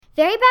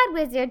Very Bad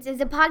Wizards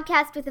is a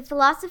podcast with a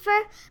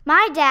philosopher,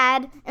 my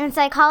dad, and a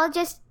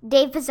psychologist,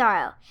 Dave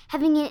Pizarro,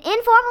 having an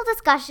informal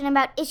discussion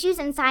about issues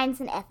in science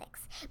and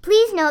ethics.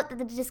 Please note that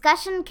the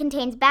discussion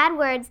contains bad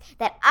words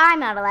that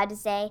I'm not allowed to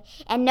say,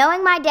 and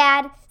knowing my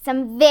dad,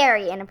 some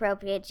very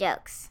inappropriate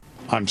jokes.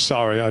 I'm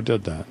sorry I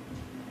did that.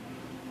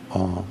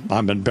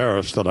 I'm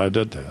embarrassed that I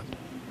did that.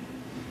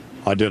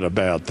 I did a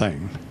bad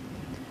thing.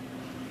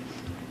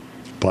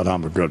 But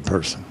I'm a good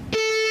person.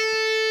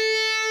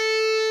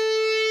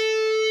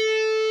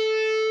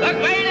 The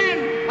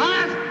Galen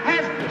boss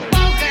has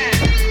spoken.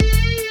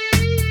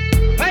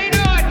 Pay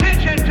no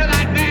attention to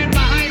that man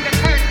behind the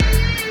curtain.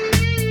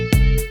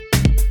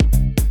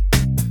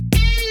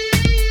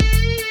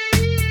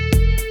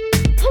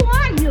 Who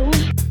are you?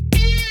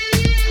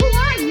 Who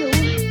are you?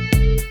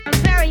 A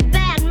very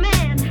bad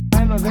man.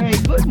 I'm a very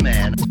good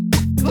man.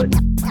 Good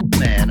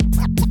man.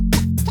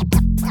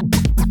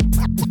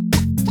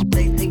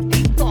 They think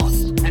deep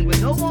thoughts, and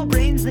with no more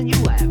brains than you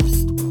have.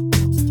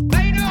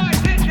 Pay no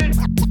attention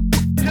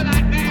to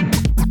that man.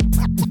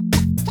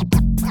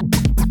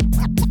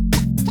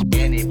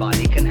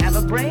 Anybody can have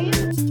a brain.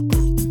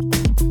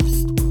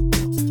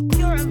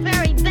 You're a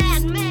very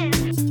bad man.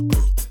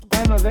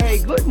 I'm a very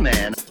good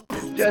man.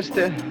 Just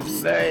a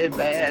very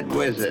bad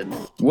wizard.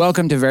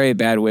 Welcome to Very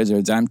Bad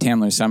Wizards. I'm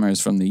Tamler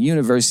Summers from the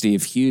University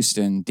of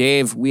Houston.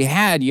 Dave, we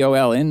had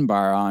Yoel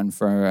Inbar on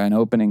for an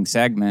opening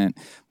segment,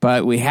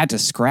 but we had to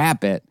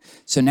scrap it.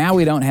 So now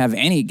we don't have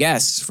any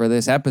guests for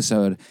this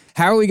episode.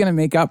 How are we going to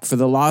make up for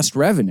the lost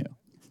revenue?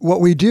 What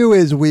we do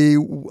is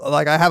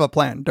I have a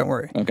plan, don't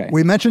worry. Okay.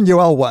 We mentioned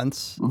Yoel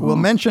once. We'll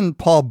mention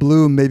Paul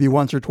Bloom maybe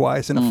once or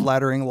twice in a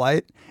flattering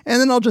light, and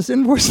then I'll just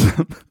invoice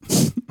them.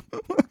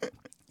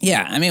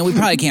 Yeah, I mean, we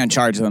probably can't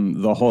charge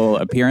them the whole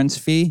appearance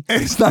fee.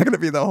 It's not going to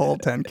be the whole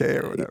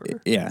 10K or whatever.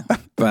 Yeah,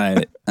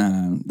 but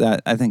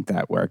I think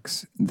that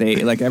works. They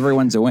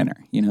everyone's a winner.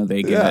 You know,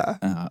 they get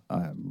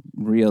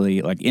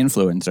really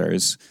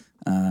influencers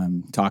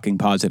talking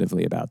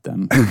positively about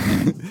them.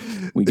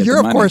 We get You're,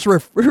 the money. of course,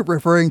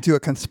 referring to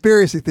a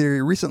conspiracy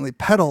theory recently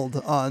peddled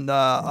on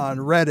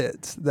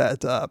Reddit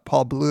that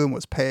Paul Bloom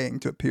was paying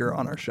to appear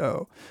on our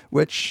show,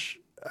 which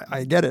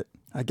I get it.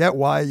 I get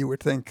why you would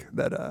think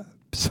that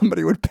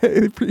somebody would pay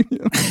the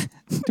premium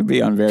to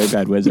be on Very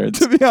Bad Wizards.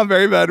 to be on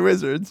Very Bad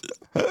Wizards.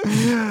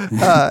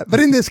 But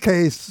in this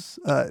case,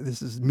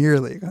 this is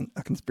merely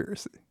a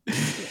conspiracy.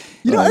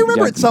 I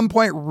remember at some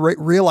point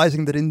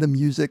realizing that in the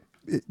music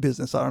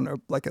business, I don't know,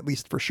 at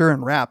least for sure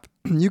in rap,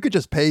 you could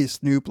just pay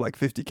Snoop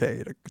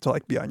 $50K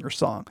to be on your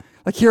song.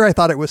 Here, I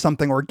thought it was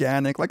something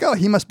organic,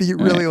 he must be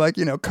really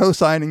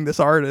co-signing this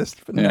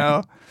artist. But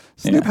no,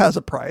 Snoop has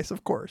a price,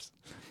 of course.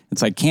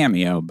 It's like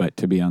Cameo, but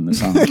to be on the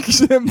song. But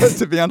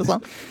to be on the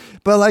song.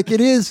 But it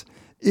is,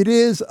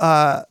 there's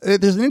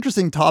an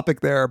interesting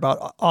topic there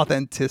about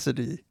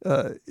authenticity,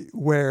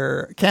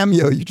 where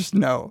Cameo, you just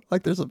know,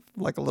 there's a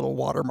little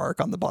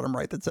watermark on the bottom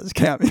right that says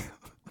Cameo.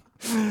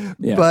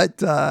 Yeah.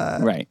 But,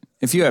 right.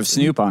 If you have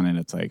Snoop on it,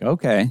 it's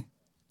okay.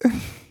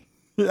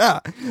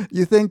 Yeah.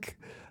 You think,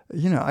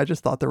 I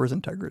just thought there was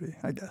integrity,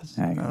 I guess.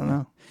 I don't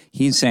know.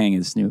 He's saying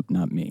it's Snoop,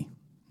 not me.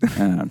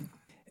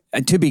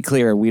 To be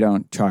clear, we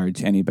don't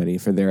charge anybody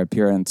for their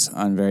appearance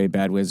on Very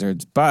Bad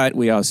Wizards, but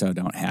we also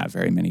don't have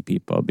very many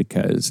people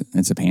because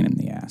it's a pain in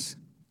the ass.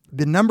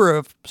 The number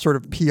of sort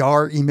of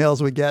PR emails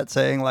we get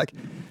saying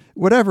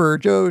whatever,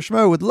 Joe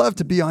Schmo would love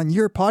to be on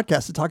your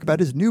podcast to talk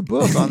about his new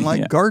book on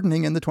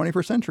gardening in the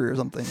 21st century or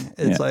something.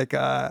 It's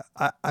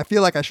I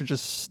feel like I should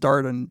just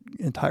start an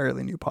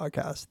entirely new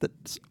podcast that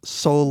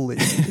solely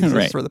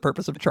exists for the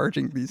purpose of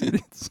charging these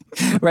idiots.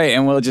 Right.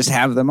 And we'll just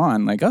have them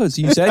on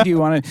so you said you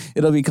want to,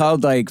 it'll be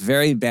called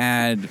Very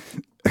Bad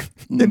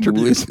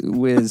Interviews.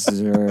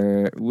 Wizards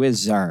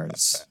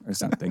or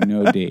something.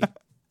 No D.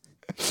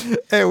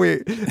 Hey,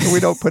 we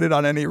don't put it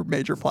on any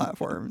major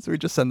platforms. We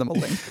just send them a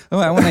link. Oh,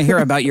 I want to hear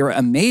about your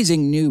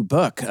amazing new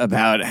book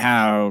about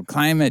how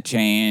climate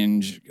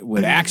change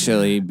would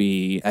actually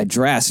be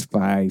addressed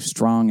by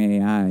strong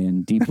AI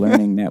and deep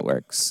learning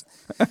networks.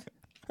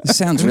 This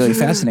sounds really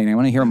fascinating. I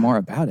want to hear more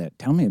about it.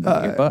 Tell me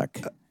about your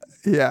book.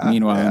 Yeah.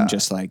 Meanwhile, I'm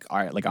just all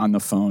right, on the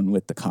phone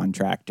with the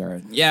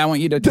contractor. Yeah, I want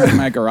you to turn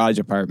my garage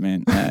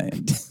apartment.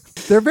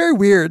 They're very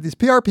weird. These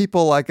PR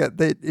people,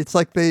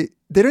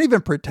 they don't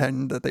even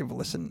pretend that they've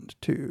listened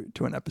to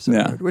an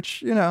episode,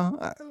 which,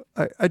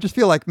 I just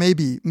feel like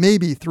maybe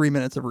 3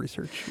 minutes of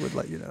research would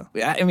let you know.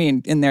 I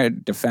mean, in their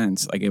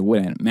defense, it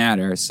wouldn't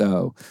matter.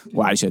 So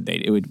why should they?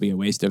 It would be a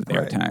waste of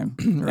their time.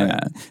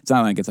 Right. It's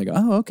not like it's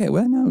oh, okay,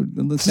 well, no,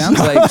 it sounds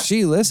like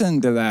she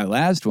listened to that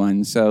last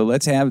one. So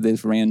let's have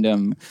this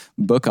random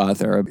book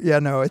author. Yeah,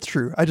 no, it's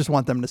true. I just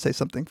want them to say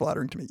something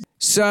flattering to me.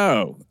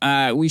 So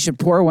we should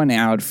pour one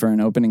out for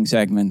an opening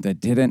segment that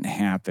didn't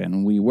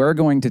happen. We were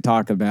going to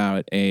talk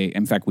about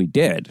in fact, we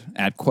did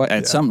at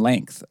some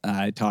length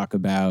talk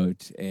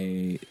about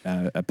a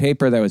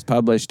paper that was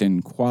published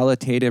in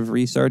Qualitative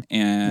Research,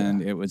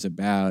 and it was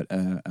about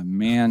a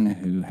man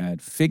who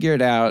had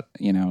figured out,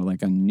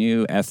 a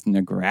new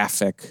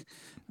ethnographic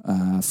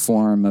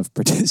form of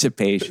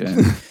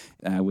participation,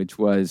 which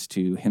was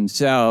to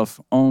himself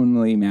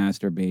only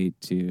masturbate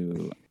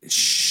to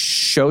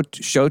Shota,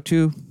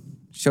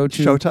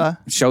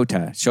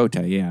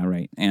 yeah,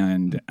 right.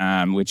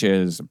 And which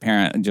is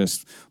apparently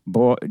just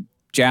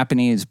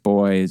Japanese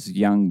boys,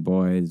 young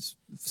boys,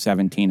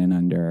 17 and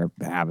under,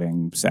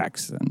 having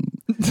sex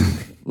and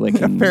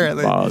licking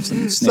Apparently. balls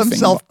and sniffing.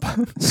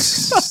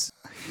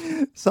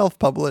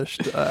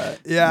 Self-published.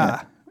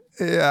 Yeah.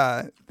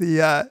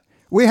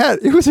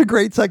 It was a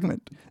great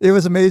segment. It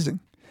was amazing.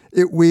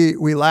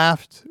 We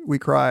laughed, we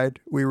cried,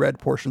 we read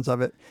portions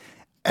of it.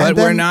 But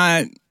we're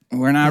not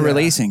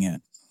releasing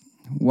it.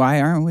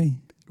 Why aren't we?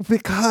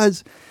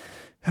 Because,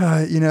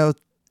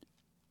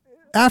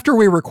 after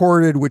we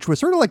recorded, which was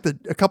sort of like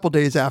a couple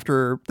days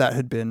after that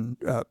had been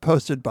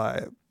posted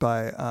by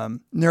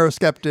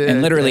Neuroskeptic.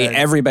 And literally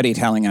everybody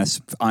telling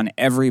us on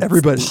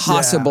everybody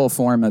possible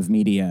form of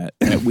media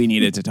that we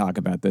needed to talk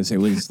about this. It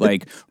was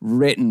like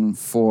written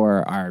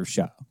for our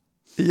show.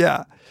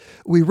 Yeah.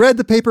 We read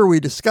the paper, we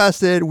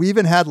discussed it. We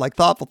even had like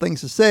thoughtful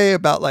things to say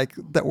about like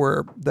that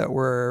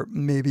were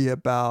maybe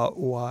about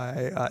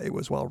why it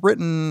was well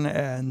written,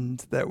 and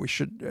that we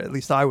should, at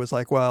least I was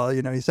like, well,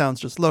 he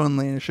sounds just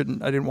lonely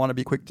and I didn't want to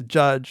be quick to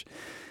judge.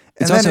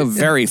 It's also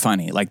very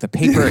funny. Like the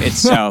paper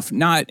itself,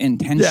 not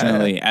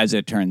intentionally as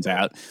it turns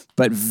out,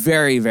 but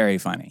very, very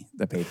funny.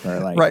 The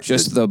paper, like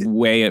just the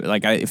way it,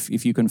 like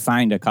if you can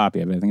find a copy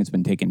of it, I think it's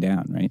been taken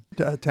down, right?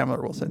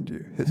 Tamler will send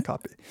you his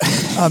copy.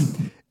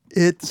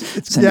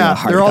 It's there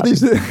are all these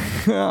there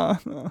are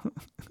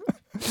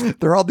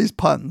all these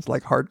puns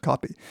like hard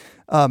copy,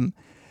 and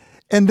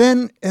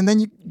then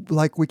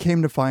we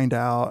came to find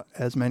out,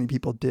 as many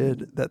people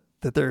did, that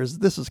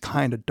this is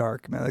kind of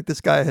dark, man. Like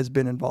this guy has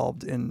been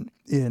involved in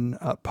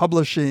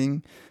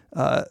publishing,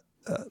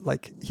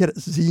 like he had a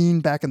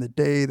zine back in the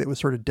day that was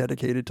sort of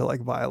dedicated to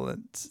like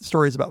violent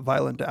stories about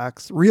violent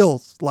acts,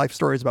 real life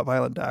stories about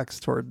violent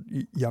acts toward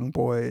young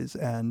boys,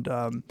 and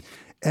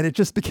it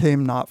just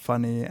became not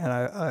funny,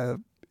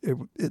 and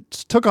it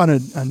took on a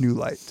new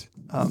light.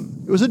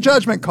 It was a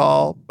judgment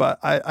call, but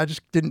I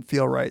just didn't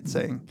feel right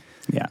saying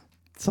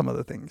some of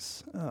the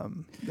things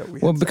that we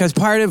had because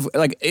said. part of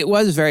like it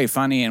was very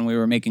funny and we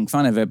were making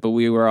fun of it, but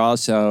we were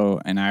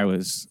also, and I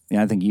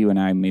think you and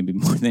I maybe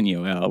more than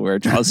Yoel, we're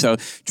also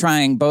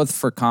trying both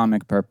for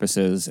comic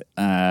purposes,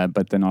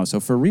 but then also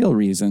for real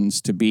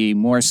reasons to be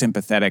more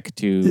sympathetic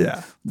to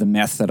the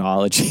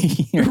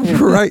methodology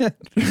right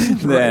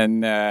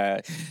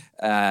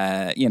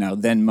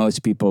than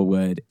most people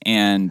would,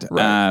 and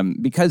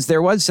because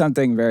there was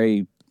something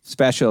very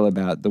special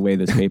about the way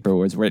this paper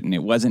was written.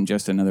 It wasn't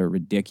just another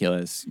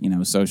ridiculous,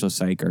 social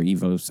psych or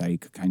evo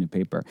psych kind of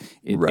paper.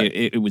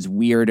 It was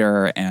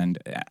weirder and,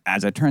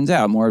 as it turns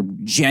out, more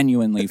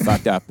genuinely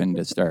fucked up and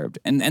disturbed.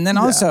 And then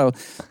also,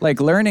 like,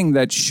 learning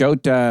that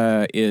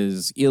Shota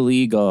is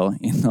illegal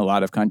in a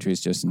lot of countries,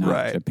 just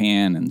not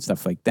Japan and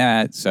stuff like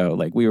that. So,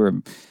 like, we were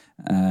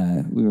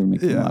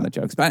making a lot of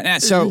jokes. But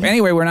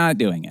anyway, we're not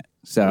doing it.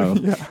 So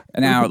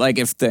now, like,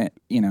 if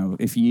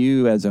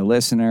you as a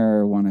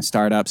listener want to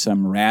start up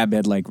some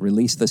rabid, like,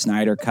 release the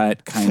Snyder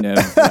Cut kind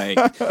of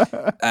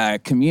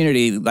like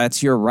community,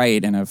 that's your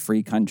right in a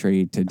free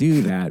country to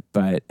do that.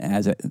 But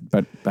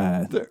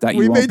that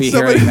you won't be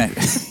hearing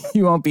that.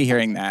 You won't be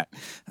hearing that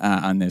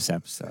on this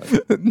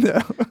episode.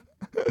 No.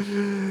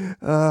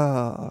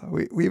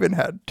 We even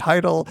had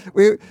title.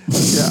 It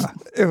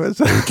was.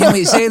 Can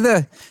we say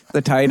the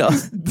title?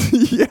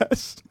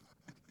 Yes.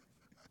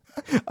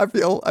 I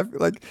feel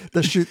like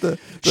the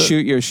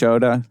shoot your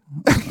Shota.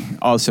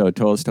 Also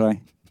Tolstoy.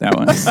 That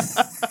one.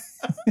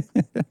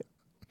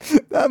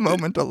 That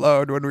moment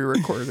alone when we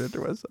recorded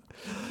was.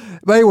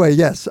 But anyway,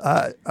 yes.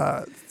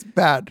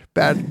 Bad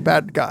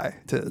guy.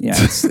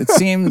 It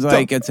seems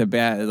like it's a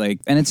bad,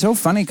 like, and it's so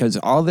funny because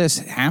all this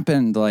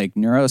happened, like,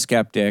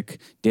 Neuroskeptic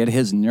did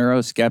his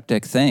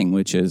Neuroskeptic thing,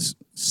 which is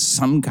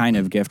some kind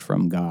of gift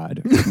from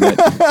God.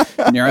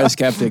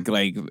 Neuroskeptic,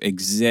 like,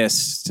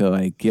 exists to,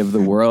 like, give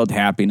the world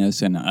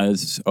happiness in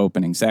us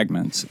opening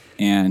segments.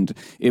 And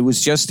it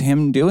was just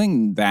him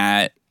doing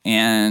that.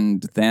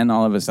 And then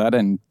all of a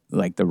sudden,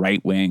 like, the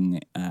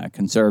right-wing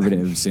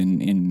conservatives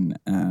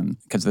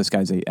because this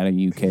guy's at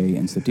a UK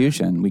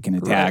institution, we can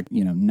attack,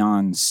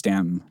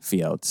 non-STEM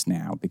fields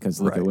now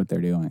because look at what they're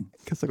doing.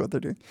 Because look what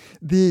they're doing.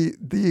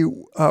 The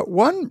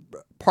one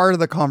part of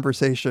the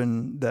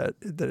conversation that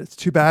it's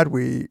too bad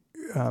we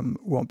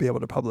won't be able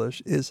to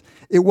publish is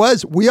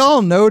we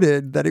all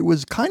noted that it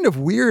was kind of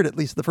weird, at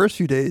least the first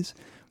few days,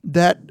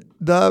 that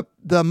the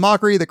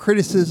mockery, the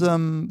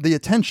criticism, the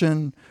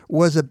attention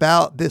was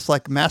about this,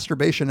 like,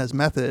 masturbation as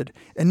method,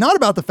 and not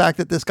about the fact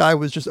that this guy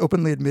was just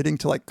openly admitting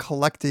to, like,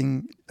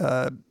 collecting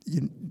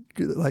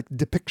like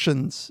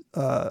depictions,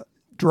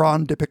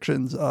 drawn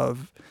depictions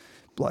of,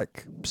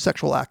 like,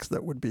 sexual acts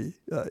that would be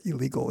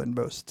illegal in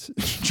most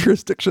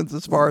jurisdictions,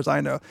 as far as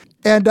I know.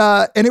 And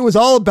it was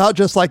all about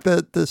just, like,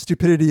 the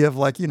stupidity of,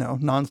 like,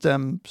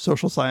 non-STEM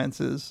social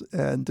sciences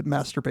and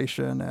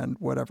masturbation and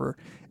whatever.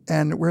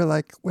 And we're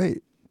like,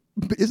 wait,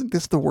 isn't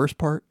this the worst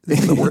part? This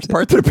is the worst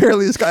part that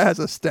apparently this guy has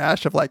a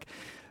stash of like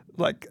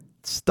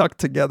stuck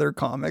together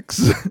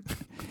comics.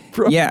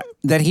 Yeah,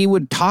 that he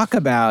would talk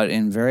about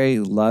in very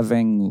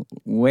loving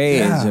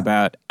ways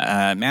about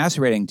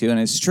masturbating to, and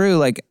it's true.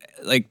 Like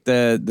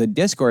the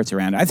discourse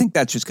around it, I think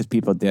that's just because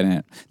people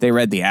they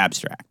read the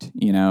abstract,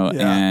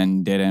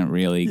 and didn't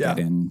really get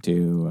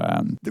into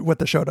what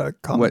the Shota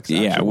comics.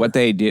 What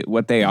they do,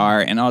 what they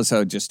are, and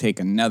also just take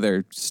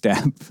another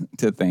step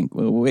to think,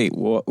 well, wait,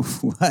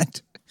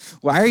 what?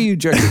 Why are you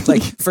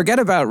like? Forget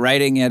about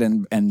writing it,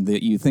 and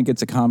that you think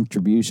it's a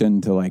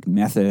contribution to like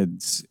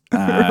methods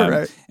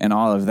and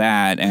all of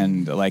that,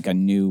 and like a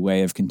new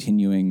way of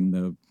continuing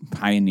the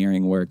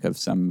pioneering work of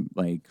some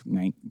like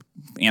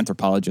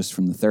anthropologists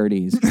from the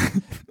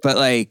 30s. But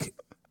like,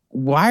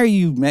 why are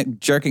you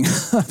jerking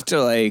off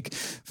to like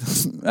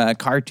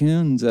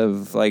cartoons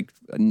of like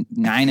 9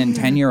 and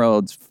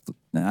 10-year-olds?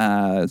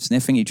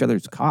 Sniffing each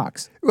other's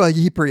cocks. Well,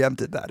 he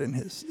preempted that in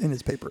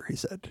his paper. He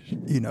said,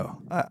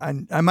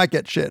 I might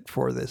get shit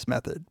for this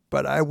method,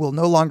 but I will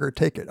no longer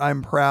take it.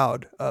 I'm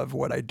proud of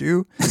what I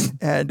do.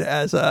 And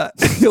as an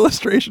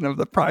illustration of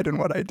the pride in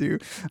what I do,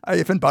 I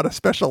even bought a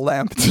special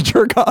lamp to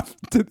jerk off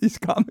to these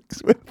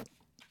comics with.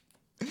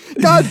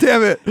 God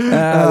damn it.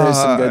 There's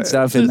some good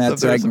stuff in that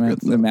segment,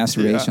 the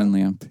masturbation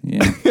lamp.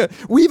 Yeah.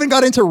 We even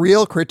got into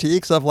real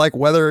critiques of like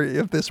whether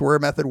if this were a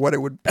method, what it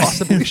would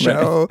possibly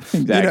show.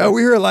 Exactly.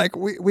 We were like,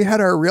 we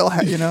had our real,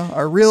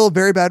 our real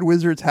Very Bad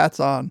Wizards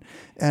hats on.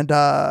 And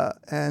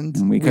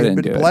we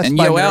couldn't do it. And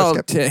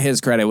Yoel, to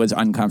his credit, was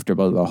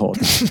uncomfortable the whole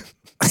time.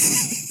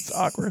 It's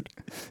awkward.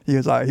 He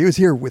was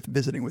here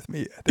visiting with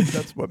me. I think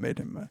that's what made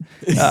him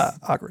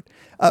awkward.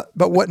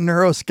 But what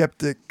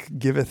neuroskeptic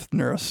giveth,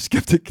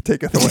 neuroskeptic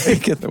taketh away.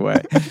 Taketh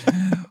away.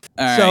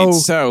 All right.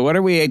 So what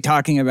are we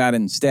talking about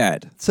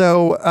instead?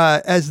 So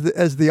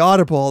as the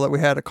audible that we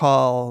had to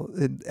call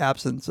in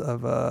absence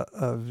of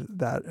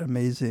that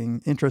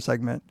amazing intro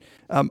segment,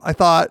 I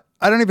thought,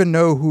 I don't even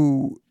know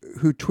who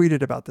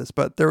tweeted about this,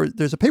 but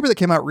there's a paper that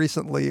came out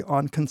recently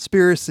on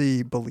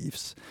conspiracy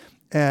beliefs.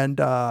 And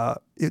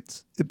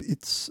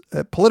it's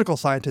political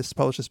scientists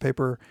published this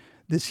paper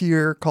this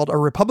year called "Are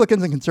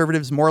Republicans and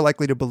Conservatives More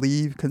Likely to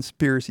Believe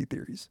Conspiracy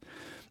Theories?"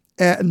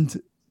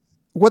 And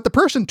what the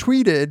person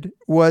tweeted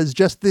was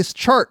just this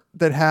chart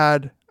that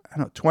had,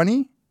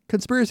 20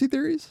 conspiracy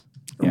theories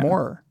or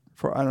more,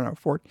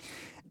 40.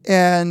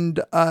 And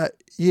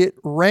it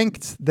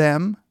ranked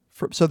them.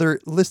 So they're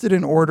listed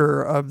in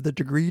order of the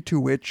degree to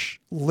which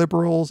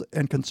liberals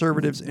and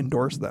conservatives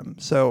endorse them.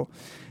 So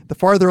the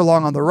farther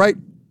along on the right,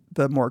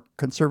 the more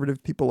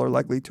conservative people are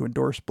likely to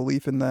endorse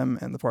belief in them,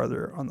 and the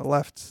farther on the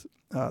left,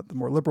 the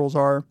more liberals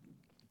are.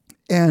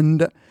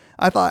 And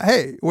I thought,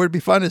 hey, what would be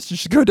fun is to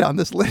just go down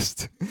this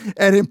list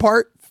and in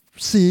part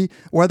see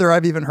whether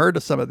I've even heard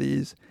of some of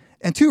these.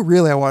 And two,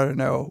 really, I wanted to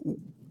know,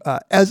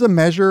 as a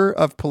measure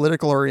of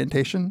political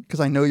orientation, because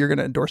I know you're going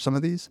to endorse some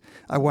of these,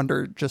 I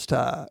wonder just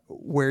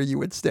where you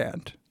would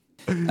stand.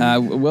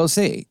 We'll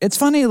see. It's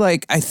funny,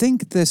 like, I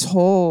think this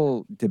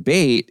whole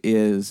debate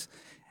is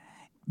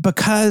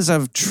because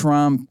of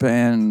Trump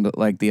and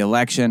like the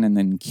election, and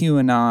then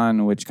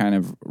QAnon, which kind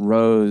of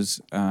rose,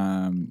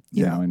 and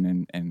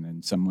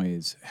in some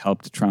ways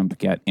helped Trump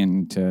get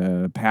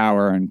into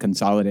power and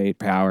consolidate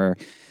power.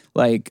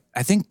 Like,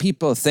 I think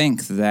people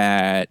think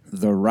that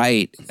the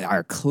right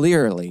are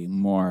clearly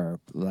more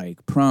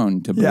like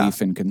prone to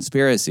belief in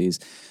conspiracies.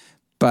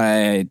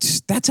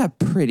 But that's a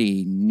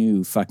pretty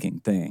new fucking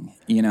thing,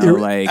 It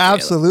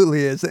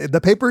absolutely is. The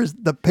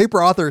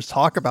paper authors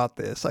talk about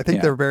this. I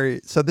think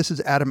they're so this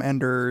is Adam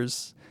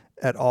Enders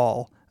et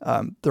al.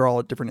 They're all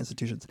at different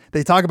institutions.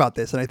 They talk about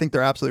this, and I think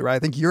they're absolutely right. I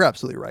think you're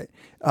absolutely right.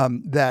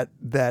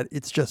 That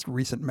it's just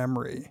recent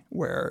memory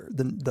where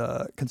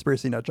the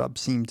conspiracy nut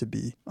jobs seem to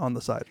be on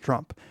the side of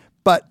Trump.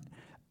 But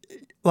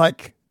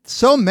like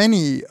so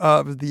many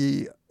of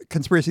the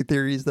conspiracy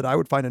theories that I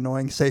would find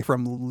annoying, say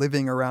from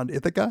living around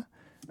Ithaca,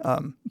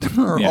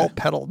 are all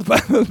peddled by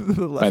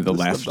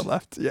the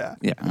left. Yeah.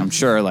 Yeah. I'm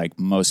sure like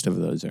most of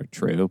those are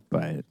true,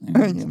 but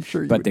I'm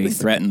sure but they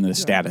threaten the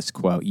status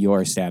quo,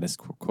 your status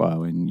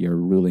quo and your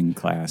ruling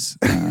class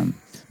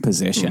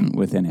position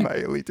within it. My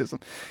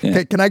elitism. Yeah.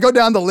 Okay, can I go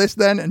down the list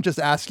then and just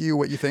ask you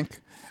what you think?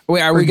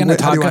 Wait, are we going to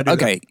talk?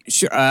 Okay,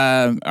 sure.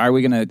 Are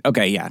we going to?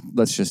 Okay, yeah.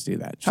 Let's just do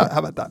that. Sure. How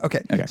about that?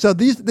 Okay. So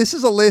this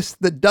is a list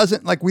that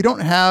doesn't we don't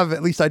have.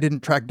 At least I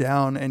didn't track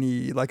down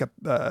any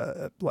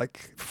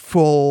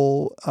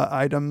full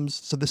items.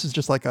 So this is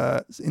just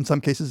in some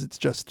cases it's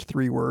just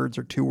 3 words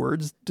or 2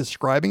 words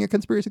describing a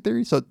conspiracy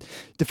theory. So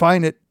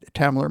define it,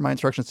 Tamler. My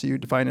instructions to you: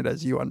 define it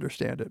as you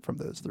understand it from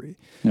those 3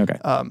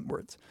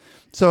 words.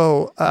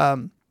 So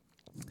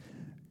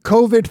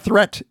COVID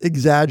threat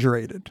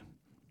exaggerated.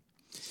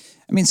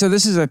 I mean, so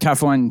this is a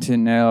tough one to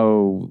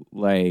know,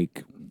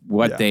 like,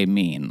 what they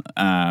mean.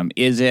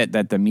 Is it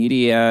that the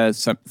media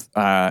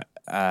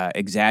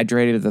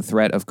exaggerated the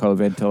threat of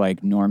COVID to,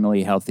 like,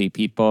 normally healthy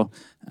people?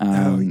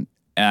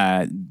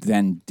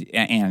 then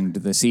and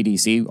the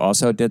CDC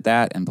also did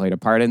that and played a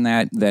part in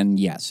that, then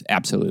yes,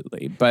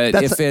 absolutely. But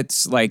if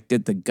it's like,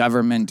 did the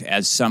government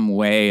as some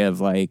way of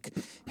like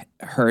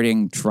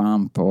hurting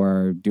Trump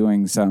or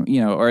doing some,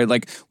 or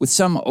like with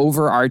some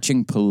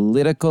overarching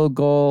political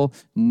goal,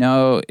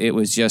 no, it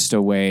was just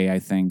a way, I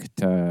think,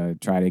 to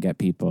try to get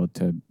people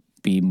to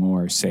be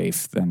more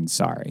safe than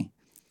sorry.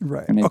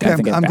 Right. And Okay.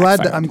 I'm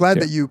glad too.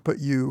 that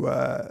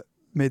you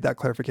made that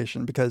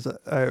clarification, because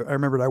I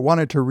remembered I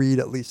wanted to read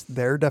at least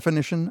their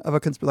definition of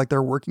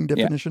their working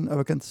definition of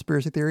a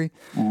conspiracy theory,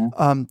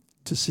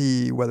 to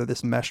see whether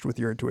this meshed with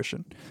your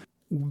intuition.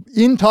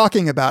 In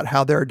talking about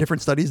how there are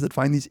different studies that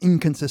find these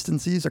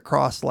inconsistencies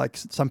across, like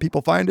some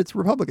people find it's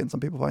Republicans, some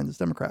people find it's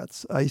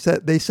Democrats.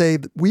 They say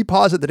we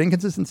posit that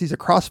inconsistencies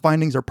across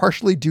findings are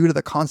partially due to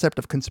the concept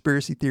of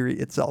conspiracy theory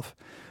itself.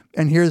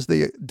 And here's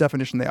the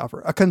definition they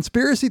offer. A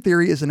conspiracy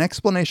theory is an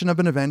explanation of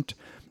an event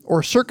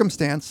or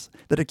circumstance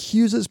that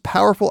accuses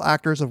powerful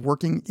actors of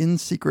working in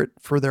secret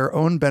for their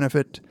own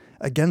benefit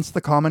against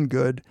the common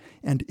good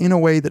and in a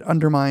way that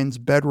undermines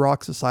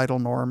bedrock societal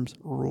norms,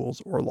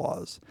 rules, or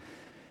laws.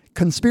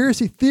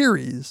 Conspiracy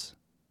theories,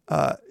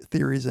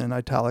 theories in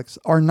italics,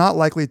 are not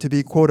likely to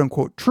be quote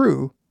unquote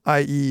true,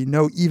 i.e.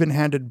 no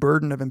even-handed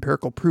burden of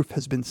empirical proof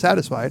has been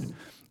satisfied,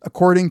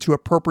 according to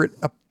appropriate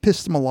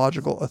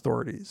epistemological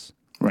authorities.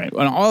 Right.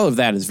 Well, all of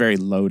that is very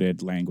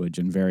loaded language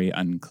and very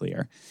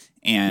unclear.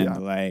 And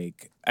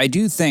I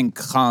do think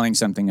calling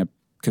something a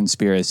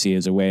conspiracy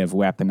is a way of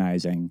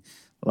weaponizing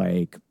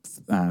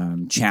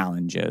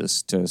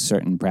challenges to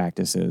certain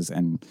practices.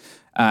 And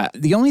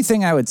the only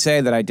thing I would say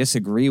that I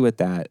disagree with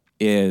that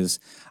is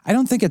I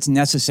don't think it's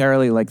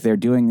necessarily like they're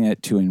doing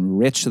it to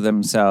enrich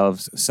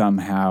themselves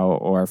somehow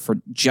or for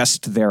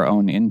just their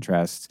own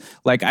interests.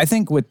 Like, I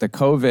think with the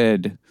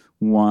COVID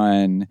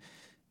one,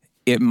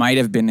 it might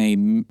have been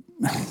a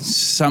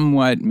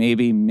somewhat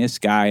maybe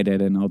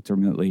misguided and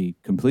ultimately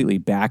completely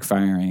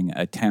backfiring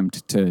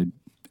attempt to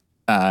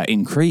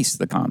increase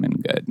the common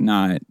good,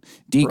 not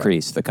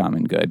decrease the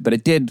common good. But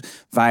it did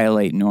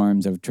violate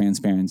norms of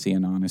transparency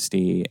and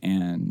honesty.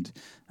 And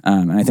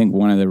I think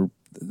one of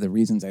the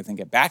reasons I think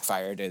it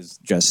backfired is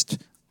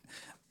just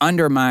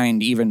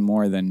undermined even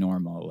more than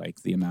normal,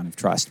 like the amount of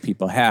trust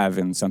people have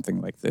in something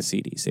like the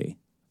CDC.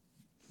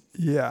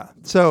 Yeah.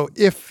 So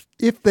if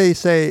they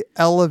say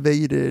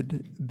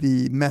elevated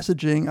the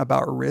messaging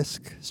about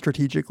risk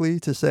strategically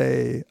to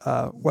say,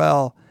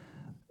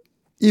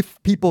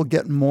 if people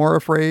get more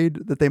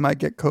afraid that they might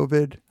get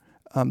COVID,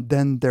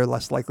 then they're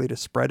less likely to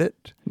spread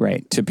it.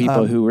 Right. To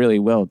people who really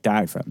will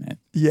die from it.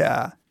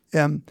 Yeah.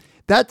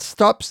 That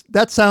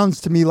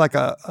sounds to me like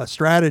a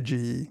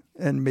strategy,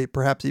 and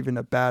perhaps even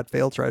a bad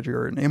failed strategy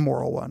or an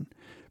immoral one.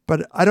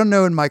 But I don't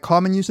know, in my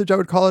common usage, I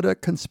would call it a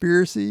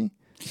conspiracy.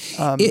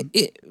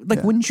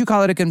 Wouldn't you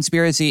call it a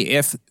conspiracy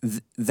if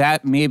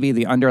that may be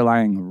the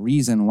underlying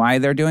reason why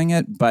they're doing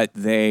it, but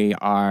they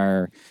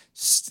are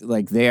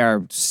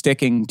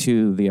sticking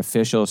to the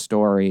official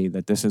story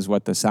that this is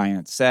what the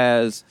science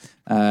says.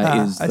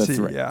 That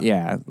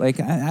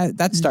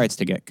starts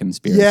to get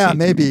conspiracy. Yeah,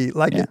 maybe.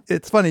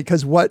 It's funny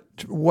because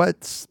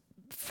what's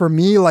for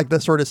me, like the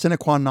sort of sine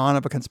qua non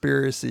of a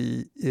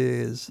conspiracy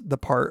is the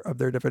part of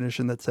their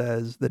definition that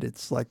says that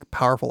it's like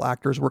powerful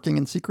actors working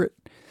in secret.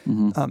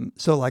 Mm-hmm.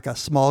 So like a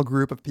small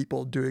group of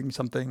people doing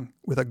something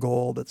with a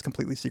goal that's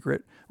completely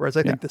secret. Whereas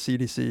I think the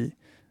CDC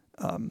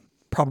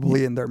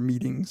probably in their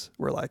meetings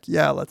were like,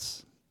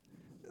 let's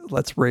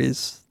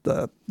raise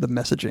the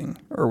messaging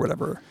or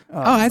whatever.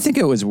 I think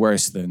it was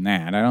worse than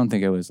that. I don't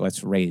think it was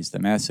let's raise the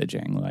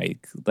messaging.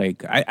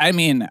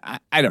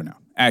 I don't know.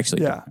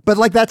 Actually, but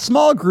like that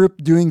small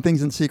group doing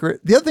things in secret.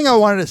 The other thing I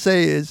wanted to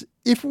say is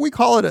if we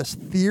call it a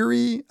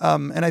theory,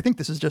 and I think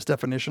this is just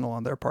definitional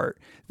on their part,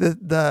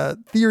 the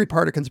theory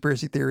part of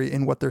conspiracy theory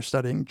in what they're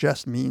studying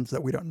just means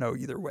that we don't know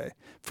either way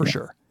for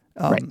sure.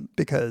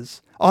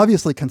 Because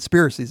obviously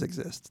conspiracies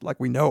exist, like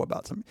we know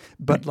about some,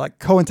 but like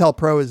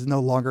COINTELPRO is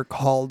no longer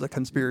called a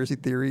conspiracy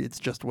theory. It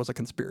just was a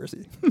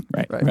conspiracy.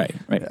 Right.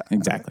 Yeah.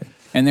 Exactly.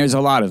 And there's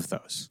a lot of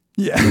those.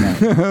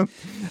 Yeah.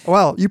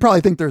 Well, you probably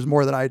think there's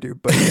more than I do,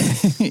 but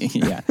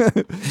yeah.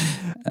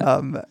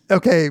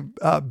 Okay.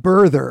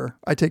 Birther,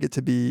 I take it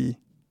to be.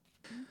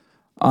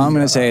 All I'm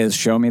going to say is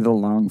show me the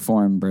long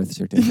form birth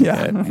certificate.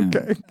 Yeah.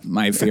 Okay.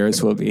 My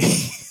fears will be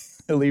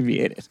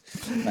alleviated.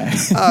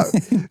 I'm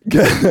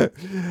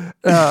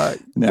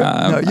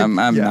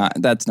not.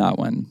 That's not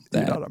one.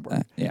 You're not on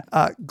board.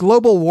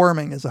 Global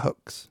warming is a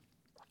hoax.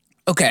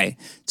 Okay.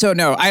 So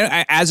no,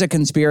 I as a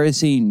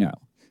conspiracy, no.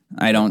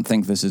 I don't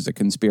think this is a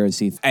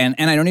conspiracy, and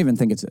I don't even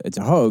think it's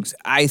a hoax.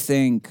 I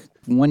think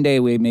one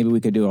day maybe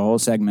we could do a whole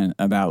segment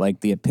about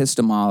like the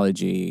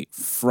epistemology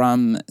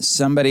from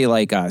somebody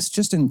like us,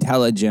 just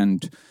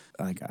intelligent.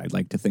 Like I'd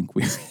like to think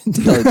we're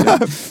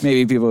intelligent.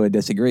 Maybe people would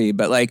disagree,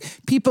 but like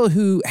people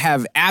who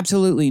have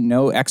absolutely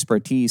no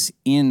expertise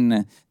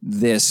in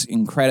this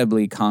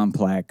incredibly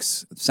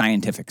complex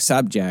scientific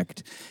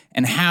subject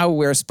and how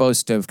we're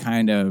supposed to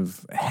kind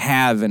of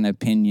have an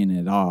opinion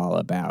at all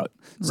about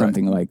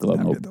something like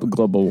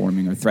global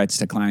warming or threats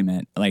to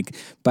climate. Like,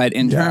 but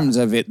in terms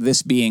of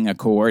this being a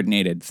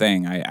coordinated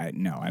thing, I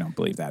don't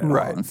believe that at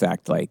all. In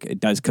fact, like it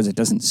does, because it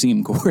doesn't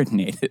seem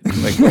coordinated.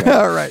 Like,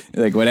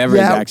 like whatever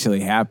is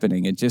actually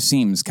happening, it just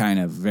seems kind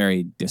of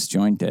very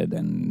disjointed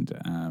and.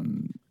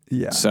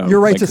 So you're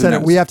right to set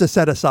it. We have to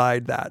set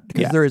aside that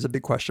because there is a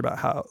big question about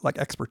how, like,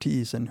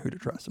 expertise and who to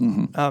trust.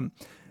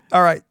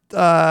 All right,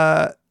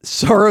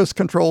 Soros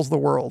controls the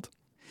world.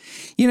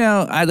 You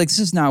know, this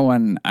is not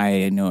one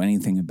I know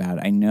anything about.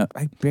 I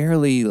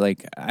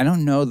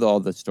don't know all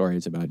the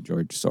stories about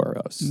George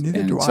Soros.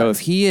 Neither do I. So if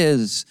he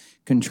is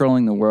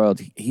controlling the world,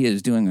 he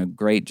is doing a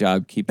great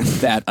job keeping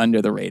that under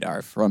the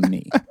radar from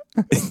me.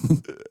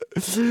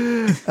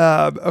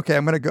 Okay,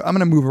 I'm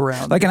gonna move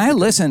around. And I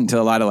listen to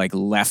a lot of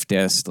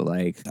leftist.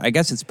 I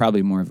guess it's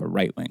probably more of a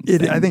right wing.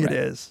 I think it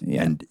is.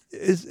 Yeah. And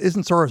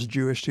isn't Soros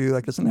Jewish too?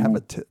 Doesn't have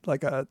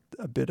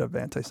a bit of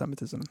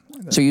anti-Semitism.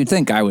 So you'd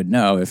think I would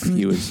know if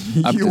he was.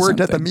 You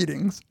weren't at the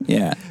meetings.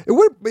 Yeah.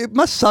 It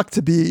must suck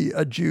to be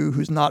a Jew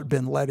who's not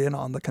been let in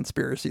on the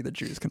conspiracy that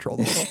Jews control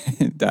the world.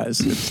 It does.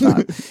 It's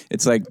not.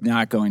 It's like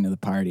not going to the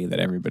party that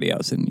everybody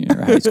else in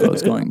your high school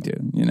is going to.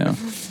 You know.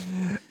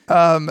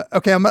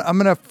 Okay, I'm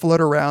gonna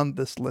float around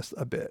this list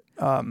a bit.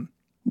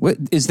 What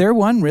is there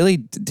one really?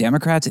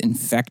 Democrats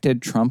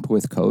infected Trump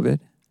with COVID?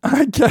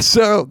 I guess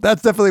so.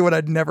 That's definitely what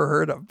I'd never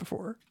heard of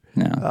before.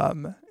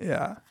 No.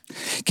 Yeah.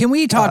 Can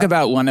we talk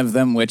about one of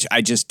them, which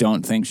I just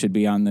don't think should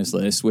be on this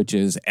list, which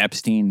is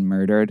Epstein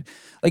murdered?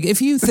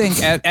 If you think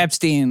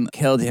Epstein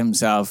killed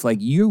himself,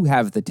 you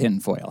have the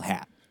tinfoil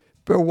hat.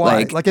 But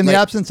why? In the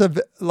absence of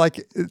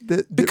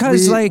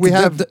because we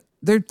have.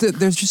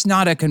 There's just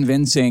not a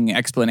convincing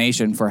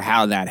explanation for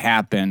how that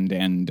happened,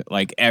 and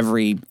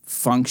every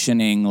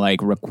functioning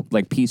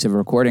piece of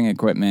recording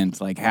equipment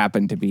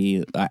happened to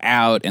be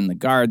out, and the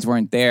guards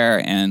weren't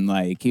there, and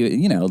I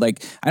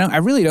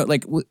really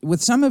don't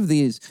with some of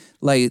these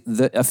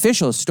the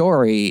official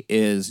story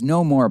is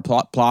no more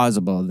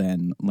plausible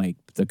than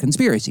the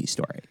conspiracy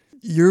story.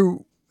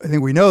 I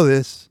think we know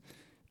this.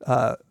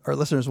 Our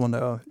listeners will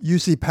know. You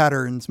see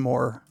patterns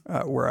more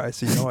where I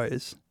see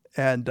noise.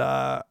 And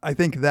I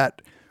think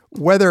that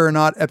whether or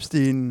not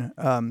Epstein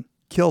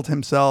killed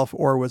himself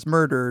or was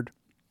murdered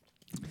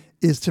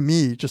is, to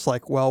me, just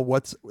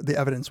what's the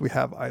evidence we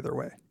have either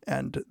way?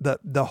 And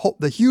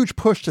the huge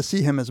push to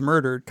see him as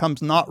murdered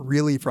comes not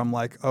really from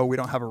we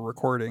don't have a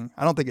recording.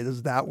 I don't think it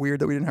is that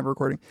weird that we didn't have a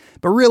recording,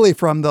 but really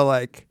from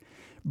the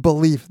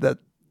belief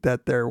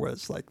that there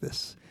was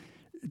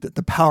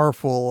the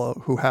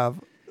powerful who have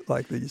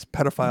these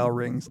pedophile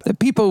rings. The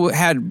people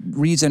had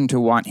reason to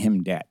want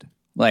him dead.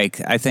 I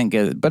think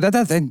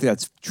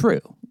that's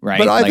true, right?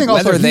 But I think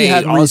whether they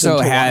had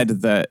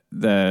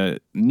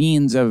the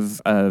means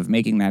of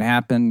making that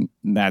happen,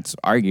 that's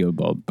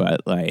arguable.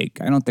 But I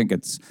don't think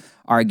it's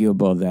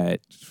arguable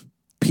that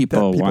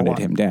people wanted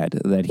him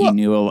dead. That he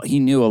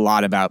knew a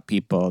lot about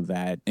people,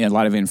 a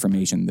lot of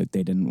information that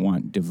they didn't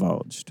want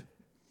divulged.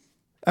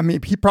 I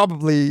mean, he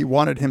probably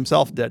wanted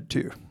himself dead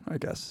too, I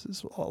guess,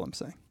 is all I'm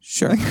saying.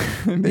 Sure.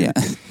 Yeah,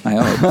 I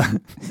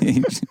hope.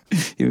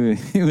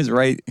 he was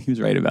right. He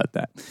was right about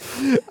that.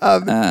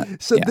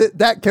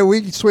 Can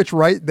we switch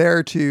right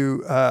there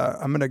to,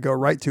 I'm going to go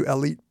right to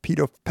elite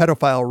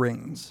pedophile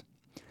rings.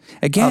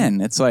 Again,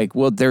 it's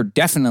there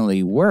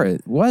definitely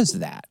was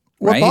that.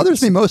 What right?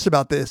 bothers me most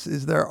about this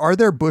is are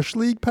there Bush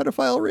League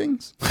pedophile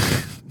rings?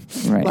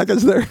 Right.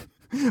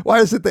 Why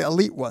is it the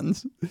elite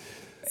ones?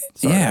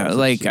 Sorry,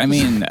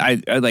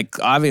 I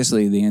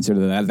obviously the answer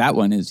to that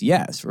one is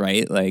yes,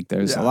 right?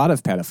 There's a lot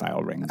of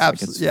pedophile rings.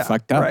 Absolutely, it's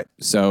fucked up. Right.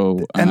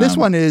 So, and this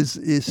one is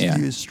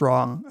used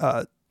strong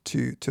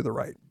to the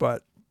right,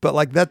 but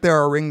that there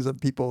are rings of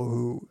people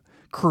who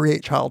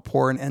create child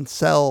porn and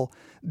sell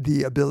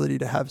the ability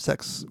to have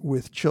sex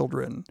with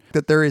children,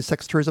 that there is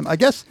sex tourism. I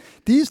guess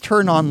these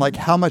turn on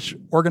how much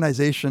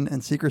organization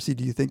and secrecy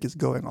do you think is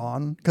going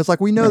on? Because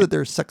we know that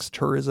there's sex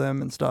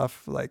tourism and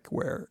stuff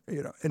where,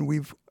 and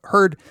we've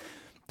heard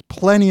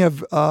plenty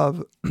of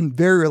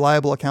very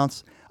reliable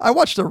accounts. I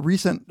watched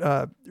recently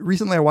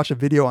I watched a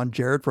video on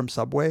Jared from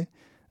Subway,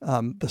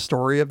 the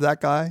story of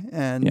that guy.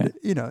 And,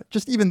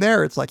 just even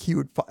there, it's he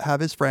would have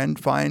his friend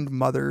find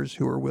mothers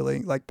who are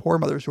willing, poor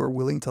mothers who are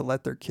willing to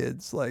let their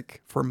kids,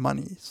 for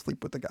money,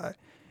 sleep with the guy.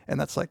 And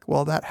that's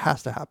well, that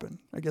has to happen.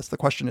 I guess the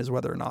question is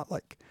whether or not,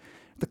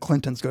 the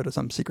Clintons go to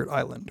some secret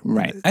island.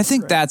 Right. I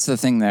think that's the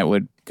thing that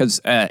would, because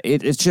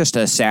it's just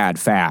a sad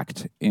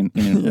fact in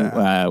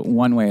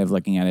one way of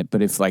looking at it.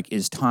 But if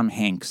is Tom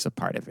Hanks a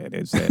part of it?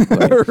 Is it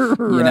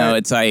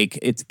right.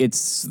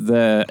 It's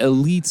the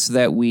elites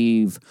that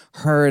we've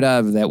heard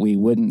of that we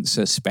wouldn't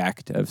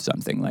suspect of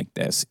something like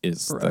this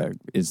is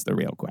the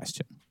real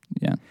question.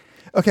 Yeah.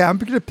 Okay, I'm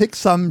going to pick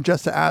some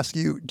just to ask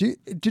you.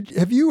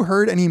 Have you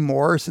heard any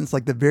more since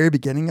the very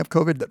beginning of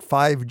COVID that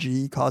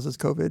 5G causes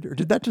COVID, or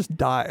did that just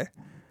die?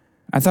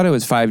 I thought it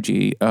was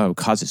 5G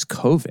causes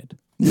COVID.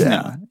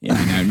 Yeah. No,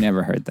 I've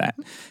never heard that.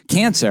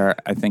 Cancer,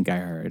 I think I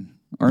heard.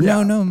 Or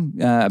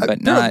Yeah.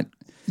 but not.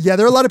 Yeah,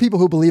 there are a lot of people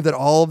who believe that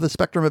all of the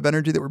spectrum of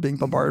energy that we're being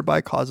bombarded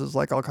by causes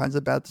like all kinds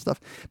of bad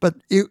stuff. But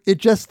it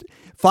just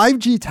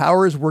 5G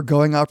towers were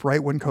going up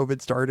right when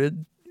COVID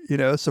started,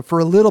 so for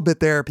a little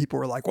bit there, people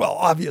were like, well,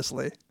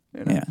 obviously.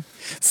 Yeah.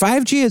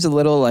 5G is a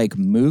little like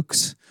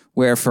MOOCs,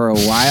 where for a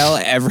while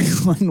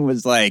everyone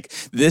was like,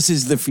 this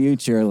is the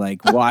future,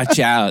 like watch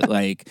out,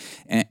 like,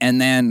 and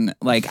then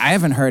like I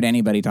haven't heard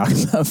anybody talk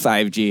about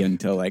 5G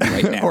until like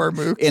right now. Or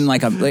MOOCs.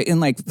 in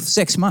like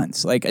 6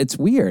 months. Like it's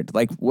weird.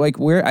 Like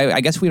we're I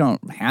guess we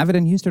don't have it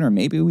in Houston, or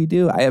maybe we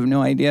do. I have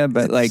no idea,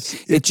 but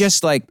like it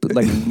just like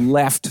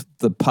left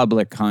the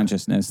public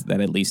consciousness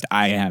that at least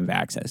I have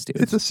access to.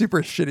 It's a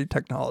super shitty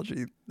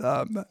technology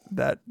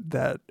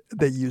that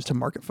they use to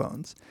market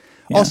phones.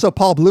 Yeah. Also,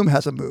 Paul Bloom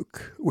has a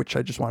MOOC, which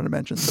I just wanted to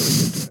mention.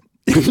 So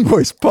we can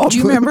invoice Paul Do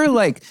you Bloom. remember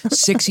like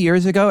 6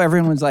 years ago,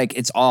 everyone was like,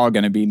 it's all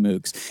going to be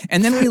MOOCs.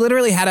 And then we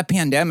literally had a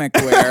pandemic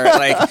where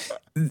like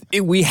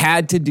we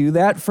had to do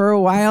that for a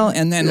while.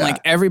 And then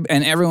like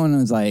everyone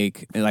was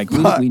like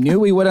we knew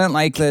we wouldn't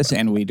like this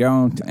and we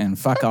don't, and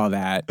fuck all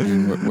that.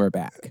 And we're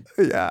back.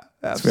 Yeah.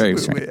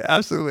 Absolutely,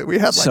 absolutely. We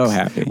had like so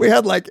happy. We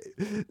had like,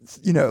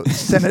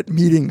 Senate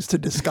meetings to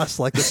discuss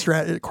like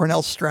the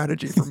Cornell's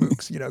strategy for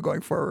MOOCs,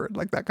 going forward,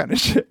 like that kind of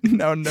shit.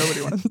 No,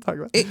 nobody wants to talk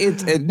about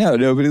it. No,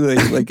 nobody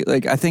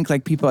like I think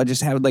like people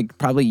just have like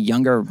probably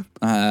younger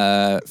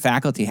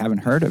faculty haven't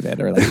heard of it,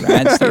 or like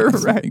grad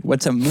students. Right. Like,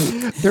 what's a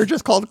MOOC? They're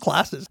just called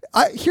classes.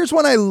 Here's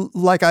one I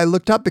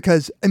looked up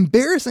because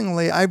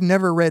embarrassingly I've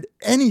never read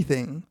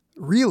anything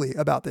really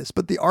about this,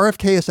 but the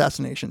RFK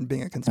assassination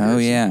being a conspiracy. Oh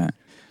yeah.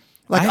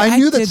 Like I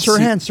knew that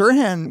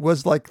Sirhan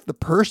was like the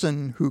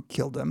person who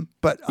killed him,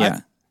 but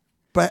I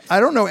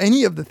don't know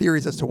any of the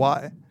theories as to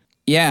why.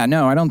 Yeah,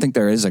 no, I don't think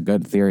there is a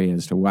good theory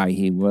as to why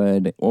he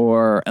would,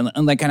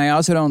 and I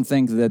also don't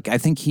think that. I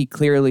think he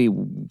clearly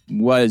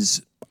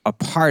was a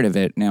part of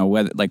it. Now,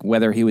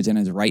 whether he was in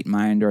his right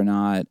mind or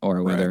not,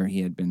 or whether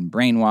he had been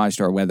brainwashed,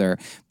 or whether,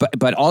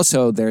 but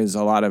also there's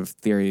a lot of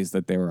theories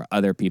that there were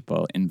other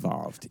people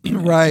involved. In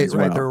it as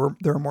well. Right.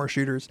 There were more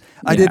shooters.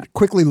 I did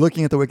quickly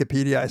looking at the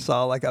Wikipedia. I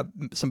saw like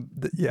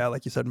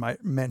like you said, my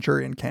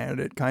Manchurian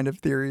Candidate kind of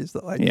theories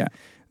that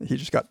he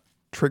just got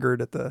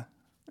triggered at the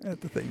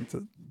thing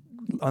to.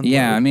 Unload.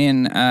 Yeah, I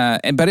mean,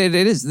 but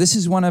this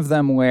is one of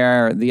them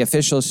where the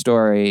official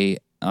story.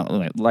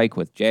 Like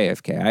with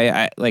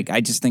JFK,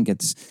 I just think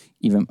it's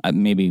even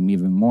maybe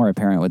even more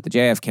apparent with the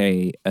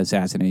JFK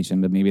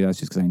assassination, but maybe that's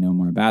just because I know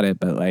more about it.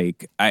 But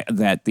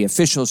that the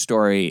official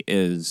story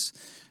is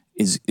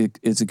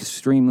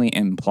extremely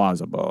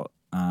implausible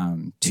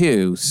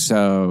too.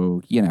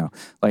 So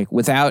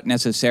without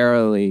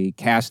necessarily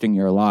casting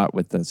your lot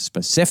with the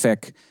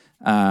specific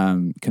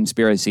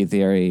conspiracy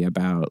theory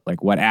about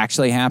like what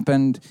actually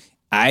happened,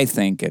 I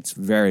think it's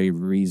very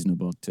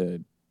reasonable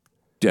to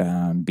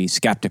be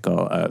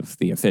skeptical of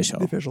the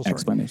official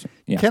explanation.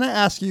 Yeah. Can I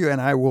ask you,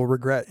 and I will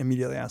regret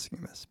immediately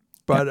asking this,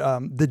 but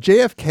the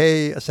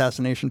JFK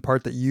assassination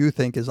part that you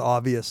think is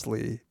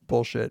obviously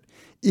bullshit,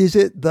 is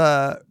it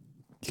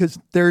because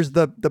there's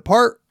the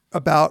part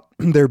about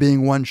there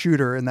being one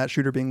shooter and that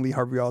shooter being Lee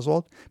Harvey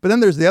Oswald, but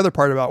then there's the other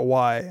part about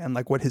why and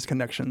like what his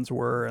connections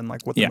were and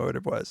like what the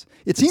motive was.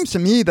 It seems to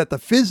me that the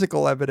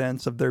physical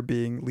evidence of there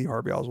being Lee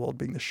Harvey Oswald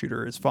being the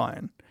shooter is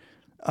fine.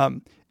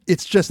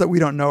 It's just that we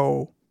don't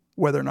know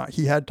whether or not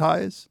he had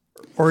ties,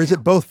 or is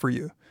it both for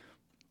you?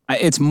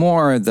 It's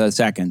more the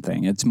second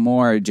thing. It's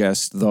more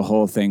just the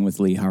whole thing with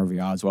Lee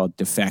Harvey Oswald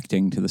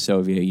defecting to the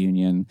Soviet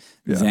Union,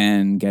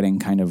 then getting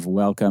kind of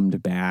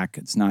welcomed back.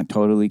 It's not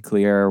totally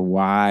clear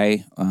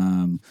why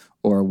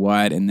or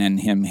what, and then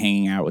him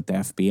hanging out with the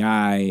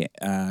FBI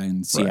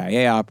and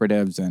CIA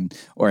operatives,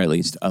 or at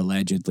least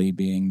allegedly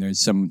there's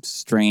some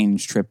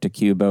strange trip to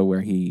Cuba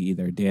where he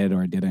either did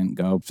or didn't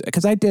go.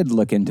 Because I did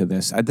look into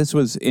this. This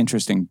was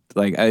interesting.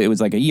 Like it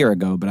was like a year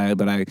ago, but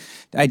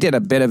I did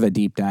a bit of a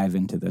deep dive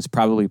into this,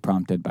 probably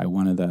prompted by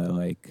one of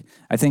the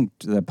I think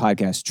the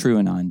podcast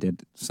TrueAnon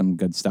did some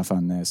good stuff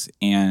on this,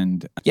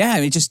 and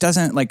it just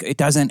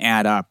doesn't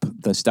add up,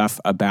 the stuff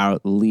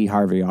about Lee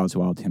Harvey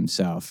Oswald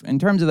himself in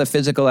terms of the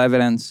physical evidence.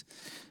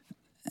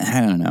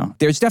 I don't know.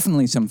 There's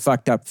definitely some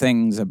fucked up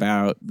things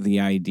about the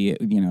idea,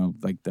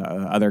 like the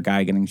other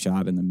guy getting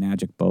shot in the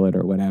magic bullet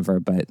or whatever,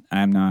 but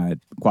I'm not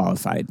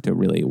qualified to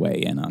really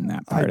weigh in on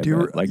that part of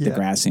it. Like the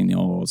grassy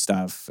knoll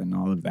stuff and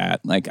all of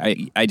that. Like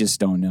I just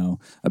don't know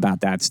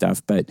about that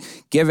stuff. But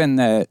given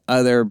that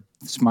other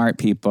smart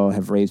people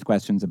have raised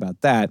questions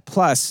about that,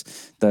 plus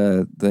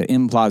the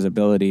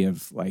implausibility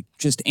of like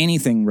just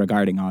anything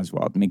regarding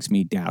Oswald makes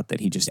me doubt that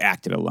he just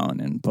acted alone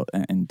and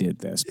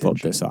pulled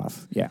this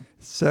off. Yeah.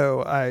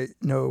 So I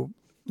know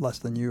less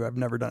than you. I've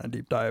never done a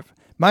deep dive.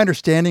 My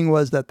understanding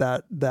was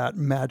that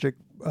magic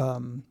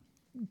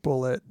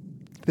bullet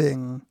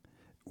thing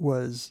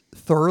was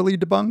thoroughly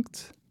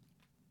debunked,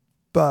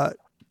 but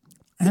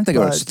I don't think it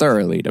was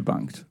thoroughly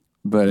debunked,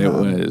 but it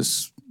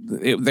was.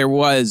 There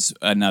was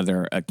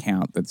another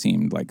account that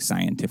seemed like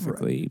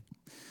scientifically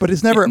But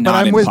it's never. Not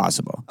but I'm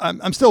impossible.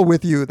 I'm still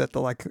with you that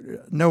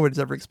no one's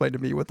ever explained to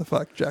me what the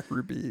fuck Jack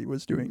Ruby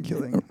was doing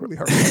killing Lee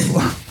Harvey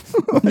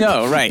Oswald.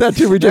 No, right. That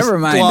too. We just Never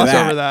mind gloss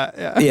that. over that.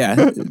 Yeah.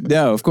 Yeah,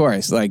 no, of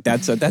course. Like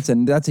that's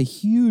a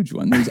huge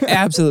one. There's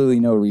absolutely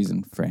no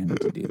reason for him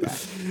to do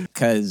that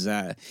because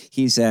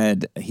he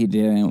said he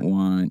didn't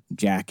want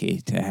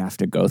Jackie to have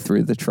to go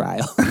through the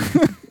trial.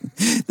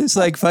 This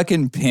like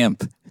fucking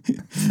pimp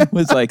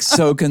was like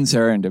so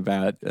concerned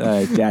about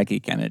Jackie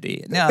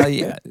Kennedy. No,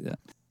 yeah.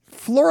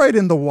 Fluoride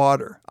in the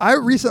water. I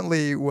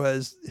recently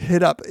was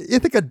hit up.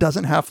 Ithaca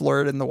doesn't have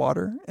fluoride in the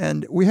water.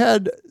 And we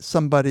had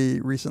somebody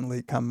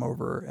recently come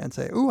over and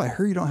say, "Ooh, I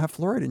heard you don't have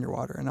fluoride in your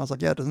water." And I was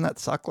like, "Yeah, doesn't that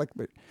suck?"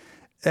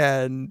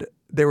 And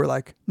they were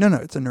like, no,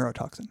 it's a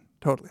neurotoxin.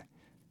 Totally.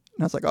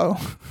 And I was like, "Oh,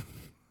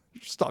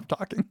 stop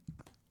talking."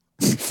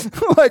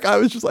 Like, I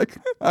was just like,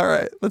 all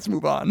right, let's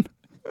move on.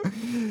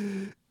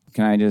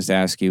 Can I just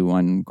ask you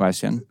one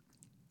question?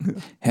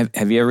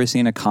 Have you ever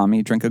seen a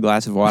commie drink a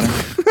glass of water?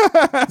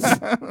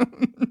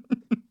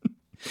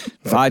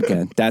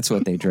 Vodka, that's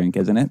what they drink,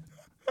 isn't it?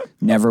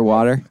 Never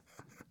water?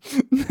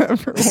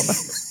 Never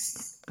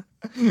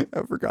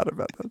I forgot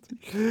about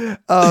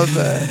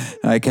that.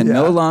 I can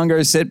no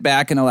longer sit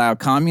back and allow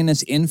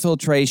communist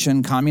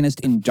infiltration,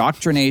 communist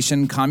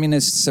indoctrination,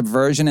 communist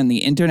subversion, and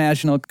the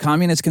international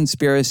communist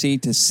conspiracy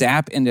to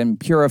sap and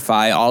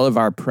impurify all of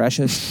our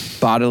precious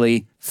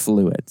bodily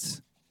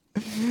fluids.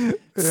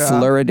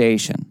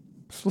 Fluoridation.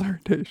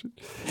 Fluoridation.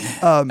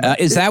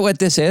 Is that what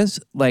this is?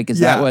 Like, is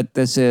that what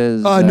this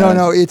is?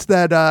 No. It's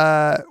that.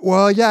 I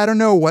don't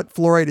know what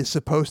fluoride is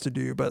supposed to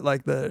do, but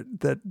like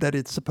that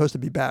it's supposed to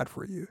be bad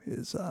for you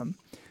is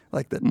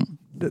like that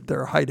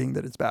they're hiding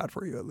that it's bad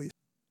for you at least.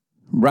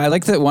 Right. I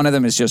like that one of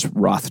them is just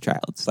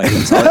Rothschilds. Like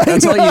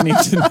that's all you need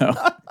to know.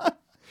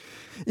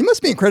 It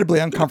must be incredibly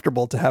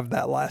uncomfortable to have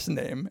that last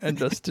name and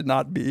just to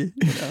not be,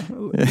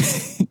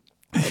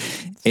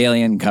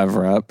 Alien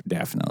cover up,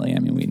 definitely. I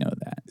mean, we know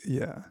that.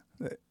 Yeah.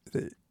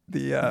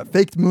 The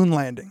faked moon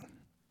landing.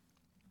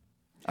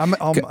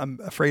 I'm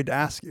afraid to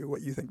ask you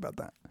what you think about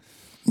that.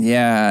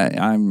 Yeah,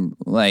 I'm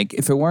like,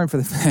 if it weren't for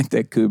the fact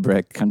that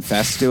Kubrick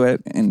confessed to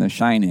it in The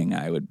Shining,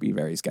 I would be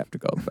very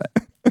skeptical. But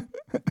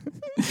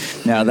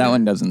no, that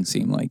one doesn't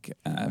seem like,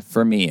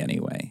 for me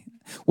anyway.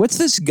 What's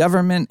this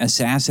government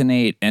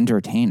assassinate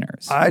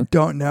entertainers? I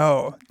don't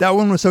know. That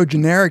one was so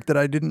generic that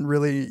I didn't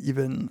really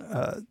even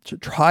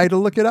try to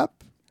look it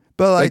up.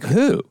 But like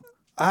who?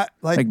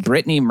 Like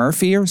Brittany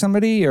Murphy or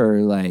somebody,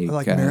 or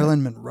like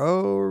Marilyn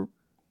Monroe.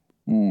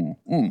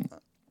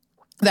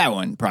 That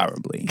one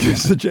probably.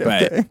 Just the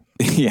JFK.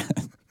 But, yeah.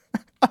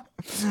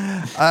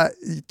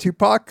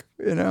 Tupac,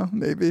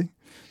 maybe.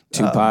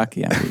 Tupac,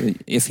 yeah.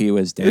 If he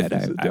was dead,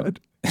 I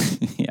would.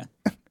 Yeah.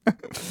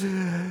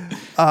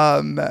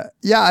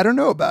 I don't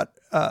know about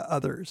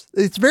others.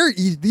 It's very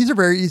easy. These are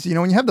very easy.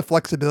 When you have the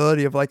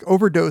flexibility of like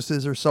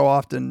overdoses are so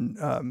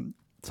often,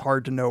 it's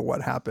hard to know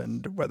what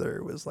happened, whether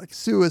it was like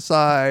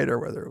suicide or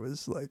whether it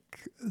was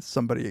like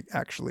somebody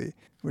actually,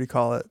 what do you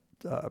call it?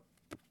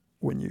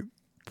 When you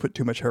put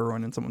too much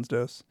heroin in someone's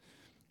dose.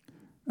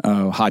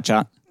 Oh, hot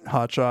shot.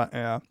 Hot shot.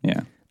 Yeah.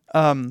 Yeah.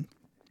 I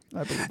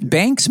believe you.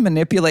 Banks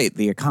manipulate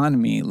the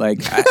economy. Like,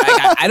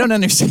 I don't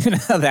understand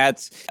how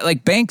that's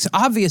like banks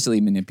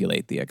obviously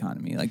manipulate the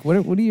economy. Like,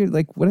 what do you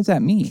like? What does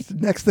that mean?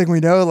 Next thing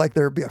we know, like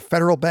there'll be a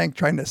federal bank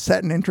trying to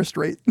set an interest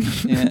rate.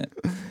 Yeah.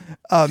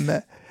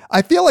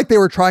 I feel like they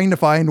were trying to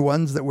find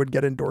ones that would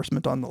get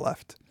endorsement on the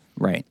left.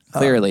 Right.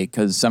 Clearly,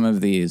 because some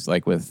of these,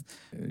 like with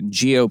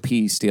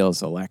GOP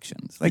steals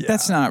elections, like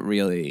that's not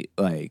really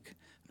like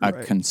a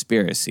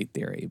conspiracy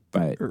theory,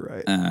 but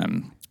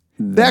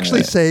they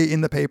actually say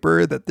in the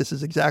paper that this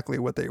is exactly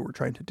what they were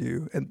trying to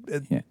do.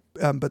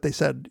 But they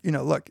said,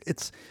 look,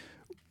 it's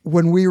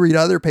when we read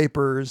other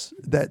papers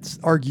that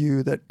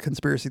argue that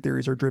conspiracy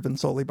theories are driven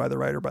solely by the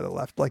right or by the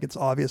left, like it's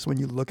obvious when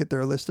you look at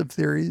their list of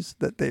theories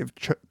that they've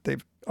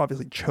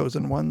obviously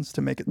chosen ones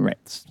to make it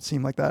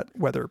seem like that,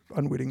 whether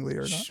unwittingly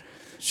or not.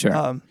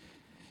 Sure.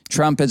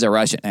 Trump as a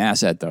Russian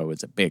asset, though,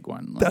 is a big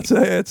one. Like,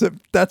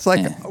 that's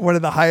one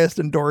of the highest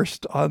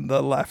endorsed on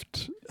the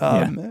left.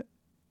 I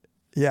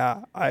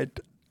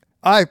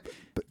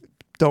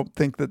don't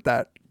think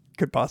that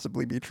could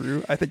possibly be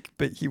true. I think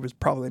that he was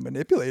probably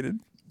manipulated.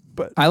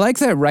 But I like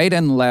that right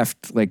and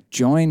left like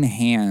join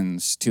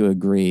hands to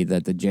agree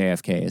that the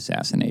JFK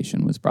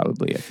assassination was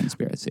probably a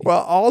conspiracy.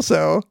 Well,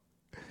 also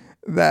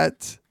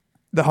that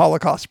the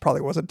Holocaust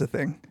probably wasn't a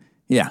thing.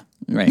 Yeah,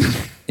 right.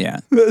 Yeah.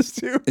 Those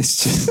two.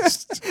 It's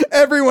just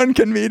everyone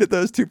can meet at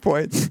those 2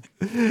 points.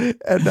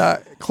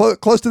 And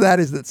close to that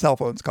is that cell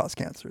phones cause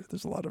cancer.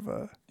 There's a lot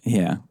of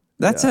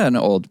that's an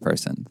old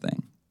person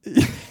thing.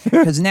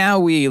 Because now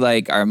we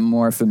are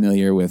more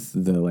familiar with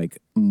the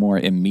more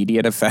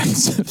immediate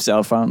effects of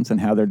cell phones and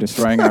how they're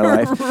destroying our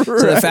life. Right.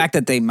 So the fact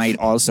that they might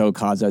also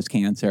cause us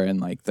cancer in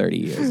 30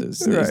 years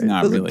is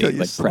not really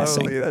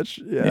pressing.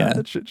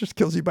 That shit just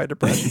kills you by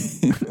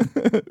depression.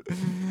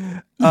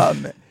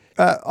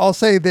 I'll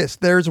say this: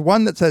 there's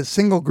one that says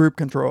single group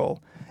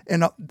control,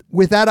 and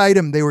with that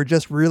item, they were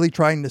just really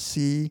trying to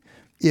see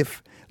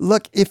if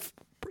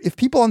if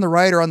people on the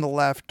right or on the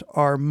left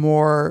are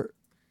more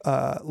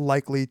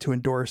likely to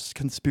endorse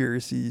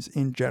conspiracies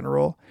in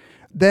general,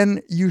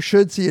 then you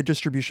should see a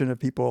distribution of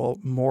people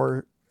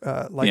more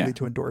likely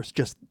to endorse.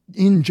 Just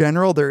in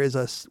general, there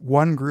is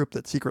one group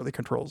that secretly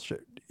controls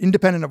shit,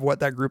 independent of what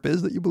that group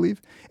is that you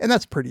believe, and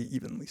that's pretty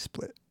evenly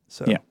split.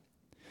 So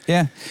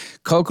yeah.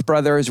 Koch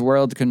brothers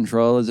world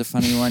control is a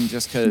funny one,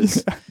 just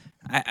because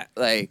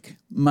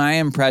my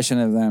impression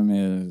of them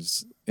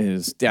is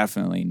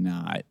definitely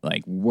not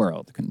like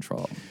world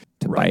control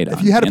to bite on.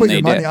 If you had to put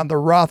your money on the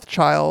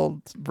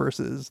Rothschilds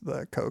versus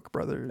the Koch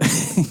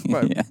brothers,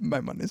 my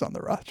money's on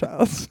the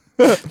Rothschilds.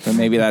 But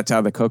maybe that's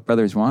how the Koch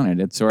brothers wanted.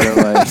 It's sort of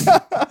like,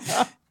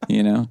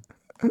 you know.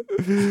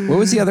 What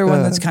was the other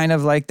one that's kind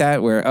of like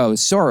that? Where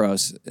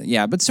Soros,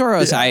 but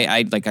Soros,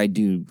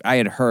 I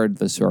had heard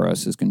the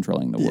Soros is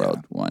controlling the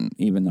world one,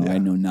 even though I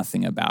know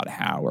nothing about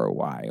how or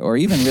why, or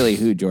even really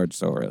who George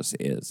Soros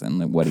is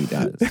and what he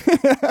does.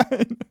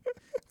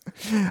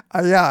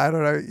 I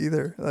don't know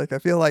either. Like, I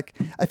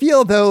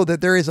feel though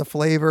that there is a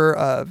flavor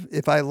of,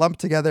 if I lump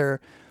together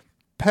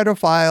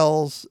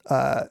pedophiles,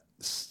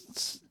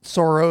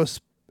 Soros,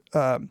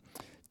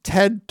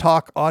 TED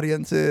Talk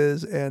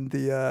audiences, and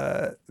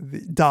the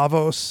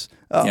Davos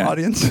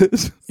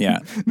audiences. Yeah,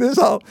 there's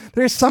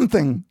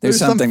something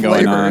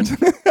going on.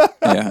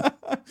 Yeah,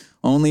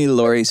 only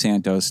Laurie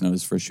Santos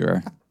knows for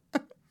sure.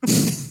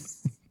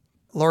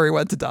 Laurie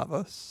went to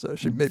Davos, so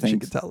she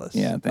could tell us.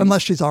 Yeah,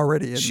 unless she's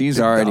already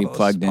Davos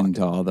plugged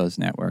into all those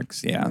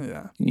networks.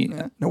 Yeah.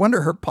 No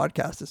wonder her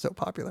podcast is so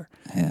popular.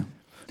 Yeah.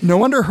 No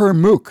wonder her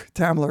MOOC,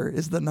 Tamler,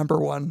 is the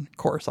 #1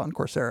 course on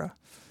Coursera.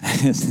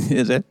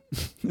 Is it?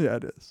 Yeah,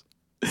 it is.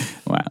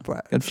 Wow.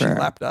 Good for her. She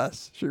lapped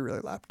us. She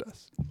really lapped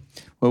us.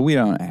 Well, we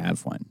don't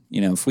have one.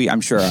 You know, I'm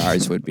sure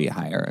ours would be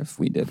higher if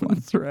we did one.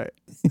 That's right.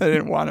 I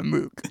didn't want a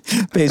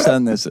MOOC. Based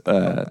on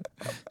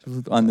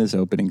this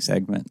opening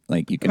segment,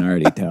 like you can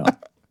already tell.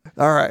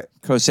 All right.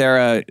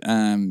 Coursera,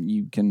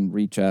 you can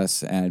reach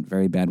us at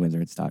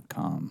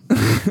verybadwizards.com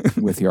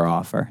with your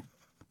offer.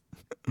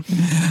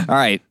 All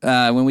right.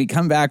 When we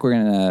come back, we're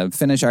going to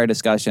finish our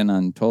discussion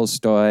on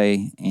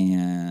Tolstoy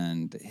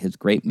and his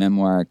great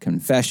memoir,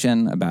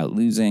 Confession, about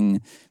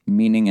losing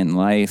meaning in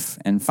life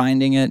and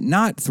finding it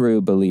not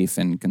through belief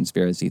in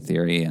conspiracy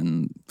theory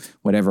and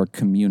whatever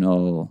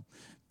communal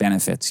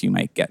benefits you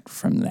might get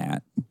from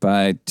that,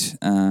 but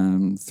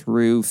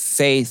through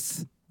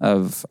faith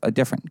of a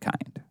different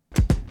kind.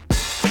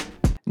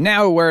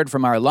 Now a word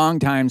from our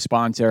longtime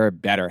sponsor,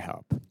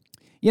 BetterHelp.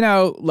 You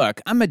know,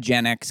 look, I'm a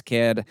Gen X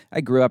kid.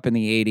 I grew up in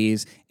the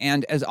 80s,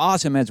 and as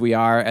awesome as we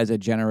are as a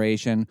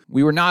generation,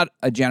 we were not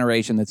a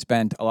generation that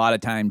spent a lot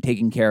of time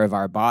taking care of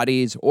our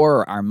bodies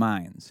or our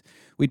minds.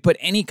 We'd put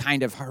any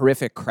kind of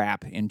horrific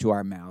crap into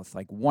our mouth,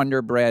 like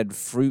Wonder Bread,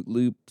 Fruit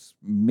Loops,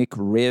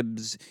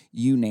 McRibs,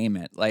 you name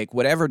it, like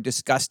whatever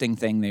disgusting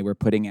thing they were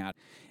putting out.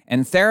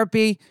 And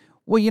therapy,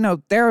 well, you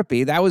know,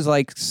 therapy, that was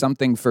like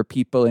something for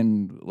people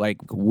in like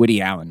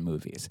Woody Allen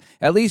movies.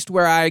 At least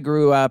where I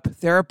grew up,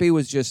 therapy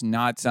was just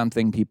not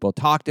something people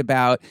talked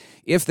about,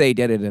 if they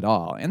did it at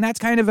all. And that's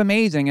kind of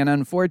amazing and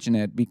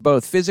unfortunate.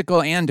 Both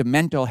physical and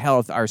mental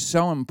health are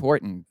so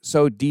important,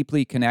 so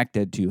deeply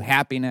connected to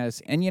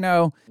happiness. And, you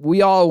know,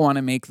 we all want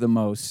to make the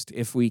most,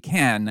 if we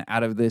can,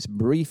 out of this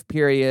brief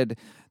period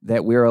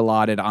that we're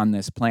allotted on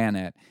this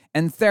planet.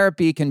 And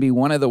therapy can be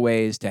one of the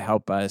ways to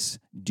help us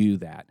do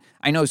that.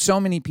 I know so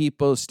many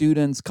people,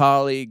 students,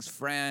 colleagues,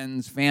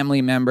 friends,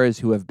 family members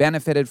who have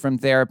benefited from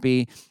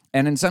therapy,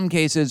 and in some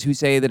cases who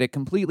say that it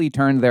completely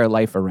turned their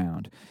life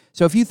around.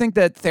 So if you think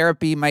that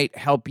therapy might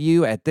help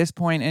you at this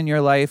point in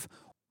your life,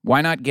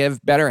 why not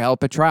give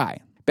BetterHelp a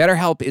try?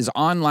 BetterHelp is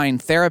online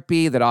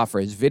therapy that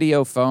offers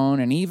video, phone,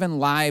 and even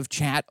live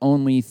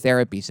chat-only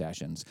therapy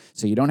sessions.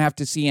 So you don't have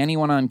to see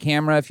anyone on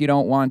camera if you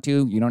don't want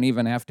to. You don't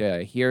even have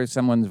to hear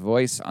someone's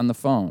voice on the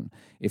phone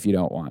if you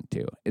don't want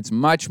to. It's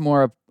much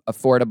more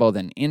affordable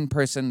than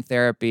in-person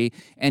therapy,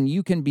 and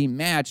you can be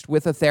matched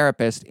with a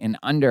therapist in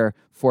under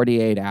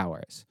 48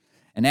 hours.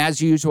 And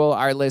as usual,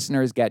 our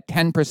listeners get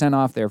 10%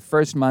 off their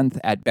first month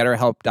at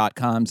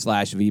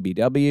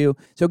betterhelp.com/VBW.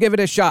 So give it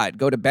a shot.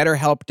 Go to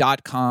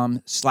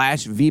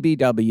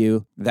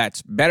betterhelp.com/VBW.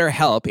 That's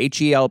betterhelp,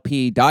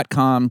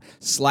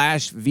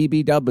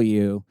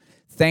 HELP.com/VBW.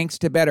 Thanks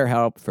to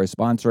BetterHelp for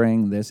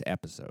sponsoring this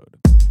episode.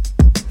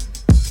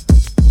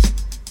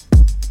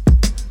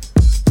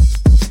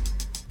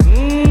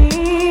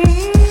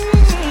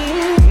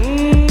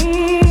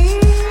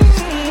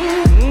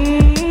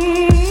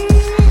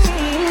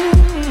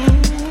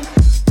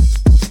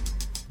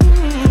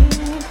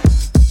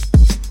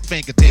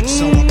 Fingertips,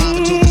 so I'm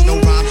rhyming till there's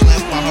no rhymes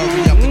left. I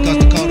hurry up because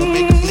the code will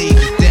make it bleed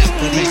to death.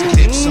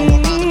 Fingertips, so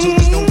I'm rhyming till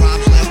there's no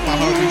rhymes left. I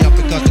hurry up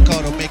because the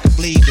code will make it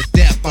bleed to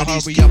death. I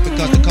hurry up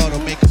because the code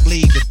will make it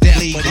bleed to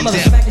death. I'm gonna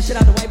smack the shit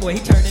out the white boy, he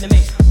turned into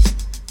me.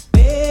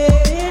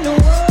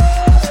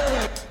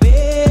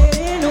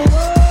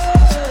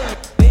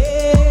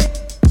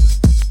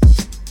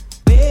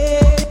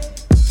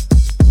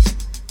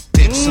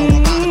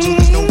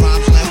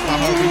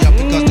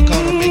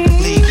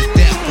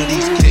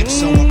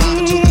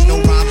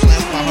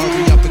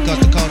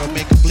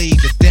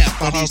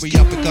 hurry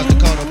up because the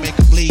code will make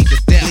it bleed to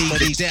death.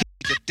 But he's dead.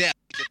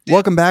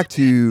 Welcome back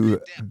to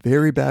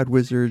Very Bad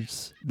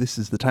Wizards. This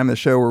is the time of the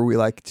show where we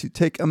like to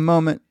take a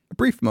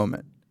brief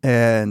moment,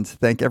 and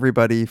thank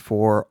everybody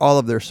for all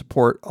of their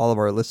support, all of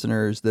our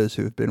listeners, those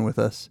who have been with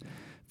us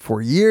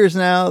for years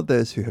now,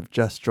 those who have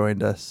just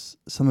joined us.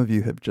 Some of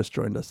you have just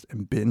joined us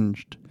and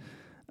binged,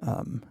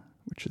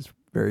 which is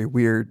very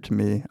weird to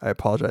me. I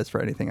apologize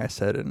for anything I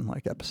said in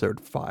like episode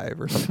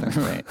 5 or something.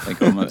 Right,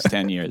 like almost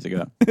 10 years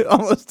ago.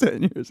 Almost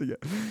 10 years ago.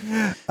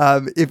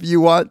 If you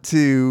want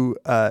to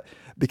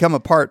become a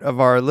part of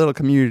our little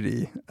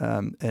community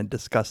and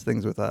discuss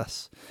things with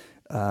us,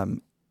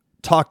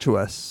 talk to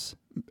us,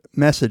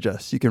 message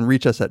us. You can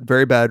reach us at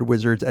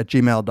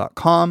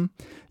verybadwizards@gmail.com.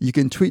 You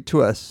can tweet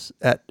to us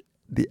at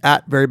the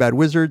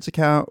 @verybadwizards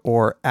account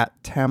or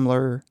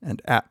 @Tamler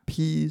and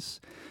 @Peas.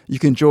 You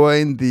can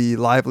join the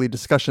lively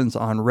discussions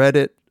on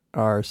Reddit,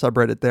 our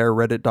subreddit there,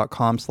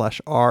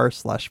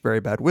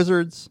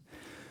 reddit.com/r/verybadwizards.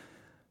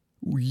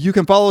 You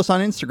can follow us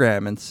on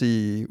Instagram and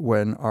see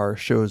when our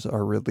shows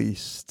are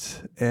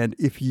released. And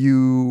if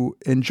you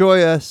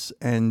enjoy us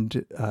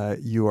and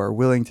you are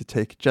willing to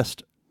take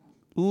just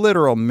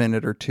literal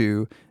minute or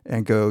two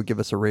and go give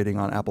us a rating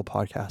on Apple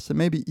Podcasts and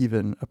maybe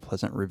even a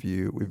pleasant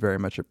review, we very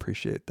much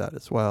appreciate that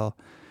as well.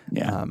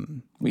 Yeah.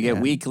 We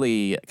get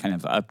weekly kind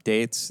of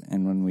updates,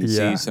 and when we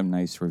see some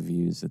nice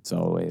reviews, it's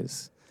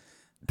always...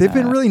 They've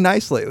been really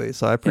nice lately,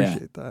 so I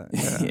appreciate that.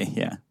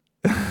 Yeah.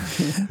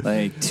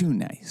 Like, too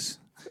nice.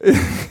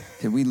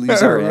 Did we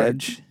lose our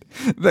edge?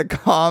 The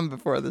calm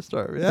before the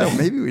storm. Yeah,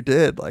 maybe we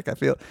did. Like, I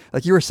feel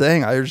like you were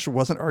saying, I just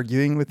wasn't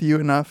arguing with you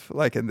enough,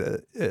 like in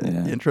the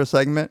intro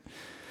segment.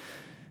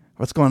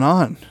 What's going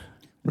on?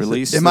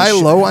 Am I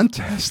low on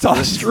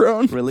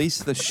testosterone? Release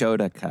the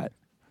Shota cut.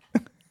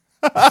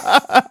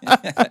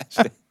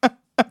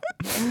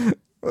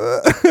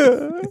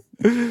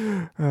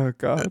 Oh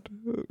God,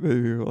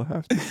 maybe we'll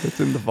have to.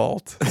 It's in the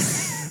vault.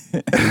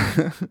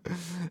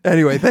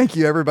 Anyway, thank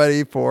you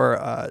everybody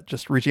for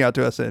just reaching out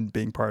to us and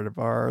being part of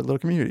our little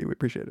community. We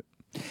appreciate it.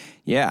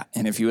 Yeah,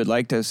 and if you would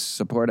like to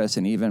support us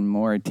in even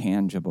more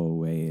tangible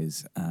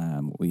ways,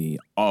 we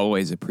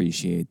always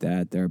appreciate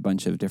that. There are a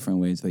bunch of different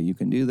ways that you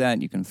can do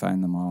that. You can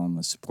find them all on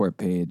the support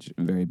page,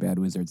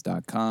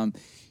 verybadwizards.com.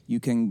 You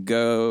can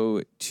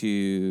go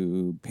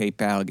to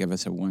PayPal, give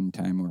us a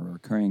one-time or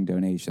recurring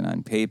donation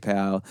on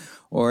PayPal,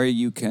 or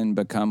you can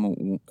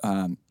become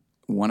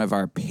one of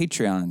our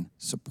Patreon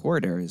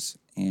supporters,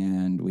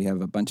 and we have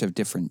a bunch of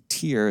different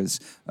tiers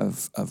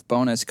of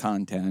bonus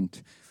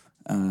content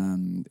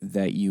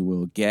that you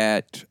will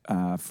get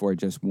for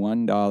just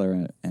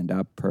 $1 and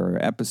up per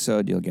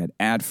episode. You'll get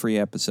ad-free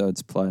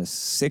episodes plus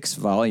 6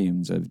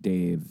 volumes of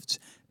Dave's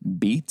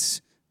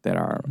beats that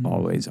are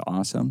always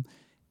awesome.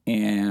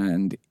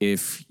 And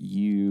if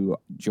you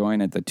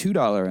join at the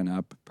 $2 and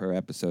up per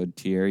episode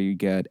tier, you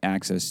get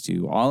access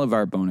to all of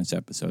our bonus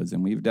episodes.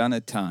 And we've done a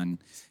ton,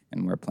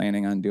 and we're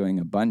planning on doing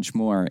a bunch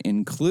more,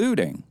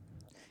 including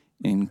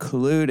a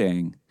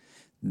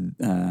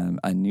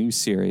new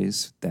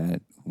series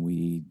that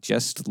we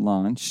just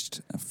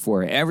launched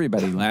for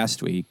everybody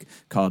last week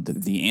called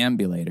The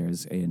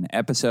Ambulators, an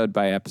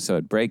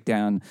episode-by-episode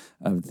breakdown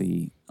of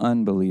the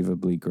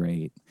unbelievably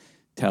great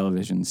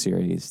television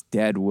series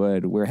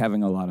Deadwood. We're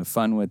having a lot of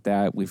fun with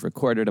that. We've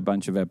recorded a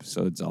bunch of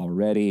episodes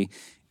already,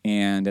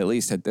 and at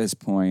least at this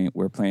point,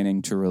 we're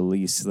planning to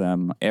release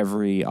them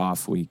every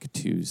off-week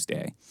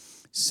Tuesday.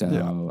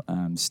 So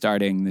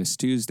starting this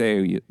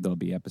Tuesday, there'll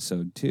be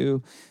episode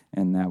 2,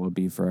 and that will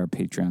be for our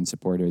Patreon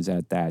supporters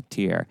at that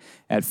tier.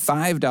 At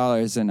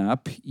 $5 and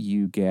up,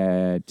 you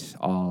get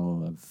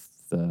all of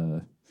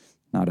the,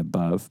 not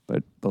above,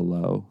 but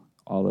below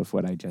all of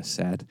what I just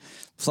said.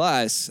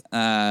 Plus,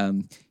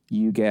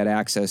 you get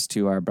access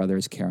to our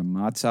Brothers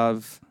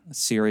Karamazov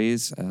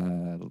series,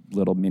 a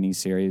little mini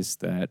series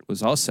that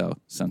was also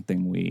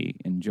something we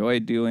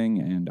enjoyed doing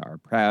and are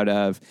proud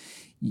of.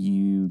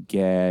 You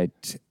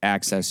get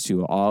access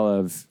to all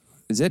of,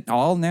 is it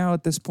all now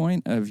at this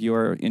point, of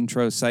your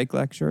intro psych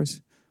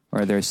lectures?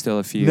 Or are there still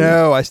a few?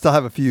 No, I still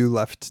have a few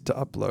left to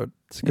upload.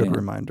 It's a good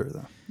reminder,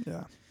 though.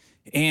 Yeah.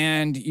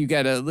 And you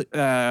get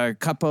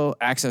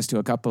access to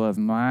a couple of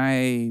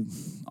my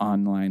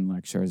online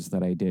lectures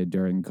that I did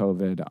during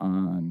COVID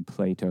on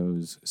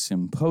Plato's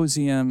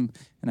Symposium.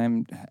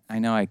 And I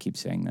know I keep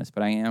saying this,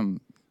 but I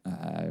am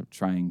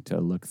trying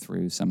to look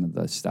through some of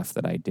the stuff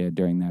that I did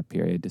during that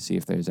period to see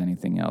if there's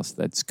anything else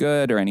that's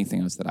good or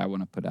anything else that I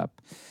want to put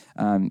up.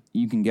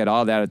 You can get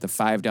all that at the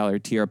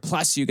 $5 tier.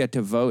 Plus, you get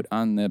to vote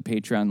on the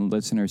Patreon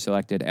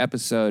listener-selected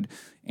episode.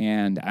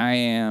 And I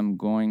am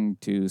going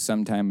to,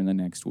 sometime in the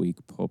next week,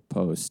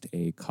 post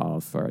a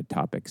call for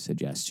topic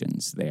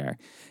suggestions there.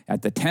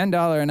 At the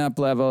 $10 and up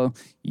level,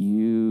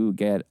 you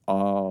get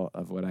all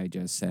of what I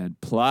just said.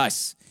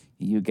 Plus,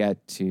 you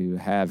get to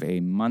have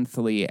a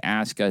monthly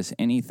Ask Us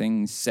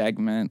Anything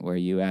segment where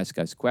you ask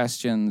us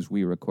questions.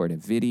 We record a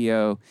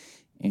video,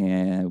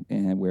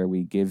 and where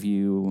we give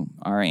you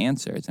our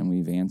answers. And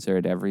we've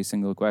answered every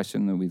single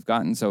question that we've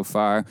gotten so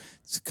far.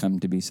 It's come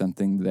to be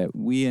something that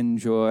we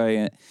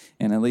enjoy,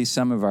 and at least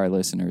some of our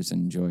listeners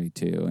enjoy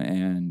too.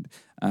 And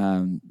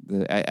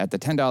at the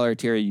 $10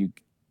 tier, you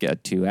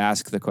get to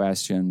ask the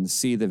questions,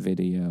 see the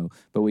video,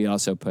 but we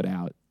also put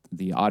out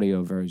the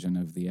audio version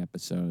of the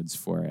episodes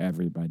for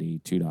everybody,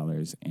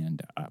 $2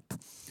 and up.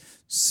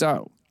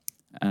 So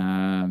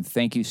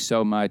thank you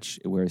so much.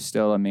 We're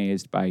still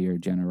amazed by your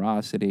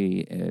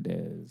generosity. It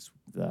is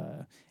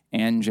the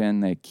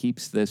engine that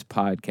keeps this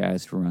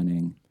podcast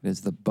running. It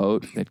is the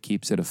boat that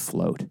keeps it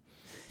afloat.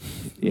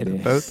 It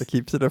is. Boat that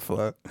keeps it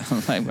afloat.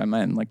 I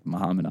meant like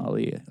Muhammad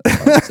Ali.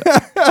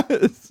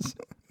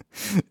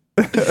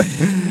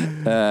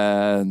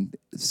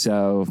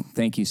 So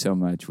thank you so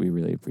much. We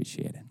really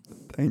appreciate it.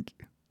 Thank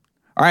you.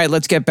 All right,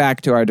 let's get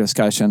back to our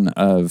discussion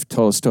of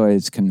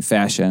Tolstoy's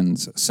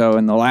Confessions. So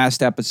in the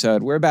last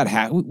episode, we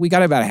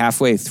got about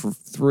halfway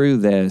through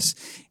this.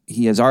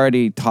 He has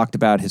already talked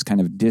about his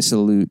kind of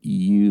dissolute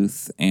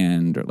youth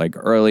and like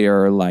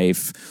earlier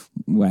life,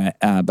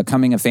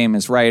 becoming a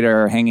famous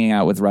writer, hanging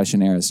out with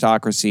Russian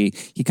aristocracy.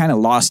 He kind of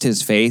lost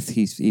his faith.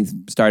 He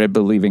started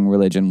believing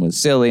religion was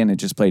silly and it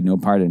just played no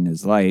part in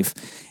his life.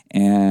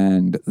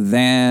 And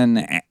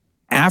then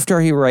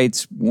after he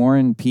writes War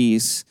and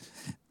Peace,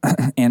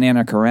 and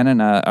Anna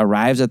Karenina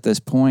arrives at this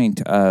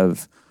point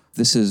of,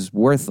 this is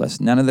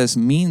worthless. None of this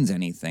means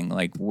anything.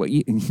 Like, what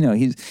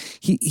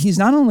he's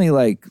not only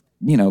like,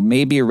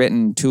 maybe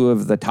written 2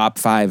 of the top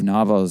 5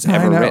 novels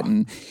ever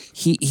written.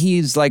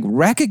 He's like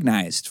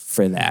recognized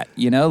for that,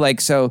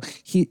 so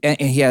he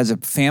has a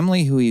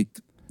family who he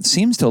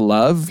seems to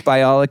love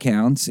by all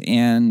accounts,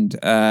 and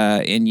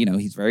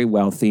he's very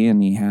wealthy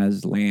and he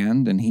has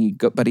land, and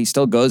but he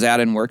still goes out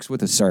and works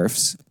with the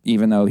serfs,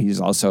 even though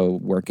he's also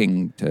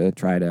working to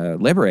try to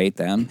liberate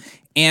them.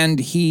 And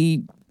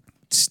he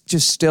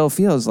just still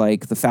feels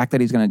like the fact that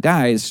he's going to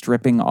die is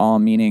stripping all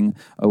meaning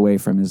away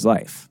from his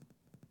life.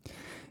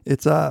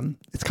 It's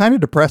kind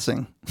of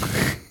depressing.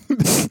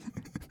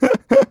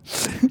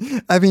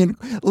 I mean,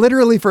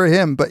 literally for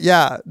him, but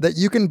yeah, that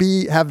you can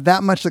have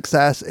that much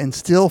success and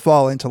still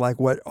fall into like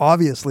what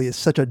obviously is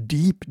such a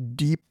deep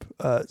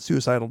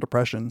suicidal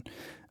depression.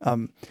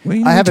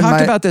 We talked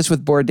about this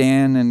with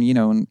Bourdain, and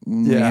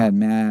when we had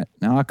Matt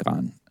Nock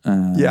on.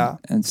 And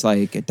it's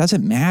like, it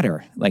doesn't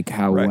matter, like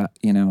how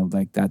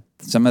like that,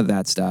 some of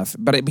that stuff,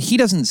 but he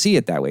doesn't see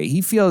it that way.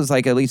 He feels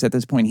like, at least at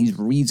this point, he's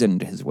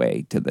reasoned his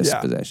way to this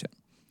position.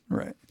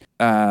 Right.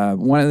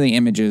 One of the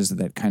images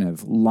that kind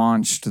of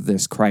launched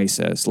his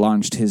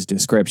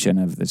description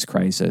of this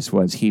crisis,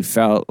 was he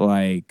felt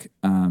like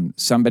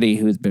somebody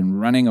who's been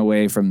running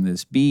away from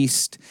this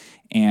beast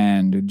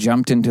and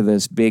jumped into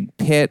this big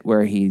pit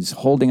where he's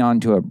holding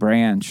onto a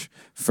branch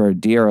for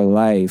dear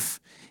life.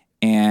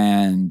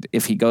 And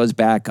if he goes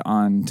back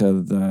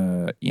onto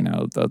the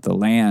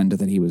land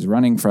that he was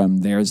running from,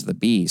 there's the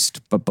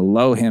beast. But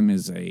below him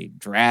is a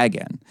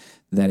dragon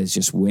that is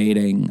just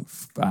waiting,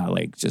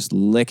 just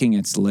licking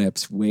its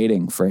lips,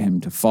 waiting for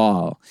him to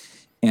fall.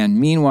 And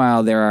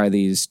meanwhile, there are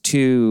these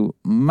 2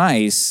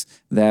 mice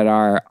that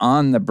are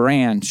on the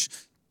branch,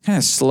 kind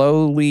of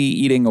slowly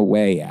eating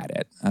away at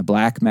it. A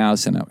black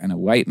mouse and a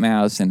white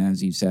mouse. And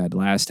as you said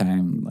last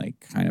time, like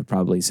kind of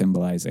probably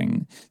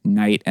symbolizing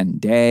night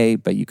and day,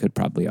 but you could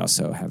probably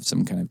also have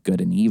some kind of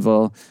good and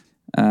evil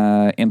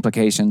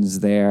implications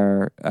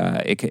there.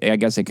 I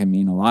guess it can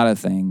mean a lot of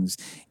things.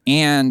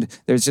 And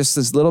there's just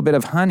this little bit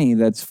of honey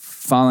that's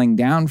falling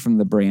down from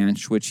the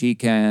branch, which he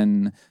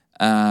can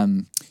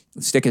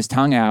stick his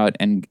tongue out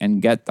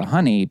and get the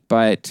honey.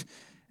 But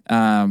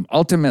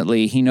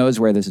ultimately, he knows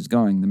where this is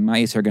going. The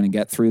mice are going to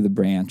get through the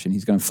branch, and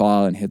he's going to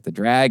fall and hit the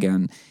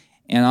dragon.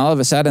 And all of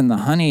a sudden, the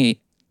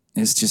honey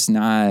is just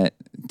not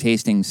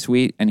tasting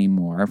sweet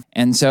anymore.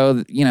 And so,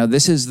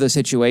 this is the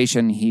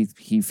situation he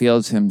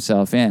feels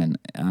himself in.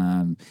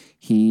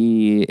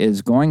 He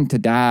is going to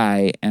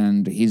die,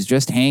 and he's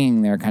just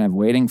hanging there kind of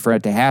waiting for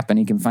it to happen.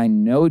 He can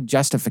find no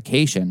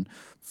justification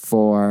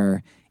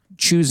for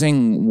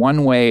choosing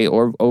one way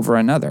or over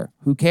another.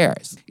 Who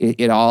cares?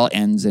 It all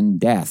ends in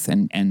death.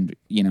 And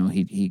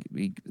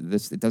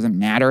it doesn't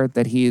matter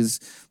that he's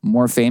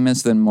more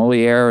famous than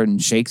Moliere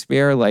and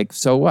Shakespeare. Like,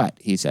 so what?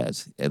 He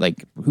says,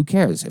 like, who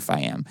cares if I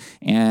am?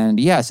 And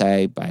yes,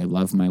 I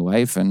love my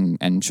wife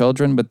and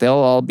children, but they'll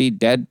all be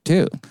dead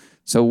too.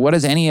 So what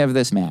does any of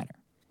this matter?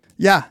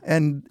 Yeah.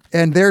 And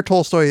there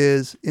Tolstoy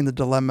is in the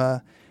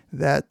dilemma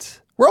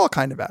that we're all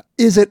kind of at.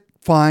 Is it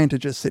fine to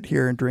just sit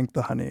here and drink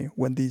the honey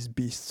when these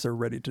beasts are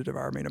ready to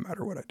devour me no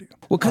matter what I do?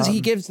 Well, because he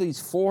gives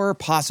these 4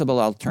 possible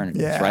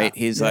alternatives, right?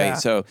 He's like,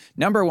 so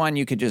number 1,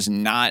 you could just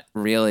not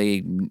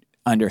really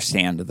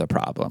understand the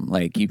problem.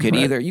 Like you could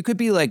you could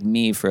be like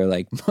me for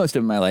like most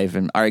of my life,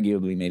 and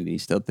arguably maybe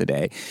still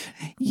today.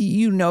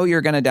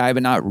 You're going to die,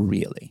 but not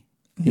really.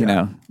 You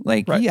know,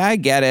 like, Right. yeah, I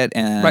get it.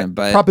 Right.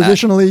 But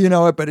Propositionally, you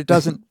know it, but it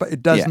doesn't. But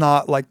it does Yeah.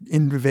 not like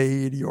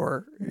invade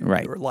your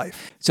Right. your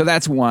life. So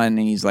that's one.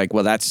 And he's like,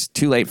 well, that's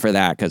too late for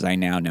that because I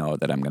now know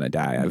that I'm going to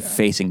die. I'm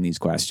facing these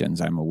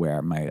questions. I'm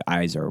aware. My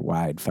eyes are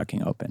wide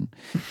fucking open.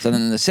 So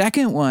then the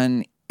second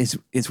one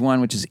is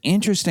one which is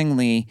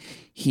interestingly,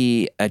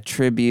 he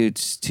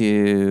attributes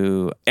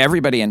to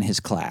everybody in his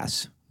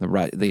class,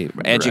 the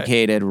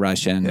educated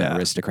Russian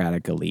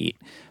aristocratic elite,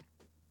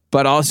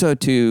 but also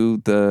to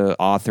the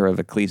author of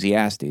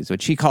Ecclesiastes,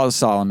 which he calls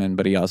Solomon,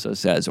 but he also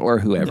says, or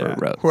whoever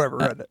wrote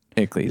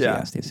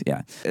Ecclesiastes.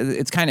 Yeah.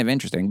 It's kind of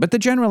interesting. But the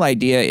general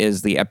idea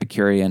is the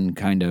Epicurean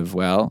kind of,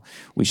 well,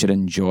 we should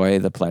enjoy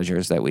the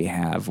pleasures that we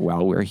have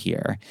while we're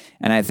here.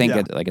 And I think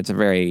it's a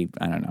very,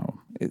 I don't know,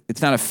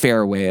 it's not a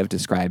fair way of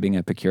describing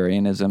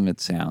Epicureanism. It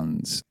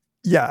sounds...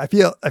 Yeah, I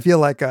feel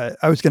like I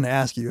was going to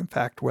ask you, in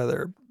fact,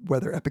 whether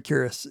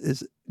Epicurus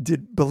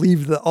did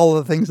believe that all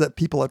of the things that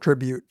people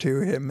attribute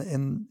to him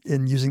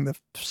in using the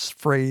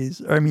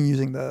phrase, or I mean,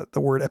 using the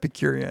word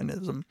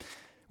Epicureanism,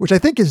 which I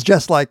think is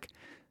just like,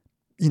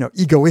 you know,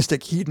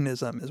 egoistic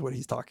hedonism is what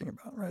he's talking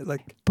about, right?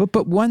 Like,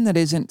 but one that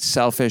isn't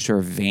selfish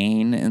or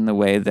vain in the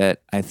way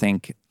that I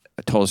think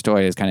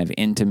Tolstoy is kind of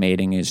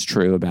intimating is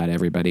true about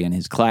everybody in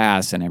his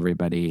class and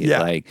everybody.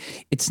 Like,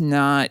 it's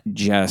not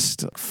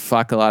just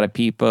fuck a lot of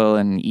people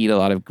and eat a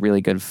lot of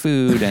really good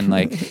food and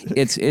like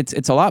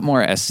it's a lot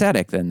more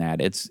ascetic than that.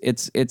 It's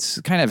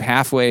kind of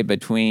halfway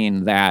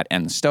between that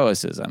and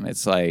Stoicism.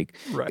 It's like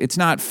it's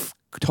not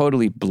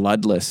totally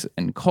bloodless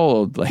and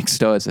cold like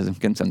Stoicism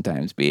can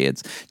sometimes be.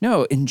 It's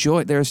no,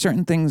 enjoy. There are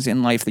certain things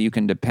in life that you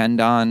can depend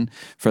on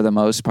for the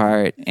most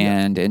part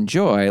and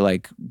enjoy,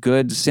 like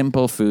good,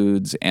 simple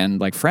foods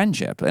and like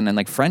friendship. And then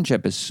like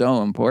friendship is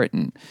so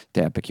important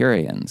to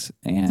Epicureans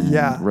and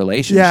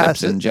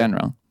relationships in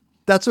general.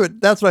 That's what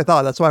I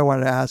thought. That's why I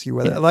wanted to ask you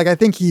whether, like, I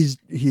think he's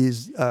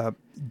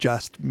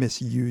just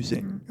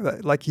misusing,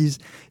 like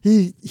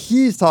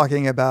he's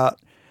talking about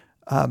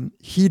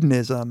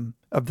hedonism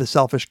of the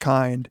selfish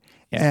kind.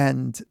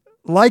 And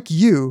like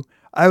you,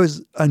 I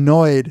was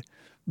annoyed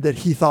that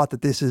he thought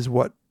that this is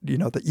what, you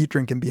know, the eat,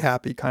 drink, and be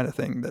happy kind of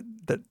thing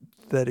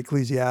that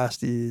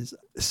Ecclesiastes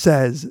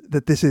says,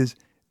 that this is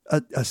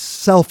a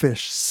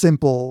selfish,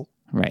 simple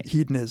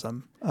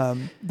hedonism.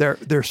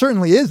 There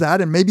certainly is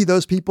that, and maybe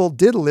those people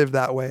did live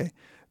that way,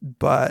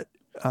 but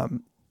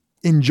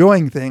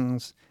enjoying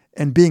things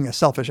and being a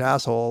selfish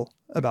asshole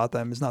about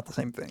them is not the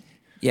same thing.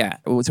 Yeah.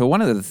 So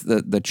one of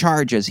the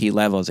charges he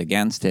levels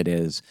against it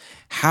is,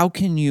 how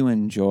can you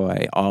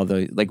enjoy all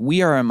the, like,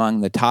 we are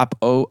among the top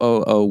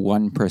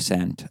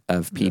 0.001%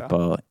 of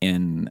people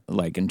in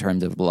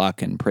terms of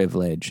luck and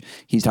privilege.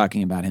 He's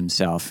talking about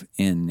himself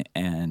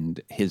and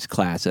his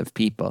class of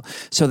people.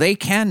 So they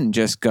can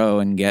just go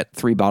and get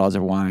 3 bottles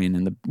of wine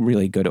and the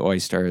really good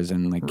oysters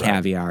and like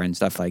caviar and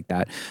stuff like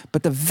that.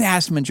 But the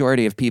vast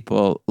majority of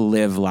people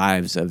live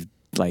lives of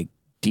like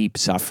deep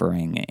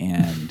suffering,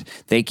 and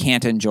they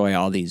can't enjoy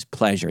all these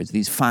pleasures,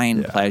 these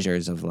fine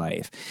pleasures of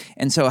life.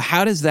 And so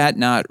how does that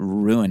not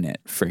ruin it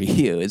for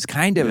you? It's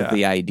kind of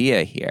the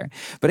idea here.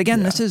 But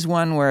again, this is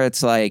one where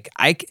it's like,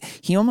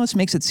 he almost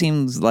makes it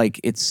seem like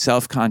it's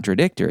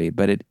self-contradictory,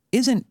 but it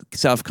isn't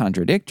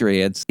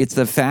self-contradictory. It's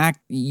the fact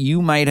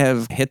you might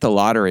have hit the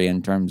lottery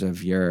in terms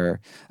of your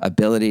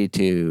ability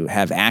to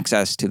have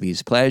access to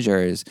these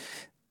pleasures.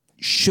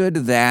 Should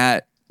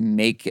that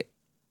make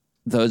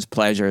those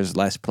pleasures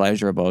less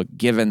pleasurable,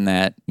 given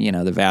that, you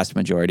know, the vast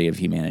majority of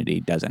humanity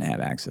doesn't have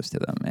access to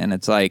them? And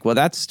it's like, well,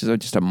 that's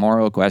just a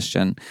moral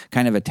question,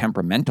 kind of a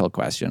temperamental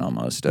question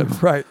almost of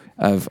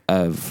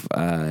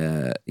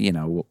you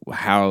know,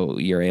 how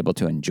you're able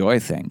to enjoy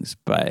things.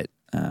 But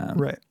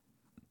no,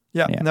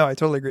 I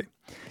totally agree.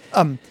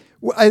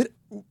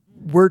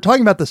 We're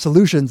talking about the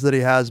solutions that he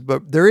has,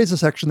 but there is a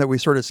section that we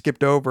sort of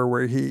skipped over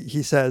where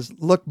he says,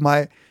 look,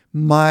 my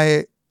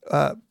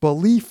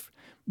belief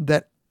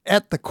that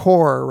at the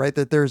core, right,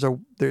 that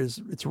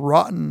it's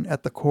rotten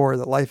at the core,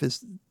 that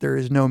there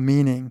is no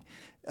meaning.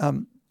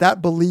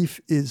 That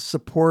belief is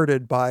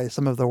supported by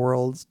some of the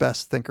world's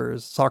best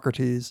thinkers,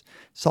 Socrates,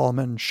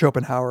 Solomon,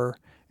 Schopenhauer,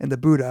 and the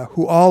Buddha,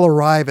 who all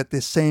arrive at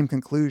this same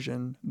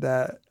conclusion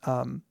that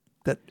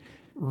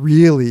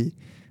really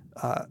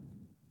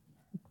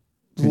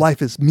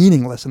life is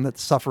meaningless and that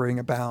suffering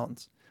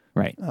abounds.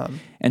 Right.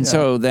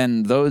 So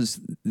then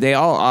they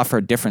all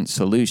offer different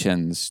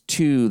solutions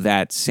to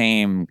that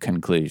same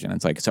conclusion.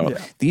 It's like,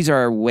 these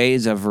are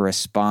ways of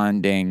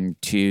responding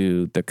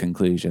to the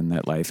conclusion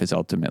that life is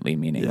ultimately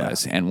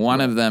meaningless. And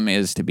one of them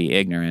is to be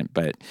ignorant,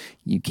 but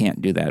you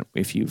can't do that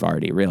if you've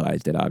already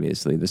realized it,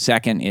 obviously. The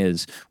second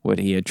is what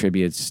he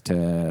attributes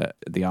to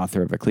the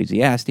author of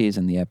Ecclesiastes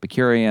and the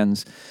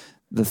Epicureans.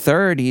 The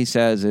third, he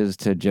says, is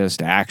to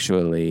just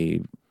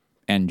actually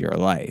end your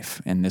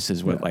life. And this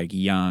is what like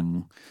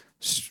young,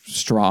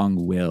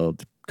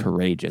 strong-willed,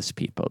 courageous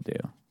people do.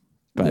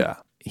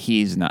 But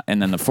he's not.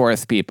 And then the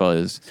fourth people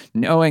is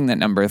knowing that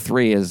number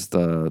 3 is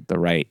the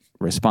right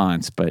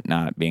response, but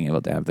not being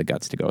able to have the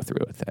guts to go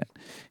through with it.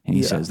 And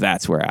he says,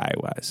 that's where I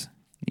was,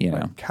 you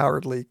know.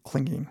 Cowardly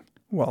clinging.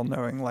 while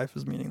knowing life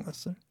is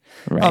meaningless.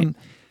 Right.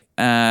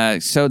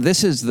 So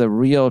this is the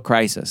real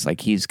crisis.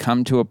 Like, he's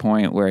come to a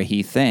point where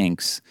he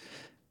thinks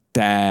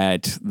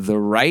that the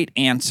right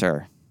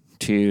answer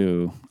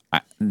to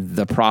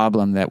the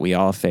problem that we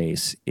all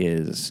face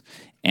is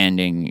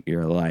ending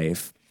your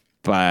life,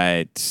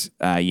 but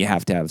you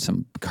have to have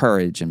some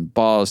courage and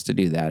balls to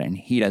do that, and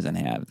he doesn't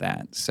have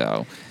that.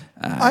 So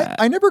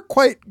I never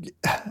quite...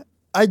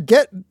 I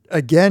get,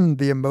 again,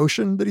 the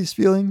emotion that he's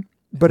feeling,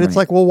 but it's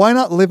like, well, why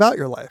not live out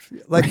your life?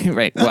 Like,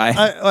 right.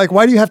 Why?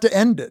 Why do you have to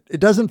end it? It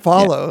doesn't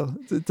follow,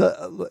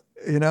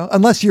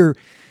 unless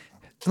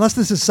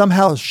this is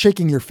somehow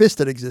shaking your fist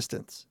at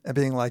existence and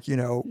being like,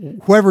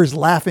 whoever's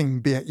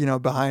laughing,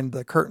 behind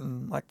the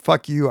curtain, like,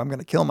 fuck you, I'm going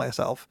to kill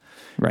myself.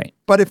 Right.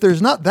 But if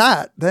there's not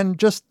that, then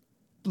just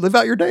live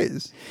out your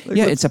days. Like,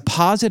 it's a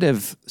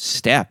positive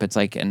step. It's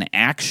like an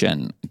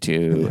action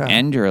to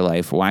end your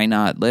life. Why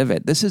not live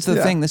it? This is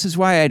the thing. This is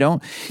why I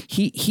don't.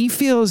 He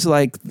feels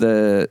like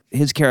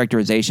his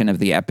characterization of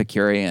the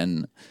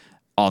Epicurean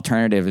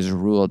alternative is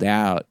ruled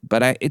out,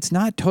 but it's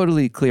not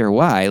totally clear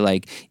why.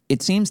 Like,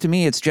 it seems to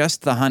me it's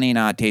just the honey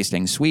not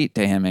tasting sweet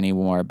to him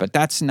anymore, but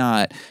that's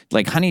not,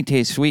 like, honey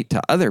tastes sweet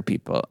to other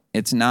people.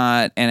 It's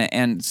not,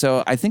 and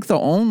so I think the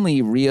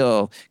only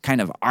real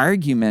kind of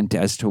argument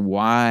as to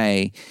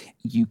why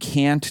you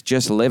can't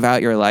just live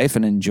out your life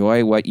and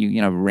enjoy what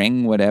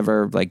wring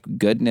whatever like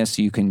goodness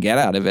you can get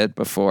out of it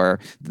before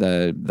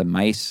the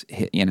mice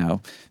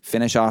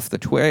finish off the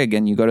twig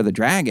and you go to the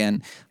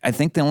dragon. I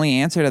think the only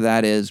answer to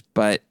that is,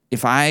 but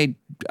if I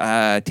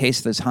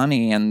taste this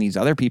honey and these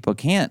other people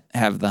can't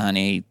have the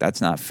honey, that's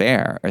not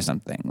fair or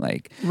something.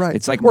 Like, right.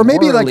 It's like or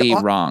maybe morally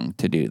wrong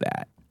to do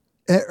that.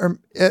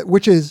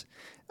 Which is,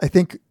 I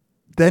think,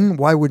 then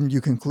why wouldn't you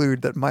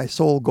conclude that my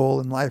sole goal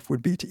in life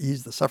would be to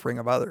ease the suffering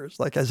of others?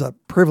 Like, as a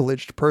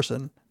privileged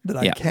person, that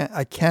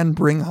I can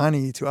bring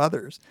honey to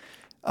others,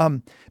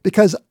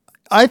 because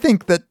I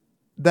think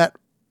that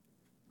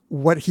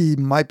what he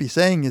might be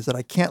saying is that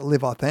I can't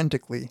live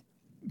authentically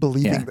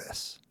believing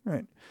this,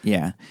 right?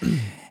 Yeah.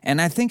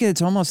 And I think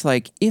it's almost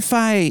like I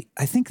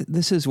think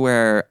this is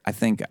where I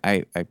think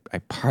I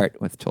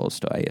part with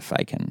Tolstoy, if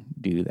I can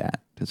do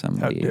that to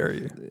somebody. How dare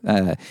you?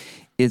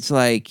 It's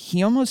like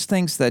he almost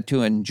thinks that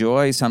to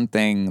enjoy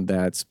something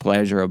that's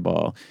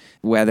pleasurable,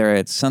 whether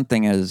it's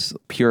something as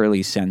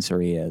purely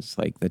sensory as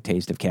like the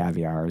taste of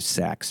caviar or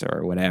sex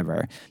or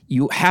whatever,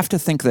 you have to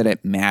think that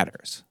it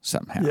matters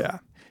somehow.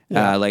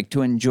 Yeah. Like,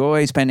 to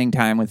enjoy spending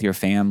time with your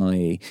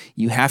family,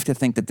 you have to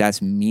think that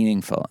that's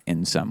meaningful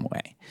in some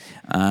way.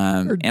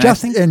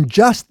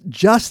 Just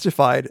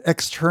justified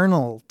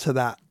external to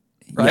that,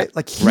 right? Yeah,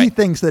 like he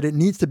thinks that it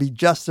needs to be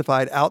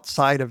justified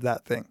outside of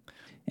that thing.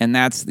 And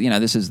that's,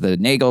 this is the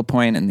Nagel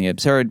point in the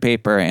Absurd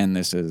paper, and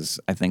this is,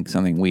 I think,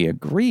 something we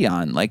agree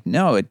on. Like,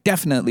 no, it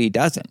definitely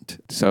doesn't.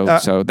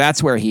 So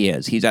that's where he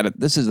is. He's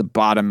this is the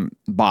bottom.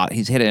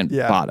 He's hitting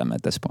bottom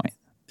at this point.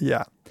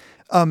 Yeah.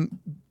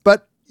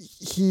 But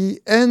he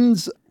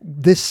ends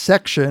this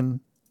section,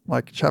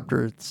 like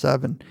chapter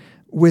 7,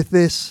 with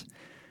this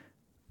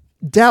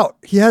doubt.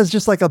 He has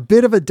just like a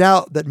bit of a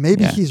doubt that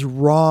maybe he's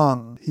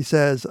wrong. He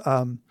says,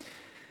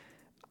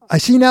 I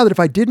see now that if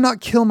I did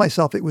not kill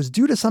myself, it was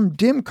due to some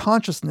dim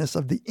consciousness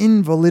of the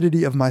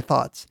invalidity of my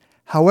thoughts.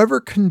 However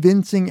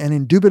convincing and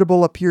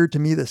indubitable appeared to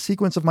me the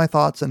sequence of my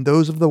thoughts and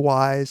those of the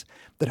wise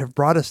that have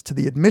brought us to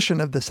the admission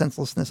of the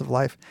senselessness of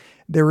life,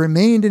 there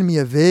remained in me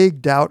a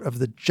vague doubt of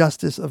the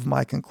justice of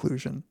my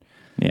conclusion.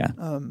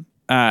 Yeah.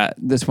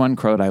 This one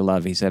quote I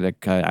love, he said,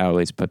 I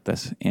always put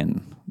this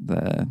in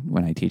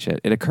when I teach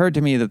it. It occurred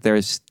to me that there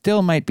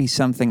still might be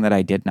something that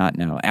I did not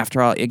know.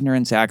 After all,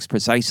 ignorance acts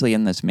precisely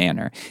in this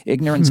manner.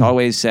 Ignorance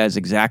always says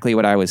exactly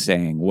what I was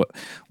saying.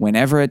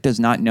 Whenever it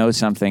does not know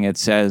something, it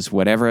says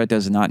whatever it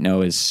does not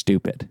know is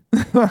stupid.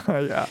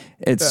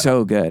 It's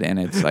so good. And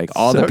it's like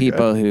all the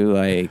people who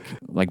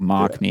like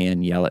mock me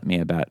and yell at me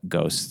about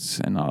ghosts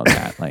and all of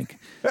that, like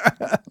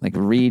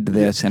read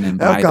this and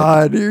imbibe Oh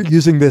God, you're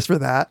using this for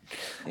that.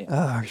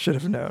 I should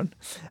have known.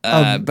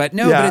 But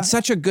it's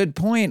such a good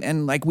point.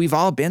 And like, we've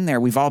all been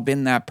there. We've all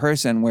been that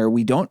person where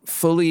we don't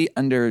fully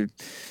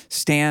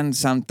understand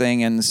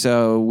something. And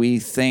so we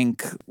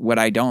think what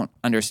I don't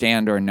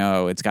understand or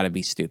know, it's got to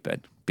be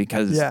stupid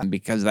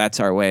because that's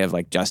our way of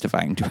like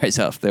justifying to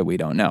ourselves that we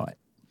don't know it.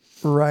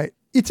 Right.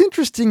 It's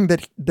interesting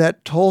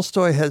that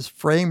Tolstoy has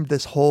framed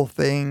this whole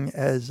thing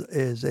as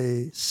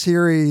a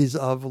series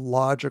of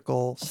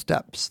logical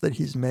steps that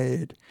he's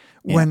made,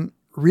 when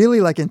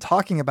really, like, in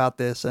talking about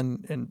this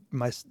and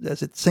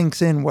as it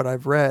sinks in what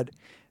I've read,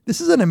 this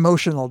is an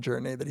emotional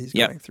journey that he's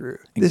going through.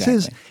 Exactly. This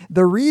is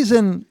the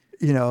reason,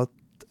 to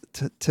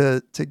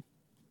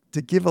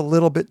give a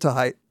little bit to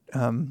Haidt,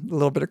 a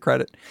little bit of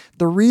credit.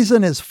 The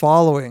reason is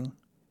following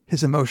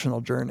his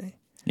emotional journey.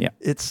 Yeah.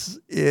 It's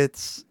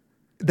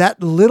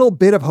that little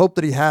bit of hope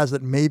that he has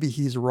that maybe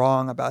he's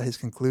wrong about his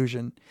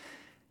conclusion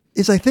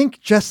is, I think,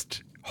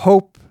 just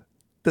hope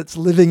that's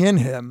living in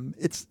him.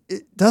 It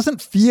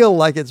doesn't feel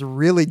like it's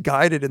really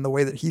guided in the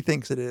way that he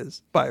thinks it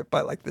is by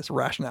like this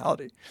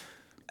rationality.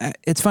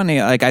 it's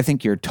funny. Like, I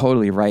think you're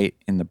totally right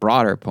in the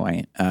broader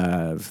point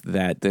of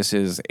that this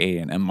is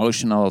an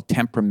emotional,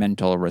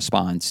 temperamental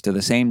response to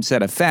the same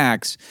set of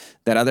facts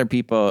that other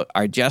people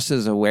are just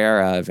as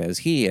aware of as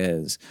he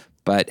is,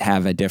 but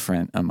have a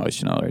different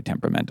emotional or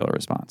temperamental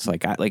response.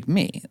 Like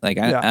me.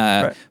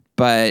 Right.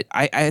 But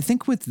I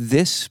think with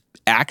this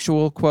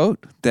actual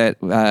quote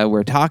that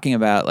we're talking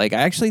about, like,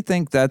 I actually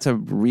think that's a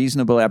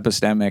reasonable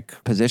epistemic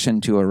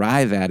position to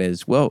arrive at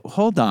is, well,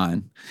 hold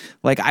on.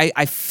 Like,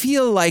 I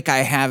feel like I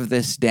have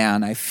this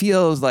down. I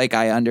feel like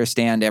I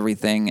understand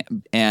everything,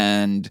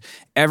 and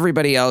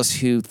everybody else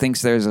who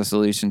thinks there's a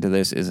solution to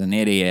this is an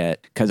idiot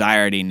because I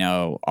already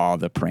know all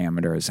the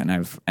parameters,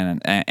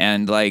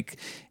 and like,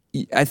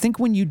 I think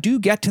when you do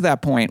get to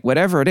that point,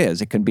 whatever it is,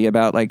 it can be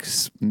about like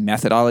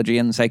methodology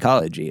and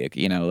psychology,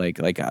 you know, like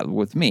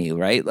with me,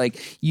 right?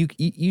 Like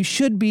you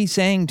should be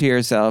saying to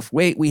yourself,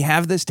 wait, we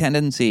have this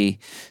tendency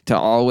to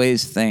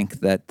always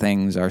think that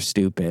things are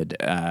stupid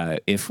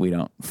if we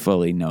don't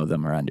fully know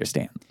them or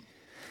understand.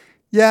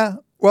 Yeah.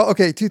 Well,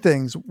 okay, two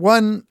things.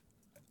 One,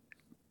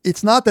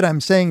 it's not that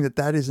I'm saying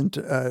that isn't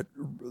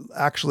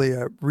actually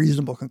a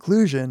reasonable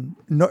conclusion,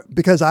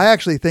 because I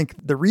actually think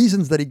the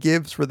reasons that he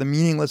gives for the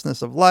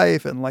meaninglessness of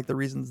life and like the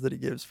reasons that he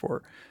gives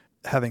for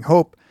having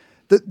hope,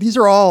 these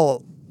are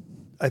all,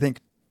 I think,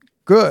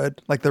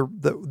 good. Like the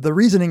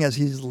reasoning as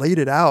he's laid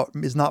it out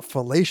is not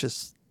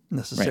fallacious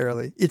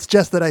necessarily. Right. It's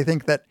just that I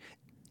think that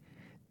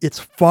it's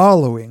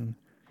following,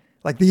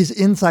 like these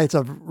insights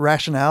of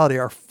rationality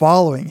are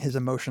following his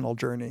emotional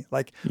journey.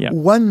 Like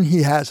when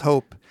he has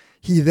hope,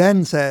 he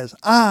then says,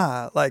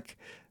 like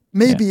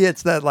maybe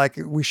it's that like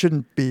we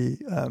shouldn't be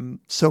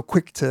so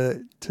quick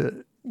to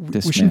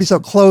we shouldn't be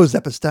so closed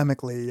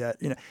epistemically yet.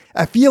 You know,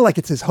 I feel like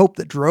it's his hope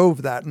that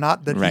drove that,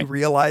 not that he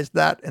realized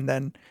that and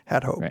then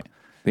had hope. Right.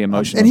 The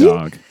emotional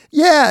dog.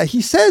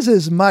 He says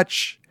as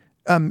much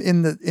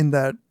in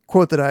that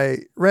quote that I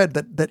read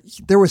that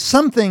there was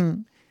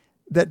something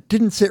that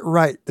didn't sit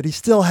right, that he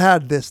still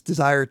had this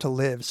desire to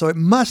live. So it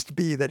must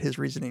be that his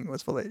reasoning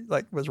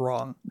was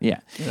wrong. Yeah.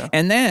 You know?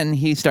 And then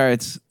he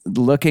starts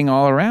looking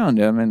all around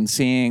him and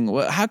seeing,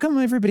 well, how come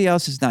everybody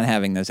else is not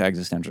having this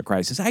existential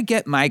crisis? I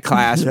get my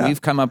class.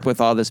 We've come up with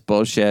all this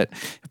bullshit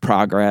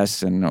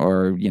progress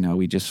or, you know,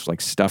 we just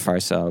like stuff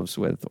ourselves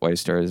with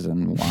oysters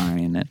and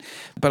wine.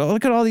 But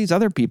look at all these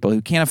other people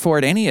who can't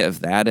afford any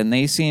of that. And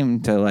they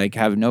seem to like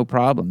have no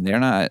problem. They're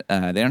not,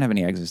 they don't have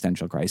any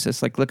existential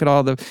crisis. Like look at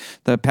all the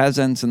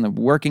peasants and the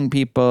working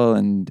people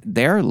and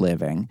they're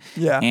living.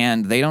 Yeah.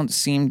 And they don't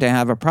seem to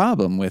have a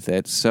problem with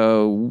it.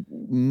 So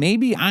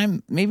maybe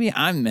I'm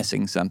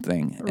missing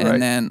something. Right.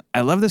 And then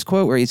I love this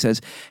quote where he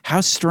says, how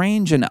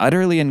strange and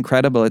utterly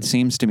incredible it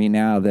seems to me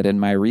now that in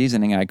my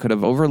reasoning I could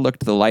have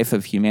overlooked the life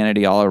of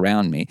humanity all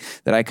around me,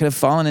 that I could have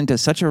fallen into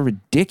such a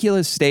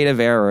ridiculous state of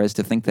error as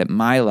to think that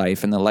my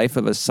life and the life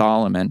of a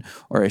Solomon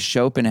or a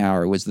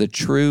Schopenhauer was the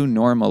true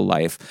normal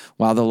life,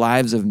 while the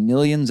lives of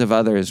millions of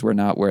others were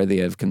not worthy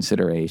of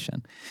consideration.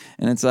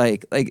 And it's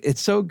like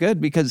it's so good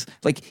because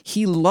like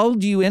he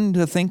lulled you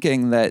into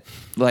thinking that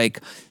like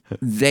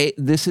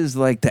this is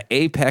like the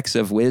apex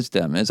of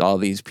wisdom is all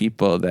these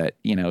people that,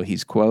 you know,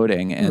 he's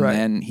quoting. And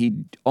then he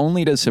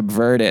only to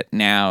subvert it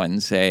now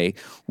and say,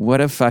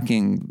 what a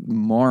fucking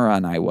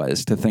moron I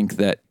was to think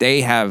that they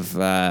have,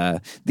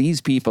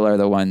 these people are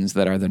the ones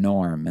that are the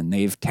norm. And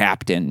they've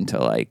tapped into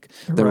like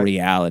the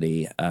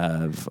reality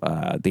of,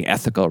 the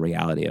ethical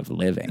reality of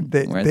living.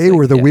 They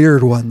were the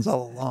weird ones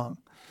all along.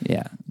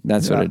 Yeah,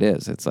 that's what it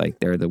is. It's like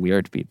they're the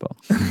weird people.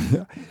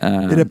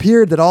 It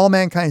appeared that all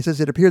mankind, he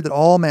says, it appeared that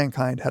all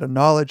mankind had a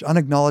knowledge,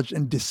 unacknowledged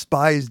and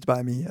despised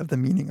by me of the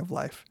meaning of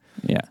life.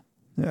 Yeah.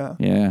 Yeah.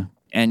 Yeah.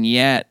 And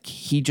yet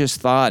he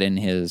just thought in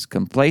his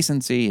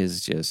complacency,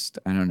 his just,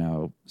 I don't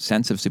know,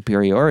 sense of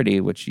superiority,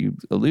 which you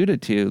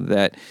alluded to,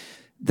 that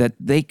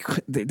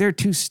they're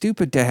too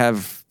stupid to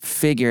have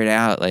figured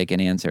out like an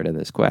answer to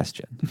this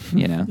question,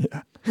 you know?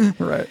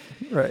 Right.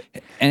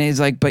 And he's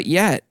like, but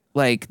yet,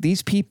 like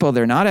these people,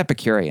 they're not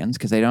Epicureans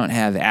because they don't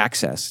have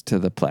access to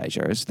the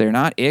pleasures. They're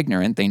not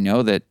ignorant. They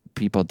know that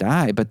people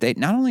die, but they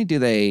not only do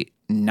they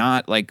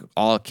not like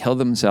all kill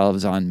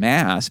themselves en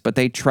masse, but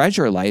they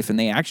treasure life and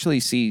they actually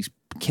see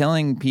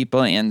killing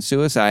people and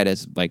suicide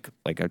as like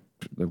the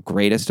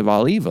greatest of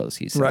all evils,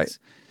 he says. Right.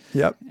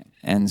 Yep.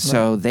 And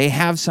so they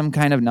have some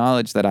kind of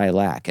knowledge that I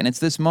lack. And it's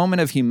this moment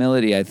of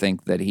humility, I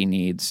think, that he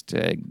needs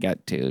to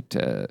get to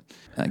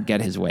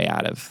get his way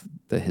out of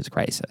his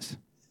crisis.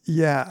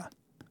 Yeah.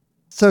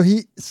 So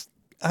he,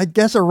 I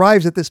guess,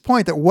 arrives at this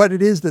point that what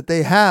it is that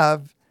they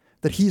have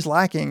that he's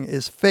lacking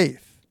is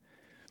faith.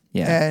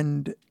 Yeah.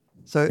 And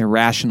so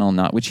irrational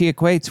knowledge, which he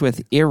equates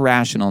with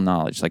irrational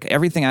knowledge. Like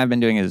everything I've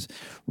been doing is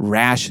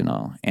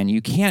rational, and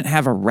you can't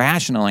have a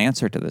rational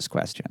answer to this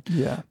question.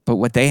 Yeah. But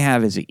what they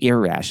have is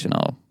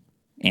irrational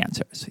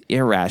answers,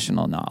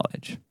 irrational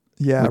knowledge.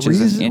 Yeah. Which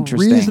is an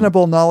interesting...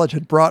 Reasonable knowledge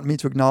had brought me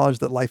to acknowledge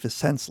that life is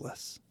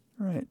senseless.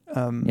 Right.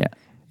 Yeah.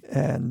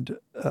 And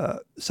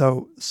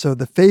so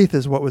the faith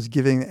is what was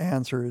giving the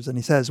answers. And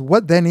he says,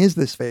 what then is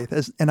this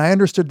faith? And I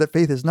understood that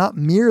faith is not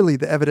merely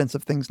the evidence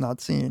of things not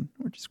seen,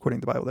 which is quoting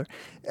the Bible there,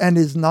 and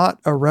is not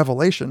a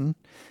revelation.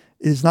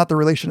 It is not the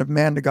relation of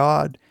man to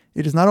God.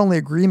 It is not only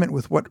agreement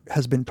with what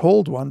has been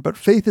told one, but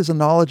faith is a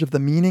knowledge of the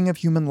meaning of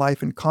human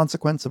life in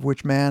consequence of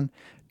which man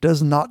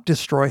does not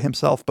destroy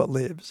himself but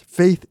lives.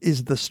 Faith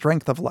is the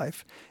strength of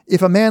life.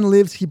 If a man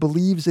lives, he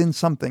believes in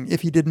something.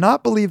 If he did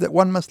not believe that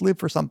one must live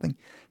for something,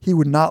 he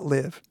would not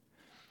live.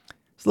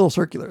 It's a little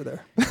circular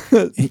there.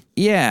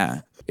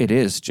 Yeah, it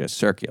is just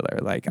circular.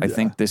 Like, I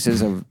think this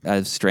is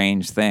a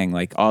strange thing.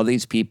 Like, all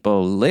these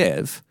people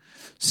live,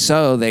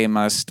 so they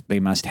must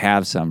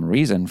have some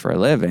reason for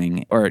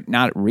living, or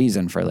not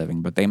reason for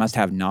living, but they must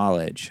have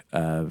knowledge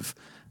of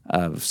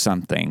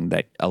something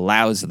that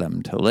allows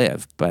them to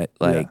live. But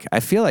I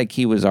feel like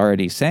he was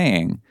already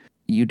saying,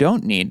 you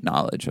don't need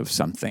knowledge of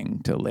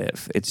something to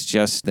live. It's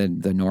just the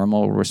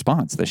normal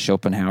response, the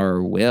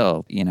Schopenhauer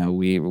will.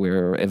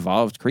 We're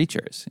evolved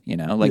creatures,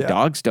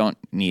 dogs don't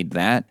need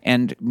that.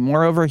 And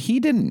moreover,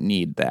 he didn't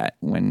need that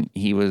when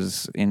he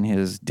was in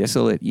his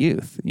dissolute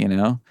youth,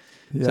 So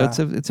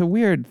it's a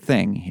weird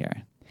thing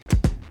here.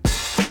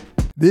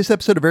 This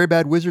episode of Very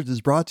Bad Wizards is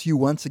brought to you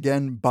once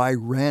again by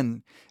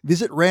Wren.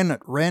 Visit Wren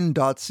at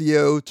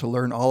wren.co to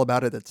learn all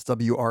about it. That's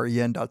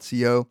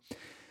WREN.co.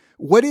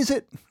 What is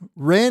it?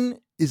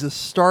 Wren is a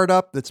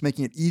startup that's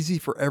making it easy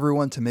for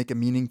everyone to make a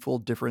meaningful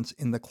difference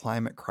in the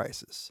climate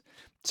crisis.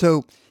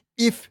 So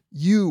if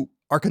you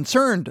are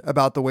concerned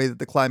about the way that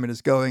the climate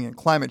is going and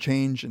climate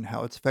change and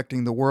how it's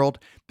affecting the world,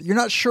 but you're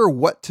not sure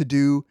what to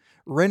do,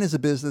 Wren is a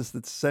business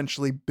that's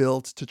essentially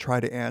built to try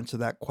to answer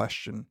that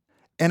question.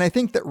 And I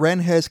think that Wren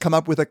has come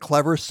up with a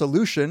clever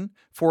solution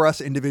for us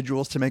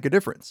individuals to make a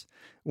difference.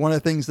 One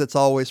of the things that's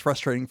always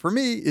frustrating for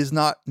me is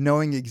not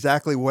knowing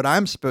exactly what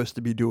I'm supposed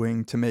to be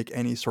doing to make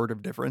any sort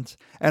of difference.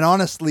 And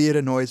honestly, it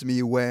annoys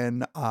me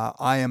when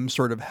I am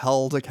sort of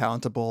held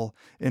accountable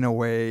in a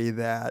way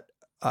that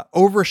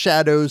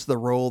overshadows the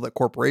role that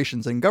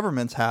corporations and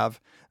governments have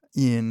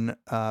in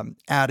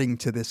adding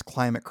to this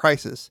climate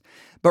crisis.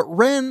 But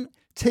Wren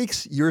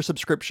takes your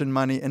subscription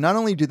money, and not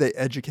only do they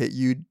educate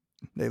you,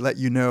 they let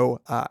you know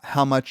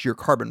how much your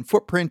carbon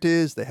footprint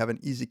is. They have an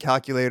easy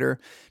calculator,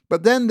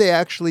 but then they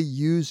actually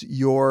use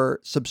your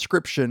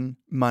subscription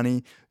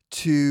money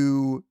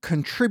to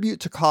contribute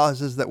to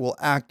causes that will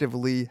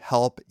actively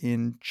help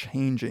in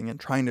changing and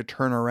trying to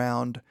turn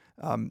around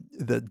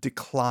the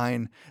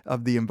decline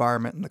of the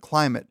environment and the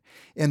climate.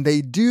 And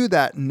they do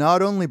that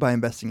not only by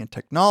investing in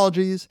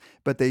technologies,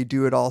 but they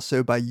do it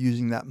also by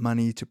using that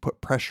money to put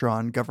pressure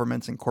on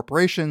governments and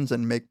corporations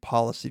and make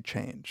policy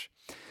change.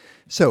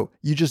 So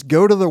you just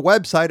go to the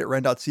website at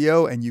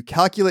wren.co and you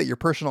calculate your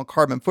personal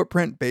carbon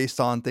footprint based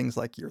on things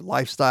like your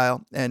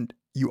lifestyle, and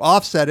you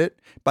offset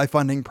it by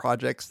funding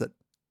projects that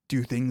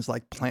do things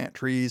like plant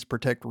trees,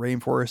 protect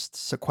rainforests,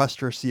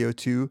 sequester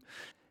CO2.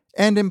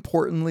 And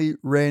importantly,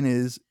 Wren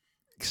is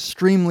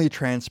extremely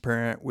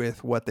transparent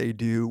with what they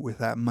do with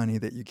that money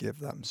that you give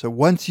them. So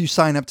once you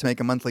sign up to make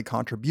a monthly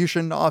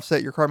contribution to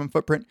offset your carbon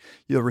footprint,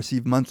 you'll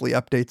receive monthly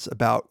updates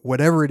about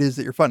whatever it is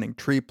that you're funding: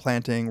 tree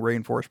planting,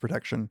 rainforest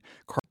protection,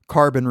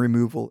 carbon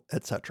removal,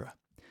 etc.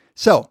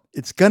 So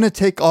it's going to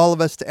take all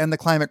of us to end the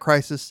climate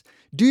crisis.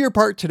 Do your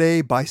part today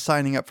by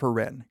signing up for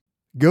Wren.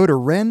 Go to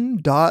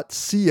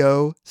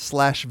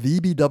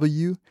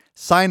wren.co/VBW,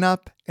 sign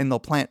up, and they'll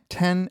plant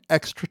 10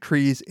 extra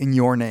trees in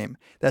your name.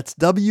 That's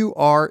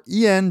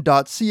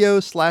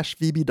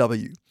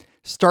WREN.co/VBW.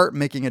 Start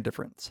making a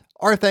difference.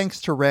 Our thanks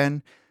to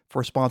Wren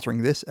for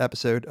sponsoring this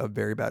episode of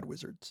Very Bad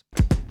Wizards.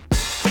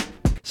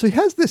 So he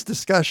has this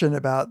discussion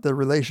about the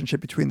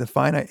relationship between the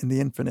finite and the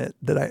infinite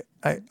that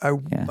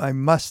I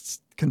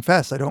must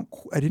confess I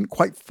didn't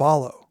quite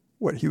follow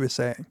what he was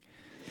saying.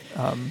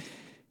 I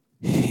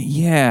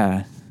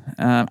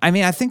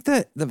think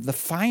that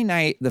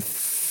the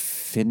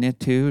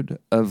finitude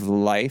of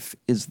life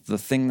is the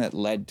thing that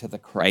led to the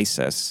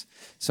crisis.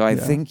 So I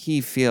think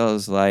he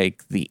feels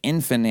like the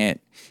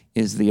infinite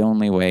is the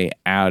only way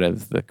out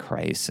of the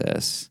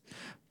crisis.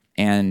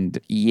 And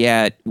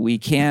yet we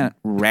can't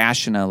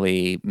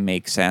rationally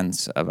make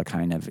sense of a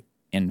kind of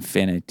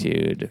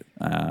infinitude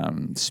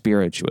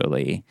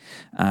spiritually.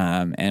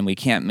 And we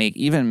can't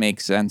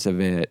make sense of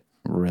it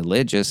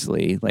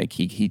religiously. Like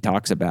he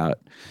talks about,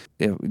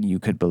 you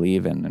could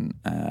believe in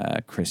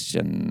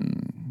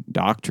Christian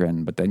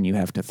doctrine, but then you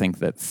have to think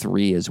that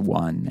 3 is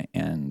 1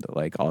 and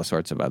like all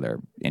sorts of other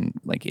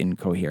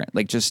incoherent,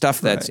 like just stuff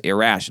that's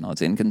irrational.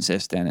 It's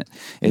inconsistent.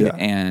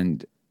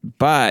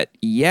 But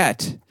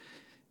yet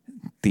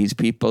these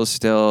people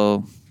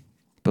still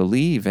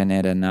believe in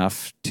it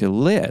enough to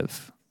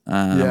live,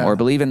 or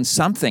believe in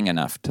something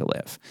enough to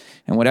live.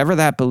 And whatever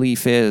that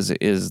belief is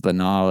the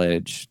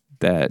knowledge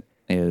that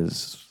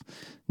is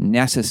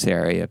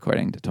necessary,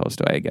 according to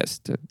Tolstoy, I guess,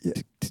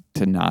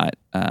 to not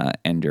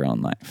end your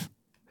own life.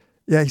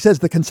 Yeah, he says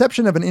the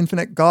conception of an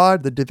infinite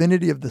God, the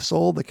divinity of the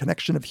soul, the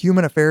connection of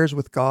human affairs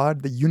with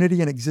God, the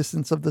unity and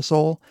existence of the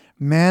soul,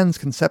 man's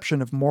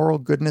conception of moral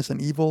goodness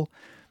and evil,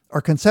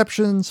 are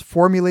conceptions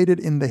formulated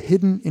in the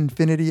hidden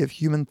infinity of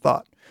human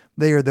thought.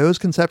 They are those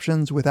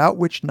conceptions without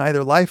which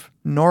neither life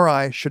nor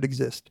I should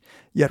exist.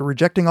 Yet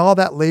rejecting all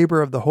that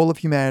labor of the whole of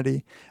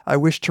humanity, I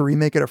wish to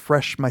remake it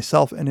afresh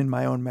myself and in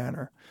my own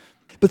manner.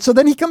 But so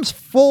then he comes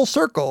full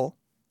circle,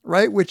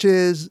 right? Which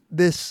is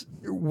this,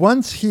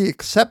 once he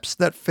accepts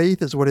that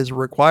faith is what is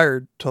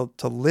required to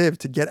live,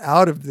 to get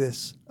out of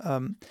this,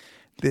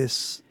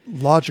 this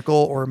logical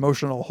or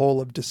emotional hole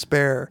of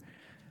despair,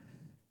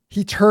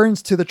 he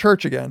turns to the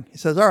church again. He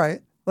says, all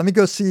right, let me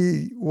go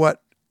see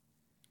what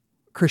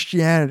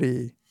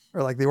Christianity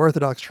or like the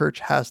Orthodox Church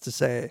has to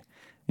say.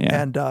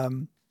 Yeah.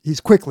 And he's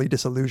quickly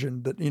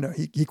disillusioned that,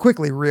 he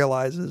quickly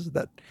realizes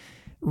that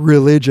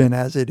religion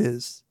as it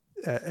is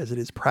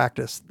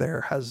practiced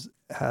there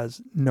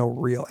has no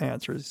real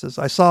answers. He says,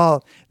 I saw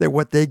that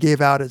what they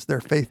gave out as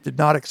their faith did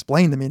not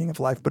explain the meaning of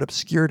life, but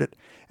obscured it,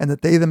 and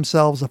that they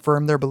themselves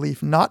affirmed their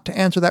belief not to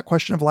answer that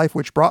question of life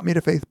which brought me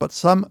to faith, but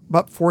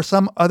for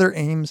some other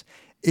aims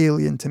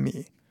alien to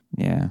me.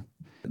 Yeah.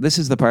 This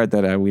is the part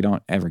that we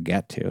don't ever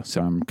get to.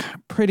 So I'm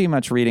pretty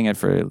much reading it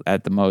for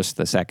at the most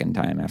the second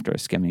time after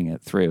skimming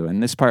it through.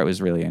 And this part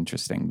was really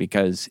interesting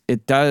because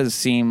it does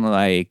seem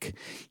like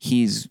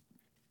he's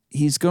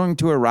going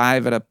to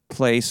arrive at a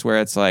place where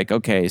it's like,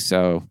 okay,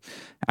 so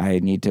I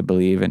need to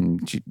believe in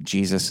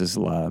Jesus'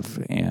 love,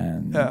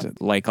 and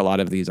like a lot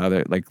of these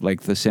other,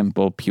 like the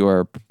simple,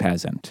 pure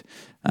peasant.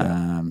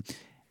 Yeah.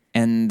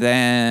 And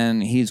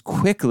then he's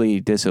quickly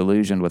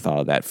disillusioned with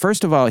all of that.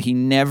 First of all, he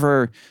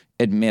never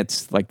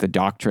admits like the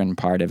doctrine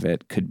part of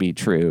it could be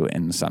true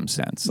in some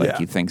sense. Like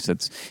he thinks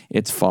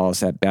it's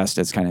false at best.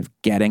 It's kind of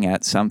getting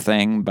at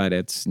something, but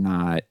it's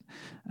not.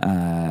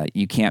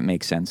 You can't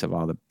make sense of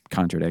all the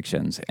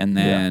contradictions. And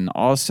then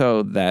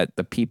also that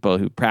the people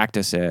who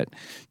practice it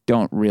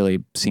don't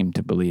really seem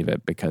to believe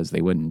it because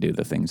they wouldn't do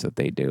the things that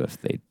they do if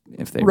they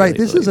right. Really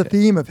this is a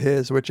theme of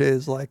his, which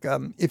is like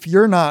if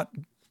you're not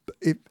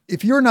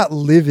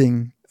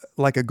living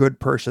like a good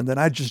person, then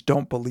I just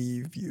don't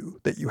believe you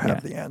that you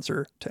have the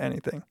answer to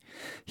anything.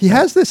 He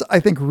has this, I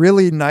think,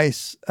 really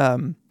nice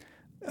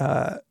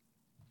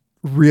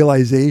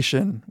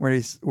realization where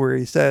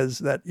he says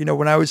that,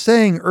 when I was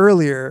saying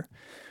earlier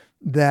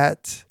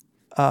that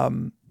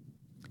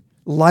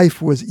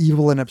life was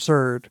evil and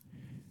absurd,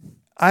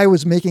 I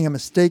was making a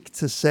mistake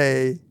to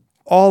say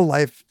all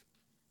life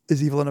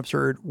is evil and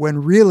absurd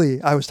when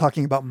really I was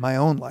talking about my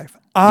own life.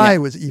 I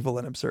was evil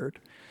and absurd.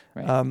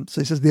 Right.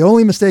 So he says, the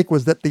only mistake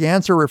was that the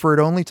answer referred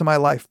only to my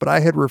life, but I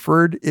had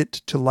referred it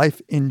to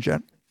life in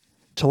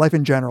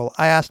general.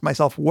 I asked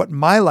myself what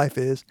my life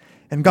is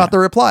and got the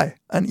reply,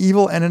 an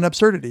evil and an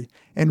absurdity.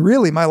 And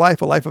really my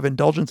life, a life of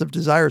indulgence of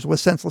desires, was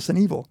senseless and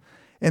evil.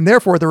 And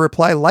therefore the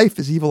reply, life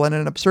is evil and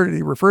an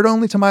absurdity, referred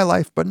only to my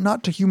life, but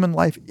not to human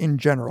life in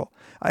general.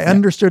 I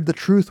understood the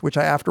truth, which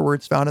I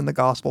afterwards found in the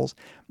Gospels,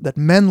 that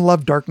men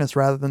love darkness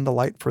rather than the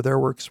light, for their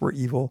works were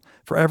evil.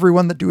 For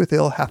everyone that doeth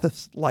ill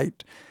hath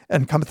light,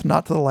 and cometh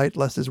not to the light,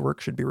 lest his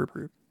work should be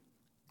reproved.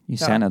 You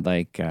sounded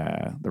like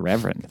the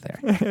Reverend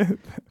there.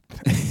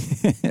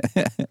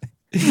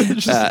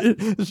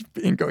 It's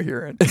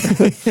incoherent.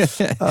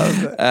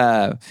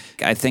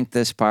 I think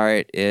this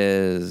part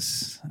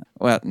is,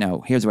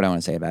 here's what I want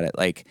to say about it.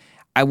 Like,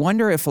 I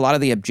wonder if a lot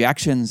of the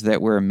objections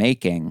that we're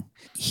making,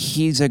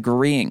 he's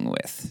agreeing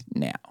with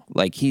now.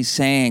 Like, he's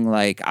saying,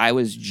 like, I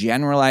was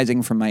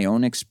generalizing from my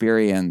own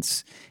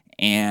experience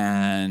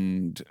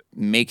and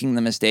making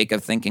the mistake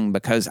of thinking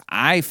because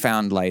I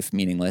found life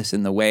meaningless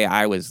in the way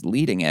I was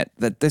leading it,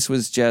 that this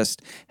was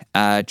just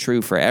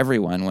true for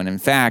everyone, when in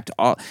fact,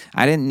 I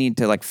didn't need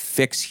to like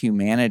fix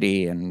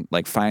humanity and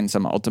like find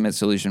some ultimate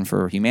solution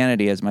for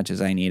humanity as much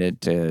as I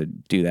needed to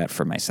do that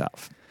for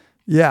myself.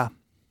 Yeah.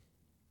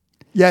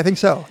 Yeah, I think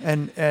so.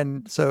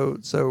 And so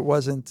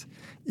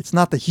it's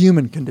not the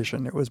human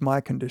condition, it was my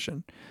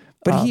condition.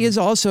 But he is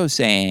also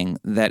saying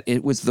that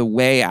it was the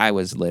way I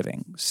was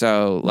living.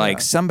 So, like,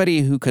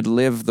 somebody who could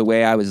live the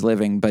way I was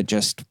living but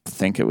just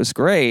think it was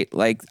great,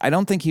 like, I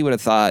don't think he would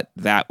have thought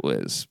that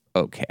was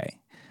okay.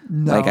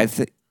 No.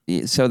 Like,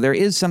 so there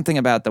is something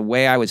about the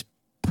way I was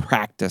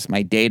practiced,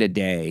 my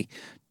day-to-day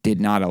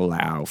did not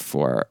allow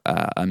for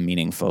a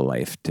meaningful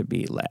life to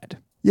be led.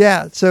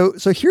 Yeah, so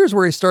here's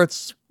where he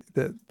starts.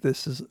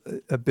 This is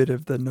a bit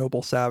of the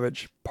noble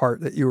savage part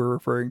that you were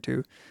referring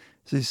to.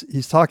 So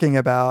he's talking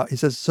about, he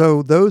says,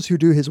 so those who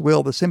do his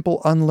will, the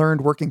simple,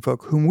 unlearned working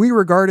folk, whom we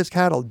regard as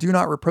cattle, do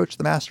not reproach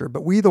the master,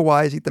 but we, the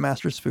wise, eat the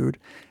master's food,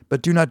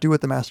 but do not do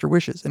what the master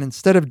wishes. And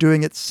instead of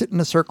doing it, sit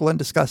in a circle and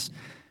discuss,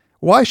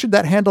 why should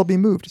that handle be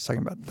moved? He's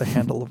talking about the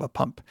handle of a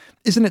pump.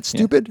 Isn't it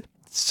stupid? Yeah.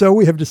 So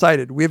we have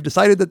decided. We have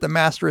decided that the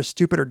master is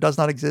stupid or does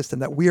not exist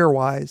and that we are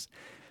wise.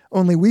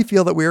 Only we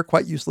feel that we are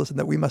quite useless and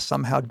that we must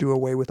somehow do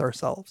away with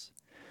ourselves.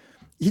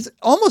 He's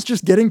almost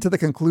just getting to the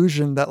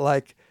conclusion that,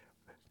 like,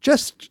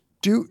 just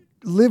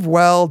live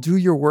well, do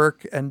your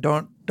work, and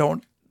don't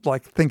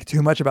like think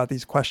too much about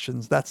these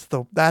questions. That's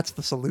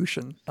the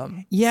solution.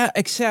 Yeah,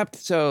 except,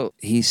 so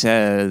he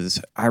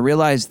says, I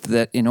realized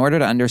that in order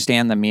to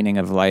understand the meaning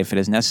of life, it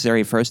is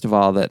necessary, first of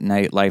all, that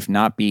life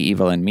not be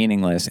evil and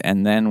meaningless,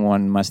 and then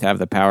one must have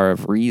the power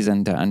of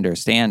reason to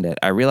understand it.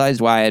 I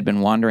realized why I had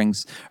been wandering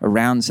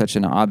around such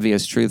an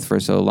obvious truth for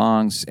so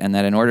long, and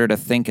that in order to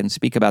think and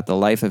speak about the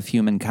life of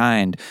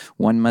humankind,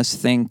 one must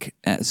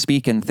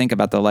speak and think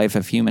about the life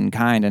of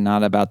humankind and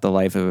not about the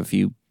life of a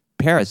few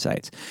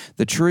parasites.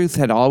 The truth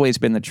had always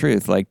been the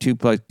truth, like 2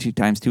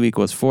 times 2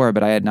 equals 4,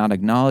 but I had not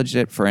acknowledged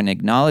it, for in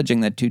acknowledging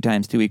that 2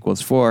 times 2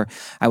 equals 4,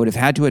 I would have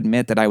had to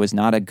admit that I was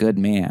not a good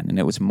man, and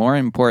it was more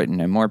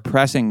important and more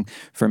pressing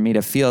for me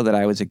to feel that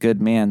I was a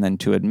good man than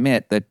to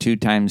admit that 2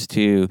 times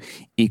 2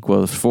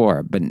 equals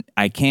 4. But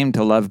I came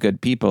to love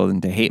good people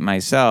and to hate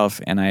myself,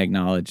 and I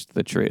acknowledged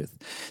the truth.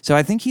 So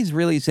I think he's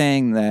really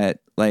saying that,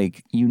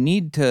 like,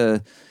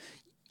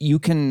 you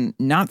can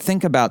not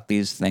think about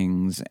these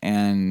things,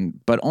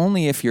 but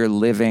only if you're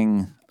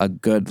living a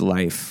good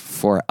life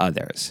for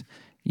others,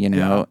 you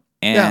know?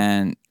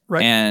 And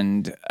right.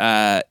 And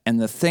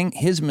the thing,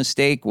 his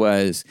mistake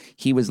was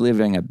he was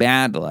living a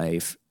bad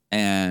life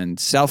and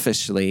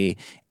selfishly,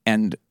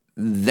 and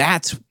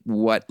that's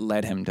what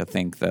led him to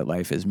think that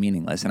life is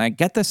meaningless. And I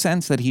get the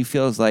sense that he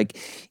feels like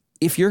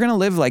if you're going to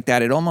live like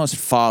that, it almost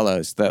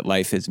follows that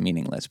life is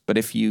meaningless. But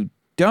if you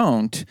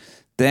don't,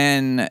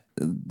 then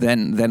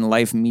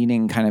life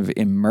meaning kind of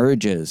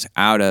emerges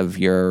out of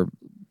your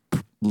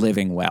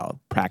living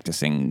well,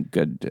 practicing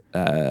good,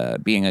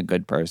 being a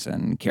good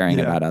person, caring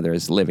about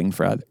others, living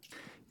for others.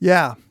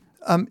 Yeah.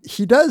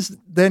 He does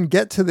then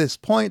get to this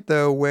point,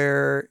 though,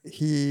 where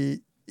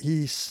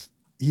he's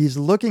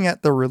looking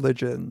at the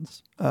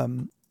religions.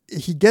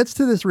 He gets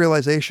to this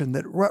realization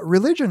that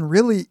religion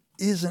really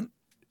isn't,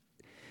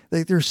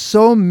 like, there's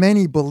so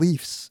many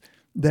beliefs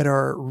that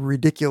are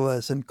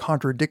ridiculous and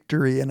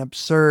contradictory and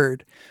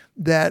absurd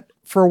that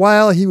for a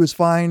while he was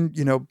fine,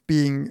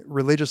 being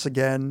religious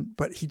again,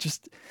 but he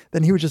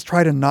would just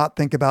try to not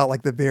think about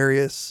like the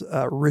various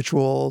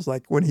rituals,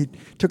 like when he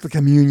took the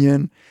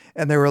communion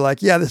and they were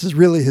like, yeah, this is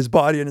really his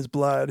body and his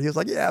blood. He was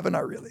like, yeah, but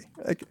not really.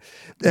 Like,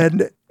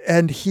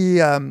 and he,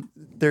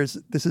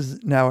 this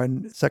is now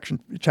in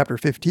chapter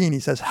 15, he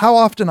says, how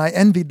often I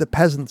envied the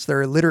peasants,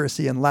 their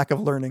illiteracy and lack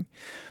of learning.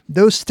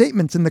 Those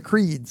statements in the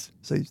creeds.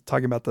 So he's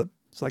talking about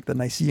it's like the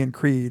Nicene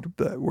Creed,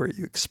 where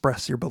you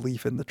express your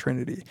belief in the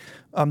Trinity.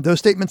 Those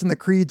statements in the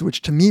creeds,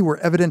 which to me were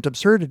evident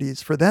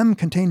absurdities, for them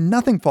contained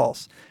nothing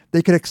false.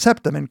 They could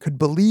accept them and could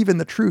believe in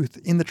the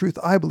truth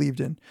I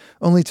believed in.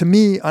 Only to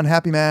me,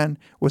 unhappy man,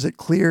 was it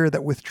clear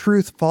that with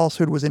truth,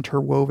 falsehood was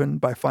interwoven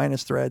by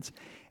finest threads,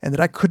 and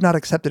that I could not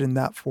accept it in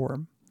that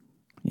form.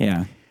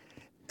 Yeah.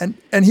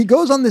 And he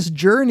goes on this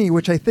journey,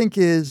 which I think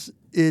is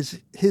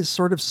his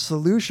sort of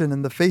solution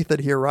and the faith that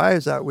he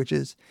arrives at, which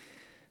is,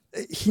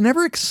 he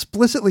never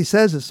explicitly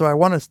says this, so I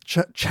want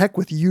to check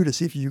with you to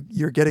see if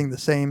you're getting the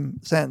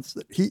same sense.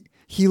 That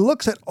he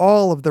looks at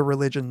all of the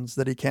religions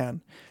that he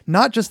can,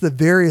 not just the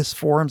various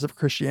forms of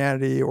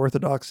Christianity,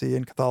 Orthodoxy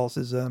and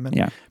Catholicism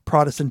and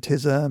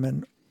Protestantism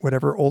and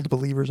whatever old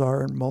believers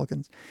are and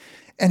Mullicans.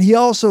 And he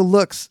also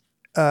looks,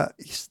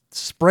 he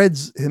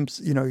spreads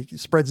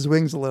his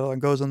wings a little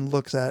and goes and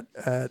looks at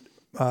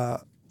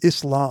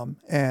Islam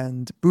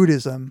and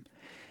Buddhism.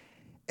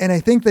 And I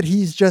think that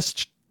he's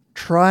just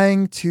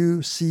trying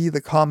to see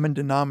the common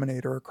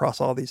denominator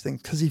across all these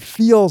things because he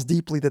feels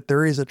deeply that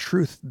there is a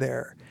truth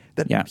there,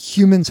 that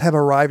humans have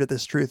arrived at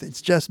this truth.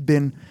 It's just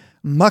been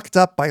mucked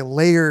up by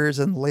layers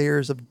and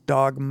layers of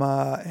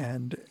dogma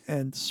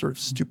and sort of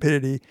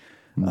stupidity.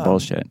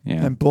 Bullshit.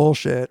 And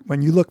bullshit.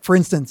 When you look, for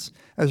instance,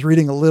 I was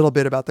reading a little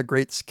bit about the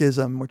Great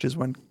Schism, which is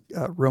when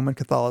Roman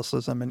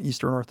Catholicism and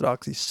Eastern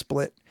Orthodoxy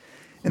split.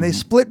 And they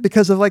split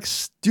because of like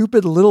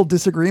stupid little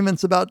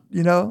disagreements about,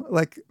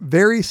 like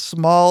very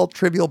small,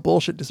 trivial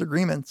bullshit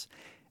disagreements.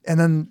 And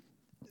then,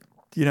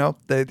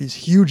 these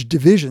huge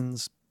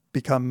divisions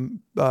become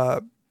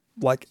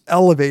like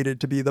elevated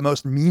to be the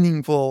most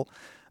meaningful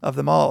of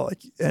them all.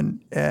 Like,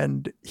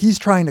 and he's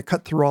trying to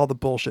cut through all the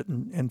bullshit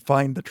and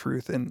find the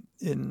truth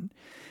in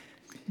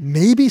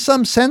maybe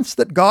some sense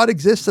that God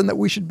exists and that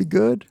we should be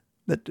good,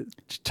 that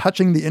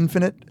touching the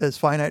infinite as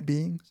finite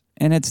beings.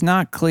 And it's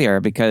not clear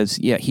because,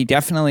 he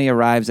definitely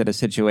arrives at a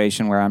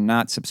situation where I'm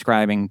not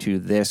subscribing to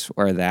this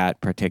or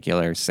that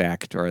particular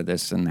sect or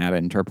this and that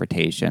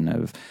interpretation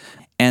of.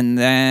 And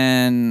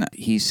then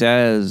he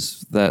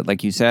says that,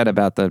 like you said,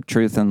 about the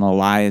truth and the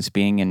lies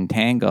being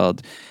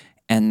entangled,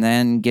 and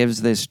then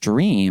gives this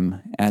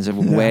dream as a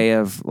way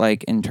of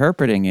like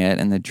interpreting it.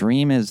 And the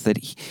dream is that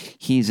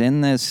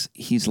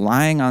he's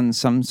lying on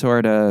some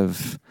sort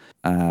of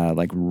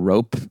like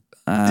rope.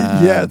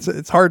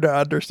 It's hard to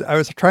understand. I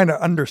was trying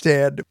to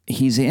understand.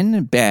 He's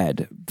in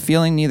bed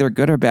feeling neither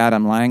good or bad.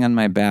 I'm lying on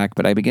my back,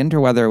 but I begin to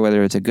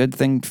whether it's a good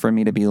thing for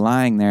me to be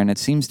lying there. And it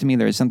seems to me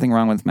there is something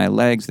wrong with my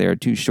legs. They are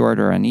too short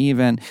or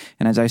uneven.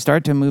 And as I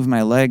start to move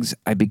my legs,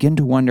 I begin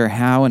to wonder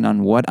how and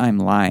on what I'm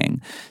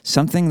lying.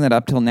 Something that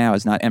up till now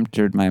has not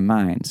entered my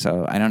mind.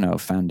 So I don't know,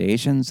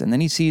 foundations. And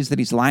then he sees that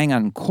he's lying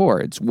on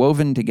cords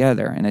woven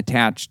together and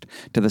attached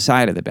to the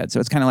side of the bed. So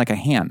it's kind of like a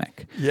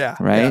hammock. Yeah.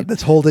 Right? Yeah,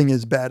 that's holding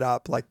his bed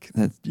up, like,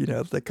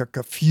 like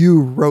a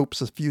few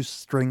ropes, a few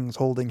strings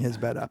holding his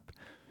bed up.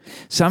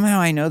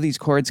 Somehow I know these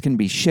cords can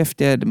be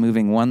shifted.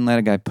 Moving one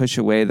leg, I push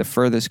away the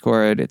furthest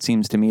cord. It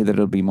seems to me that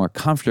it'll be more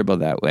comfortable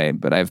that way,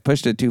 but I've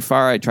pushed it too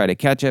far. I try to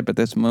catch it, but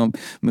this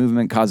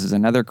movement causes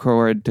another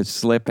cord to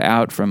slip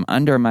out from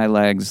under my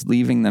legs,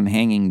 leaving them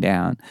hanging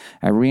down.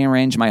 I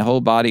rearrange my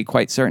whole body,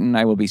 quite certain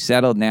I will be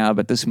settled now,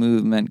 but this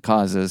movement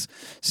causes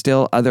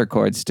still other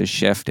cords to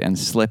shift and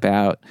slip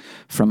out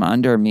from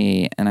under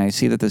me, and I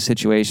see that the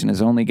situation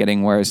is only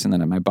getting worse, and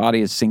that my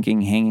body is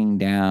sinking, hanging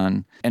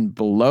down, and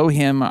below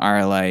him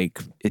are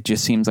it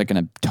just seems like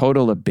a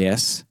total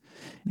abyss.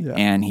 Yeah.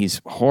 And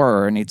he's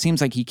horror, and it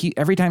seems like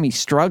every time he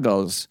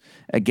struggles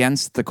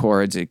against the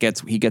cords, he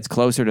gets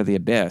closer to the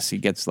abyss. He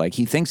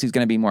thinks he's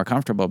going to be more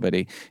comfortable, but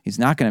he's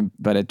not going to.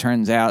 But it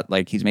turns out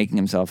like he's making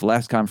himself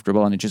less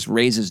comfortable, and it just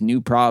raises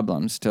new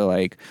problems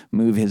to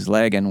move his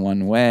leg in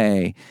one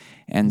way.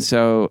 And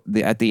so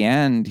at the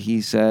end, he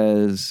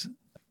says,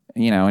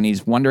 and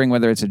he's wondering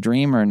whether it's a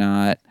dream or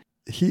not.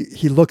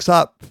 He looks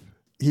up.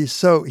 He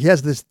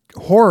has this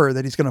horror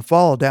that he's going to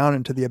fall down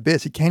into the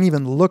abyss. He can't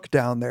even look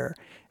down there.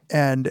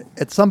 And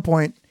at some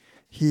point,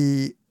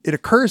 it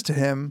occurs to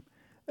him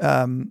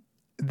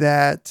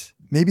that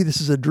maybe this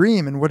is a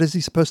dream, and what is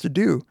he supposed to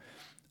do?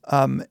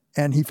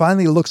 And he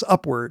finally looks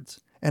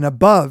upwards, and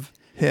above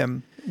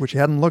him, which he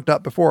hadn't looked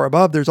up before,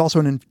 above there's also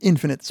an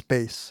infinite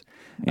space.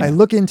 Yeah. I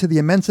look into the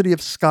immensity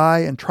of sky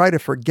and try to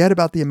forget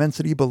about the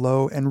immensity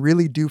below, and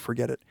really do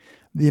forget it.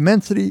 The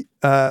immensity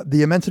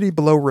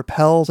below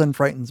repels and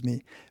frightens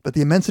me, but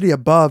the immensity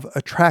above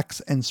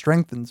attracts and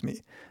strengthens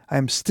me. I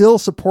am still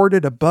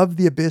supported above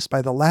the abyss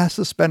by the last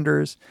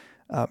suspenders,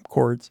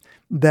 cords,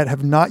 that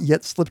have not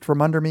yet slipped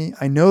from under me.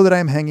 I know that I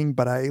am hanging,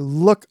 but I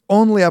look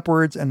only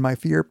upwards, and my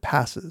fear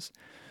passes.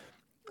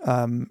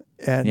 So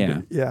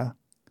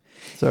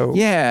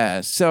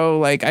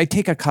I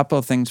take a couple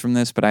of things from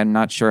this, but I'm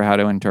not sure how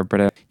to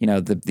interpret it.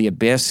 The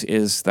abyss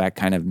is that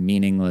kind of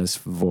meaningless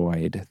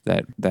void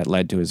that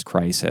led to his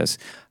crisis.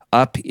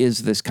 Up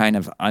is this kind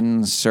of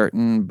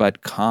uncertain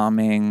but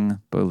calming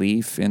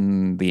belief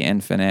in the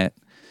infinite,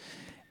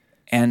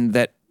 and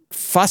that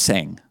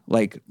fussing,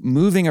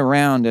 moving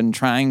around and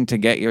trying to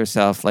get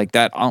yourself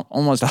that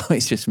almost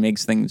always just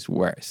makes things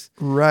worse.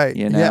 Right.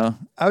 Yeah.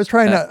 I was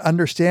trying to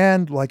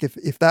understand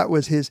if that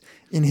was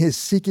in his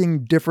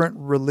seeking different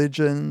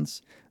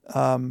religions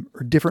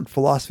or different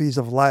philosophies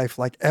of life,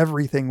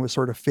 everything was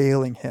sort of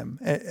failing him.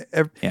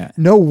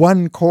 No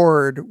one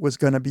chord was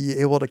going to be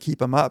able to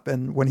keep him up.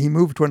 And when he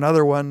moved to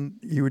another one,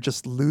 he would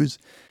just lose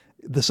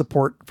the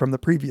support from the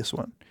previous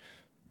one.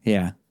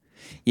 Yeah.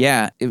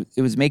 Yeah, it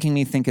was making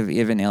me think of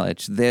Ivan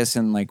Illich. This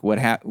and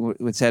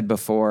what said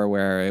before,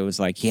 where it was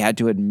he had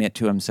to admit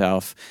to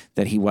himself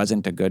that he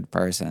wasn't a good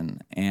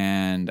person,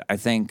 and I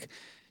think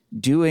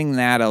doing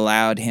that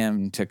allowed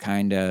him to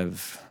kind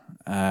of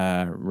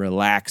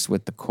relax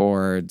with the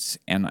chords,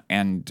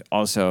 and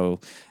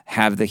also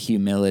have the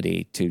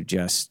humility to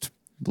just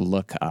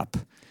look up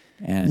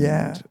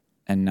and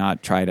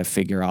not try to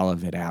figure all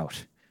of it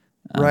out.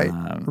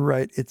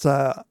 Right. It's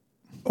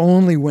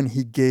only when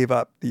he gave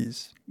up the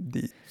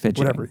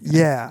fidgeting. Whatever.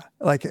 Yeah.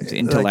 His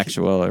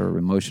intellectual or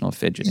emotional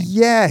fidgeting.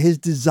 Yeah. His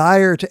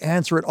desire to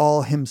answer it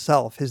all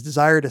himself, his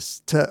desire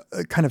to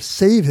kind of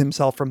save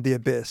himself from the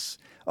abyss.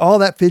 All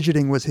that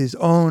fidgeting was his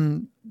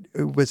own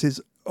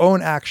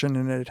action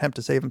in an attempt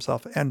to save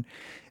himself.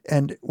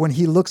 And when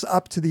he looks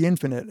up to the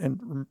infinite,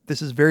 and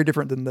this is very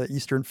different than the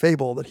Eastern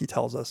fable that he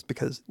tells us,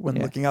 because when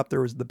looking up,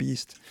 there was the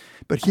beast.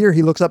 But here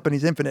he looks up and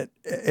he's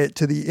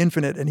to the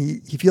infinite, and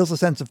he feels a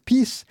sense of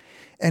peace,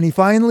 and he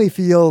finally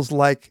feels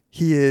like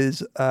he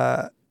is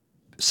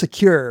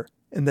secure,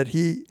 and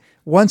that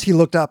once he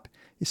looked up,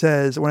 he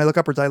says, when I look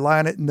upwards, I lie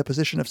on it in the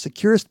position of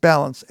securest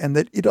balance, and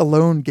that it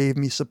alone gave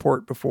me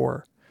support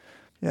before.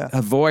 Yeah.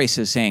 A voice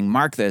is saying,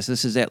 mark this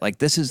is it.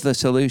 This is the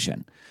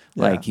solution.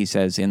 He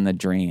says in the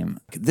dream,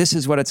 this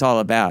is what it's all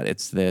about.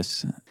 It's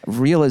this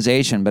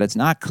realization, but it's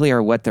not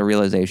clear what the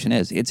realization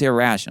is. It's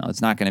irrational.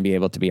 It's not going to be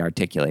able to be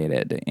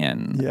articulated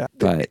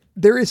but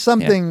there is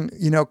something,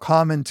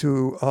 common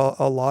to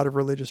a lot of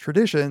religious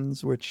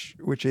traditions, which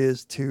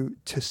is to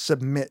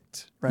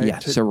submit, right? Yeah.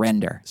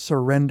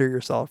 Surrender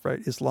yourself, right?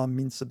 Islam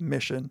means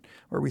submission,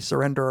 where we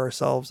surrender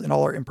ourselves in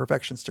all our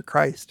imperfections to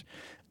Christ.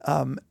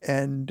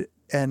 And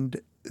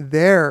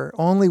there,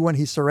 only when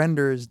he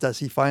surrenders does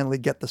he finally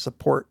get the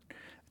support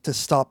to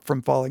stop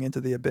from falling into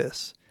the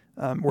abyss,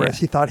 whereas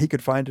he thought he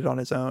could find it on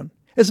his own.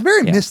 It's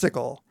very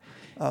mystical.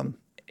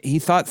 he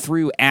thought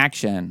through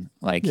action,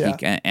 like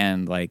Yeah.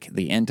 and like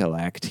the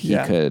intellect, he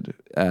Yeah. could.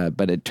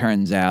 But it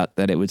turns out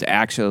that it was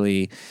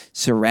actually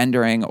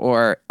surrendering,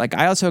 or like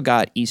I also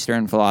got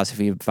Eastern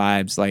philosophy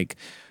vibes, like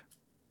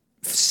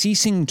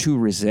ceasing to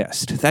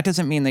resist. That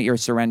doesn't mean that you're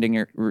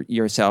surrendering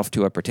yourself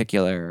to a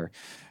particular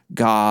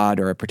God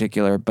or a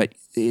particular, but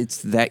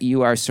it's that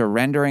you are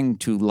surrendering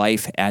to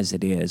life as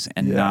it is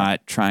and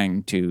not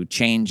trying to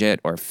change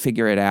it or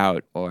figure it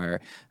out,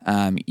 or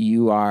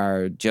you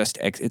are just,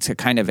 it's a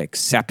kind of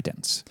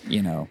acceptance,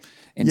 you know.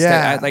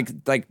 Instead, like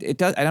it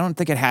does. I don't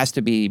think it has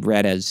to be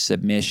read as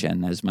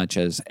submission as much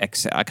as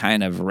a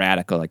kind of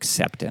radical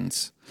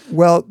acceptance.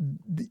 Well,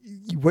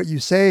 what you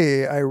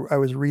say, I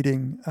was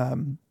reading,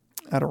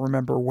 I don't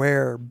remember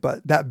where,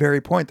 but that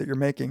very point that you're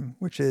making,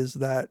 which is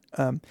that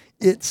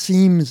it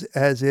seems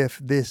as if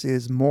this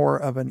is more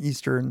of an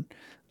Eastern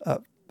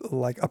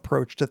like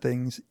approach to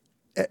things.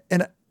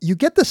 And you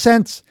get the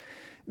sense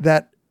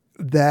that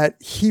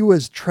he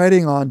was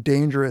treading on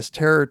dangerous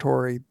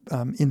territory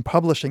in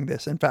publishing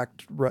this. In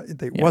fact,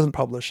 it wasn't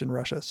published in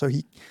Russia. So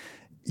he,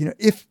 you know,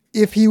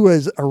 if he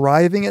was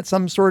arriving at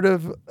some sort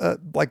of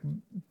like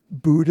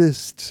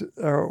Buddhist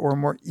or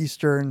more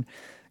Eastern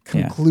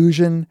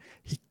conclusion,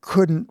 he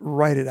couldn't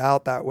write it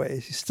out that way.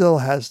 He still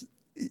has,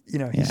 you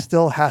know, he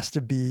still has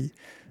to be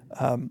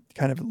kind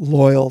of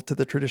loyal to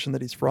the tradition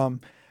that he's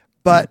from.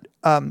 But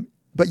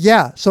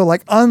yeah, so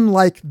like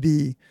unlike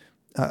the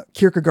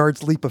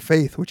Kierkegaard's leap of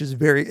faith, which is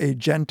very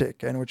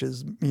agentic and which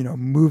is, you know,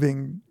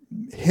 moving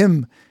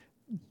him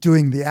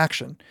doing the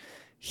action,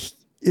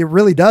 it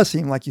really does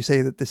seem like you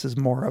say that this is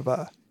more of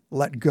a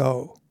let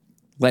go.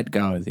 Let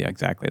go is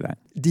exactly that.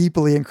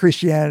 Deeply in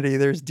Christianity,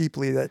 there's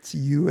deeply that's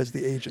you as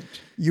the agent.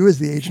 You as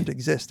the agent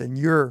exist, and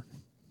you're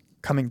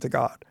coming to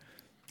God.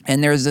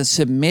 And there's a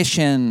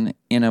submission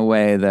in a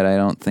way that I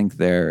don't think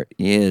there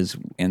is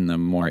in the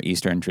more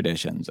Eastern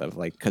traditions of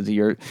like, because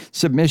your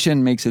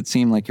submission makes it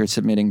seem like you're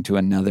submitting to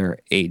another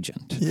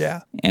agent.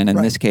 Yeah. And in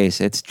this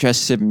case, it's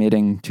just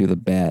submitting to the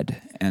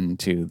bed and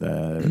to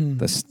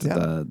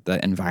the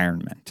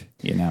environment,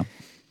 you know?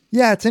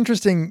 Yeah, it's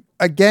interesting.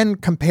 Again,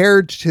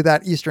 compared to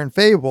that Eastern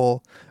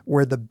fable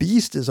where the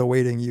beast is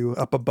awaiting you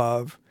up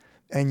above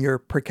and you're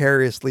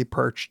precariously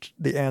perched,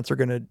 the ants are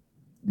going to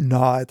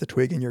gnaw at the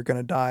twig and you're going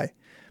to die.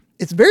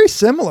 It's very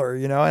similar,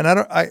 you know, and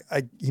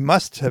he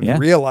must have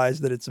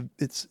realized that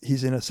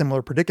he's in a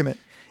similar predicament.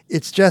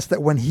 It's just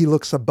that when he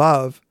looks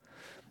above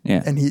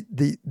and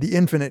the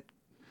infinite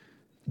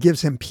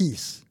gives him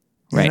peace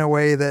in a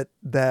way that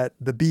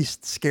the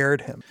beast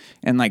scared him.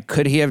 And like,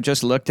 could he have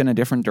just looked in a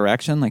different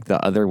direction, like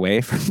the other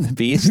way from the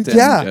beast?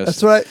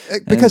 That's what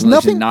because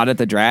nothing. Not at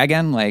the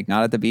dragon, like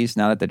not at the beast,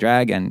 not at the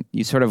dragon.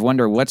 You sort of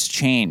wonder what's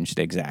changed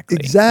exactly.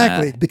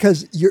 Exactly,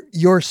 because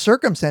your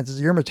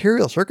circumstances, your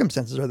material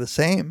circumstances are the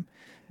same.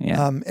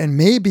 Yeah. And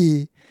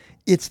maybe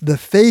it's the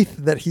faith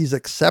that he's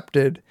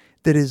accepted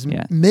that is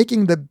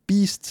making the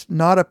beast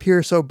not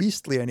appear so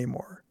beastly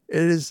anymore.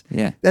 It is.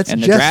 Yeah. That's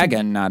and the just,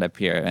 dragon not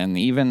appear. And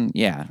even,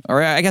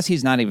 or I guess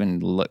he's not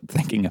even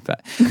thinking of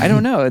it. I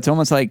don't know. It's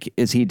almost like,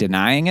 is he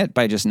denying it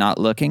by just not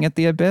looking at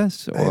the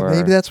abyss? Or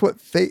maybe that's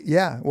what faith.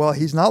 Yeah. Well,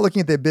 he's not looking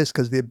at the abyss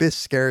because the abyss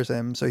scares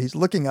him. So he's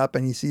looking up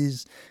and he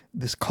sees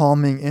this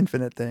calming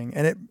infinite thing.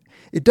 And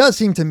it does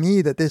seem to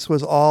me that this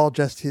was all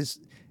just his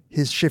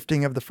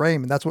shifting of the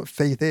frame. And that's what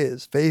faith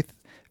is. Faith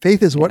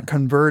is what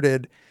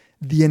converted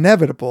the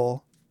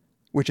inevitable,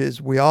 which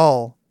is we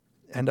all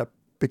end up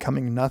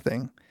becoming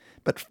nothing.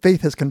 But faith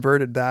has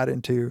converted that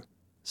into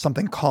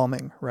something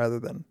calming rather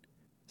than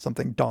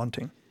something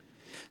daunting.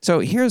 So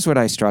here's what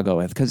I struggle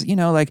with, because, you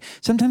know, like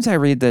sometimes I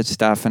read this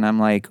stuff and I'm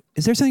like,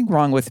 is there something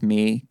wrong with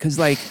me? Because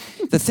like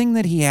the thing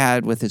that he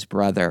had with his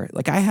brother,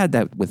 like I had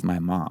that with my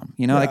mom,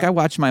 you know, like I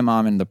watched my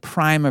mom in the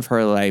prime of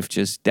her life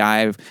just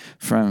die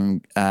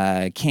from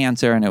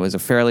cancer, and it was a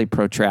fairly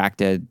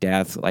protracted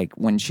death, like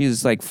when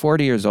she's like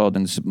 40 years old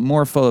and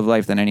more full of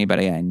life than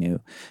anybody I knew.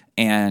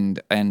 And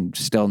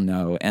still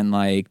know, and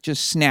like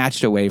just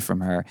snatched away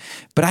from her.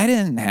 But I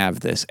didn't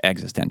have this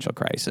existential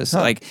crisis.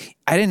 Like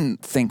I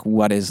didn't think,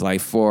 what is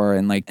life for?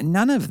 And like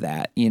none of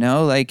that, you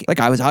know, like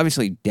I was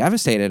obviously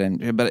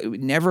devastated, but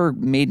it never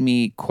made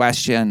me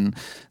question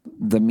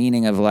the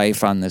meaning of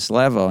life on this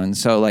level. And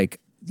so like,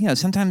 you know,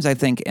 sometimes I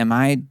think, am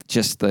I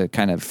just the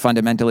kind of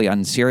fundamentally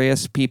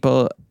unserious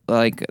people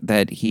like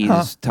that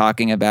he's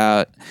talking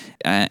about?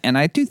 And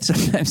I do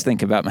sometimes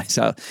think about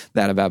myself,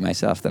 that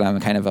I'm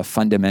kind of a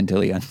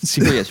fundamentally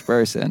unserious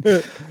person.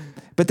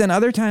 But then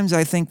other times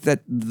I think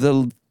that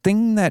the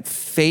thing that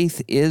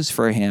faith is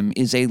for him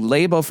is a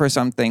label for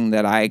something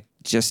that I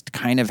just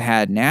kind of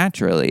had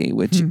naturally,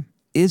 which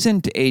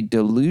isn't a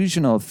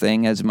delusional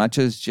thing as much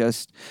as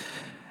just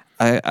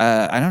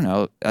I don't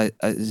know,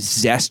 a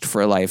zest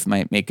for life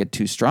might make it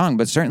too strong,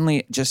 but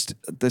certainly just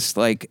this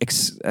like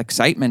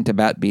excitement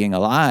about being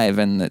alive,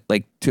 and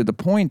like to the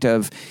point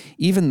of,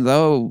 even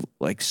though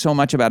like so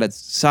much about it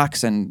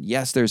sucks, and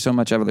yes, there's so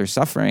much other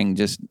suffering,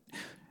 just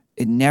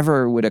it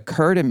never would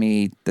occur to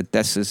me that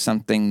this is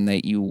something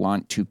that you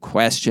want to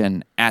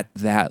question at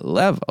that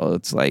level.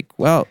 It's like,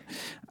 well,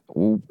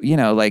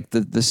 like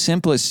the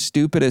simplest,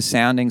 stupidest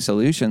sounding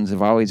solutions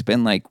have always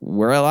been like,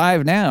 we're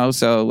alive now,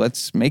 so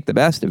let's make the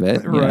best of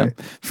it, Right.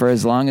 for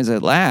as long as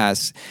it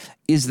lasts.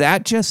 Is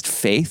that just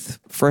faith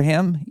for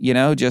him?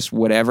 Just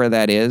whatever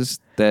that is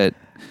that.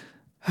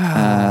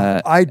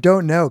 I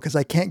don't know, because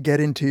I can't get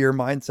into your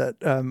mindset.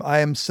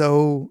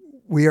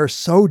 We are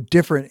so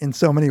different in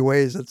so many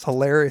ways. It's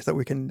hilarious that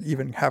we can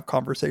even have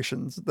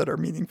conversations that are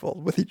meaningful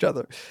with each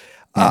other.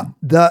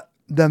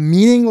 The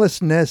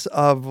meaninglessness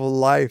of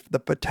life, the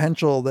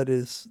potential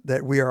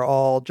that we are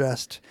all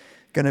just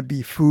going to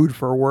be food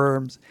for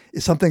worms,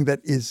 is something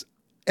that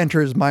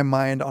enters my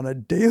mind on a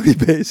daily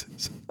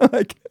basis.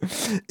 Like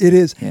it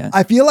is. Yeah.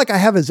 I feel like I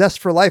have a zest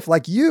for life,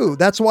 like you.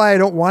 That's why I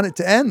don't want it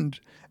to end.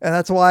 And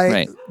that's why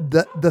Right.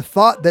 the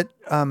thought that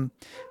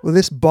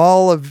this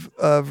ball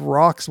of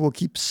rocks will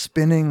keep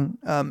spinning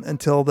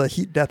until the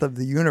heat death of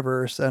the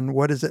universe, and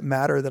what does it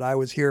matter that I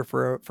was here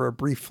for a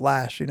brief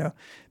flash?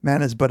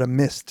 Man is but a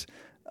mist.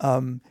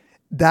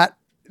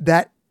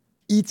 That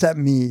eats at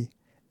me,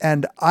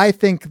 and I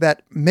think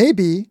that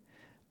maybe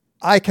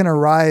I can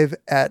arrive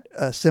at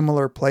a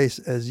similar place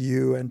as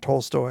you and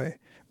Tolstoy,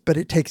 but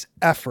it takes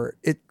effort.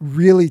 It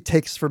really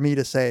takes for me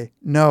to say,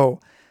 no,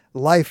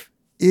 life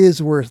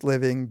is worth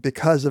living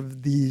because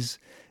of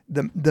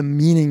the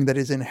meaning that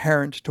is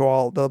inherent to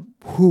all the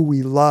who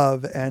we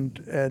love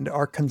and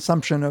our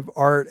consumption of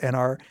art and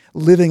our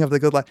living of the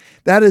good life.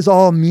 That is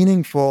all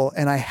meaningful,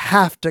 and I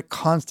have to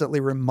constantly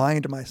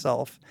remind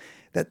myself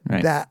that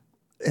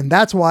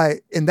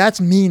that's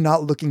me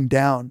not looking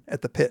down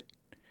at the pit.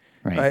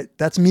 Right.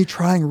 That's me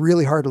trying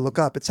really hard to look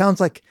up. It sounds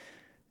like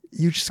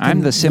you just I'm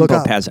the look simple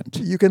up. peasant.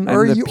 You can, I'm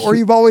or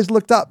you've always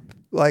looked up,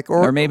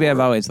 or maybe I've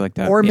always looked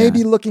up, or yeah.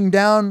 maybe looking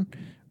down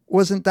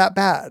wasn't that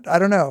bad. I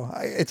don't know.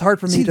 It's hard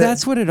for me See, to.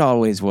 that's what it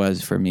always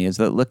was for me, is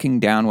that looking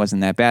down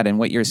wasn't that bad. And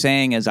what you're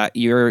saying is that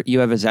you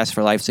have a zest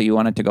for life, so you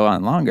want it to go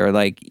on longer.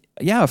 Like,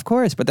 yeah, of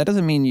course, but that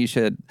doesn't mean you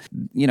should,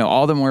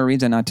 all the more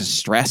reason not to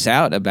stress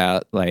out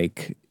about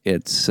like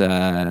it's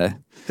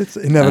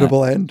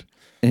inevitable end.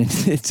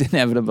 It's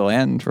inevitable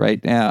end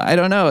right now. I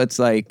don't know. It's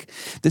like,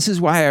 this is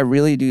why I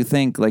really do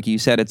think, like you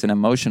said, it's an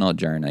emotional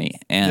journey.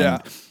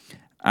 And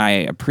I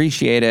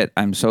appreciate it.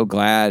 I'm so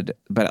glad.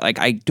 But like,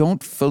 I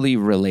don't fully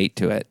relate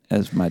to it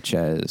as much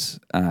as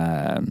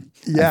I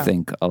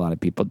think a lot of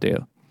people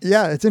do.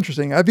 Yeah, it's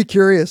interesting. I'd be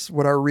curious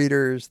what our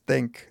readers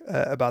think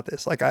about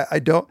this. Like, I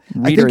don't.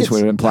 Readers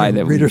would imply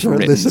that readers are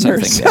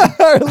listeners.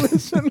 Our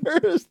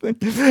listeners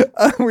think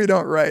we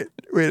don't write.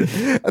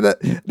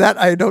 That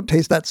I don't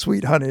taste that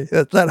sweet honey.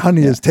 That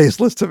honey is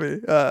tasteless to me.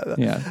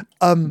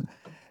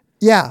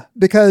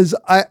 Because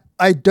I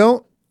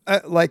don't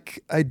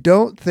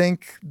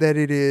think that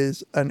it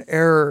is an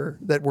error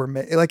that we're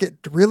making. Like, it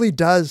really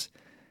does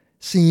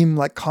seem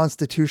like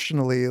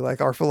constitutionally,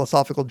 like our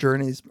philosophical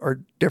journeys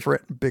are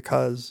different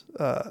because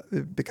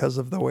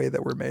of the way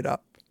that we're made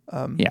up.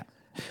 But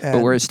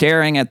we're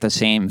staring at the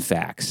same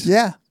facts.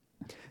 Yeah.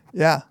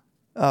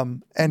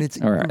 And it's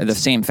the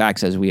same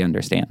facts as we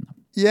understand them.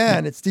 Yeah,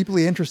 and it's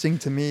deeply interesting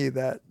to me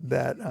that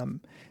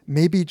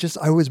maybe just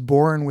I was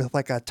born with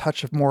like a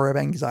touch of more of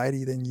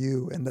anxiety than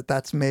you, and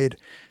that's made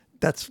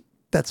a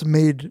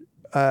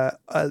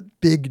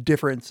big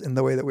difference in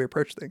the way that we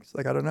approach things.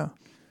 Like, I don't know.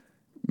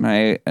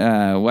 My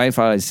wife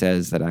always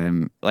says that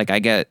I'm like, I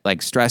get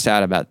like stressed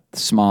out about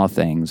small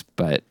things,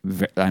 but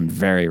I'm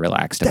very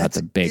relaxed about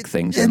the big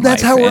things. And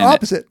that's how we're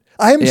opposite.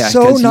 I am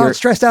so not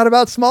stressed out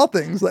about small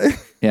things. Like,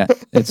 yeah,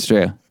 it's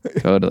true.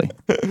 Totally.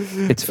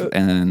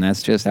 And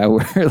that's just how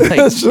we're like.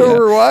 That's how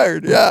we're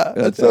wired. Yeah.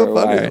 That's so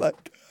funny. Like,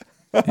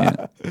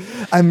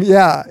 I'm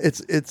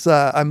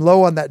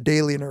low on that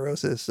daily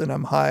neurosis, and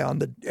I'm high on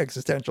the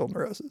existential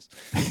neurosis.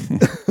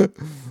 All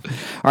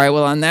right.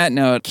 Well, on that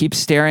note, keep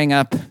staring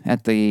up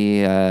at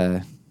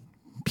the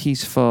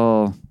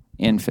peaceful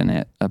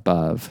infinite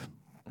above.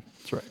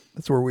 That's right.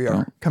 That's where we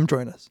are. Come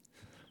join us.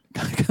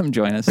 Come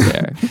join us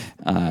there.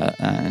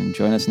 And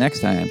join us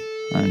next time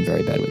on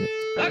Very Bad With It.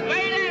 The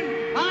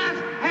Cleveland boss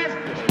has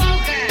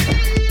spoken.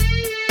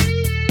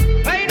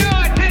 Pay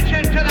no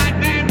attention to that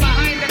man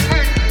behind the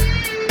curtain.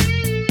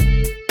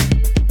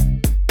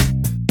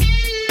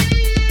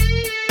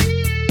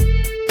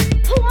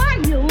 Who are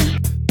you?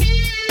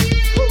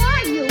 Who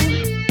are you?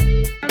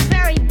 A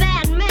very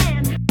bad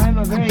man. I'm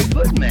a very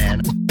good man.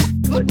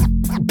 Good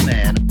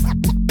man.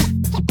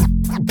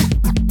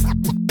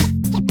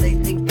 They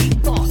think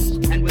deep thoughts,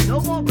 and with no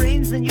more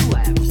brains than you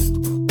have.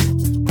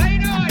 Pay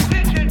no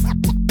attention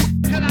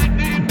to that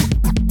man.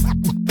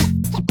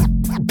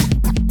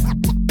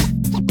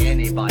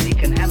 Anybody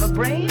can have a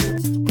brain.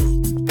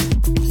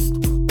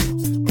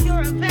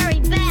 You're a very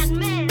bad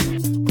man.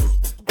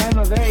 I'm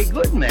a very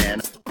good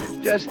man.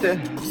 Just a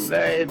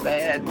very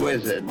bad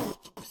wizard.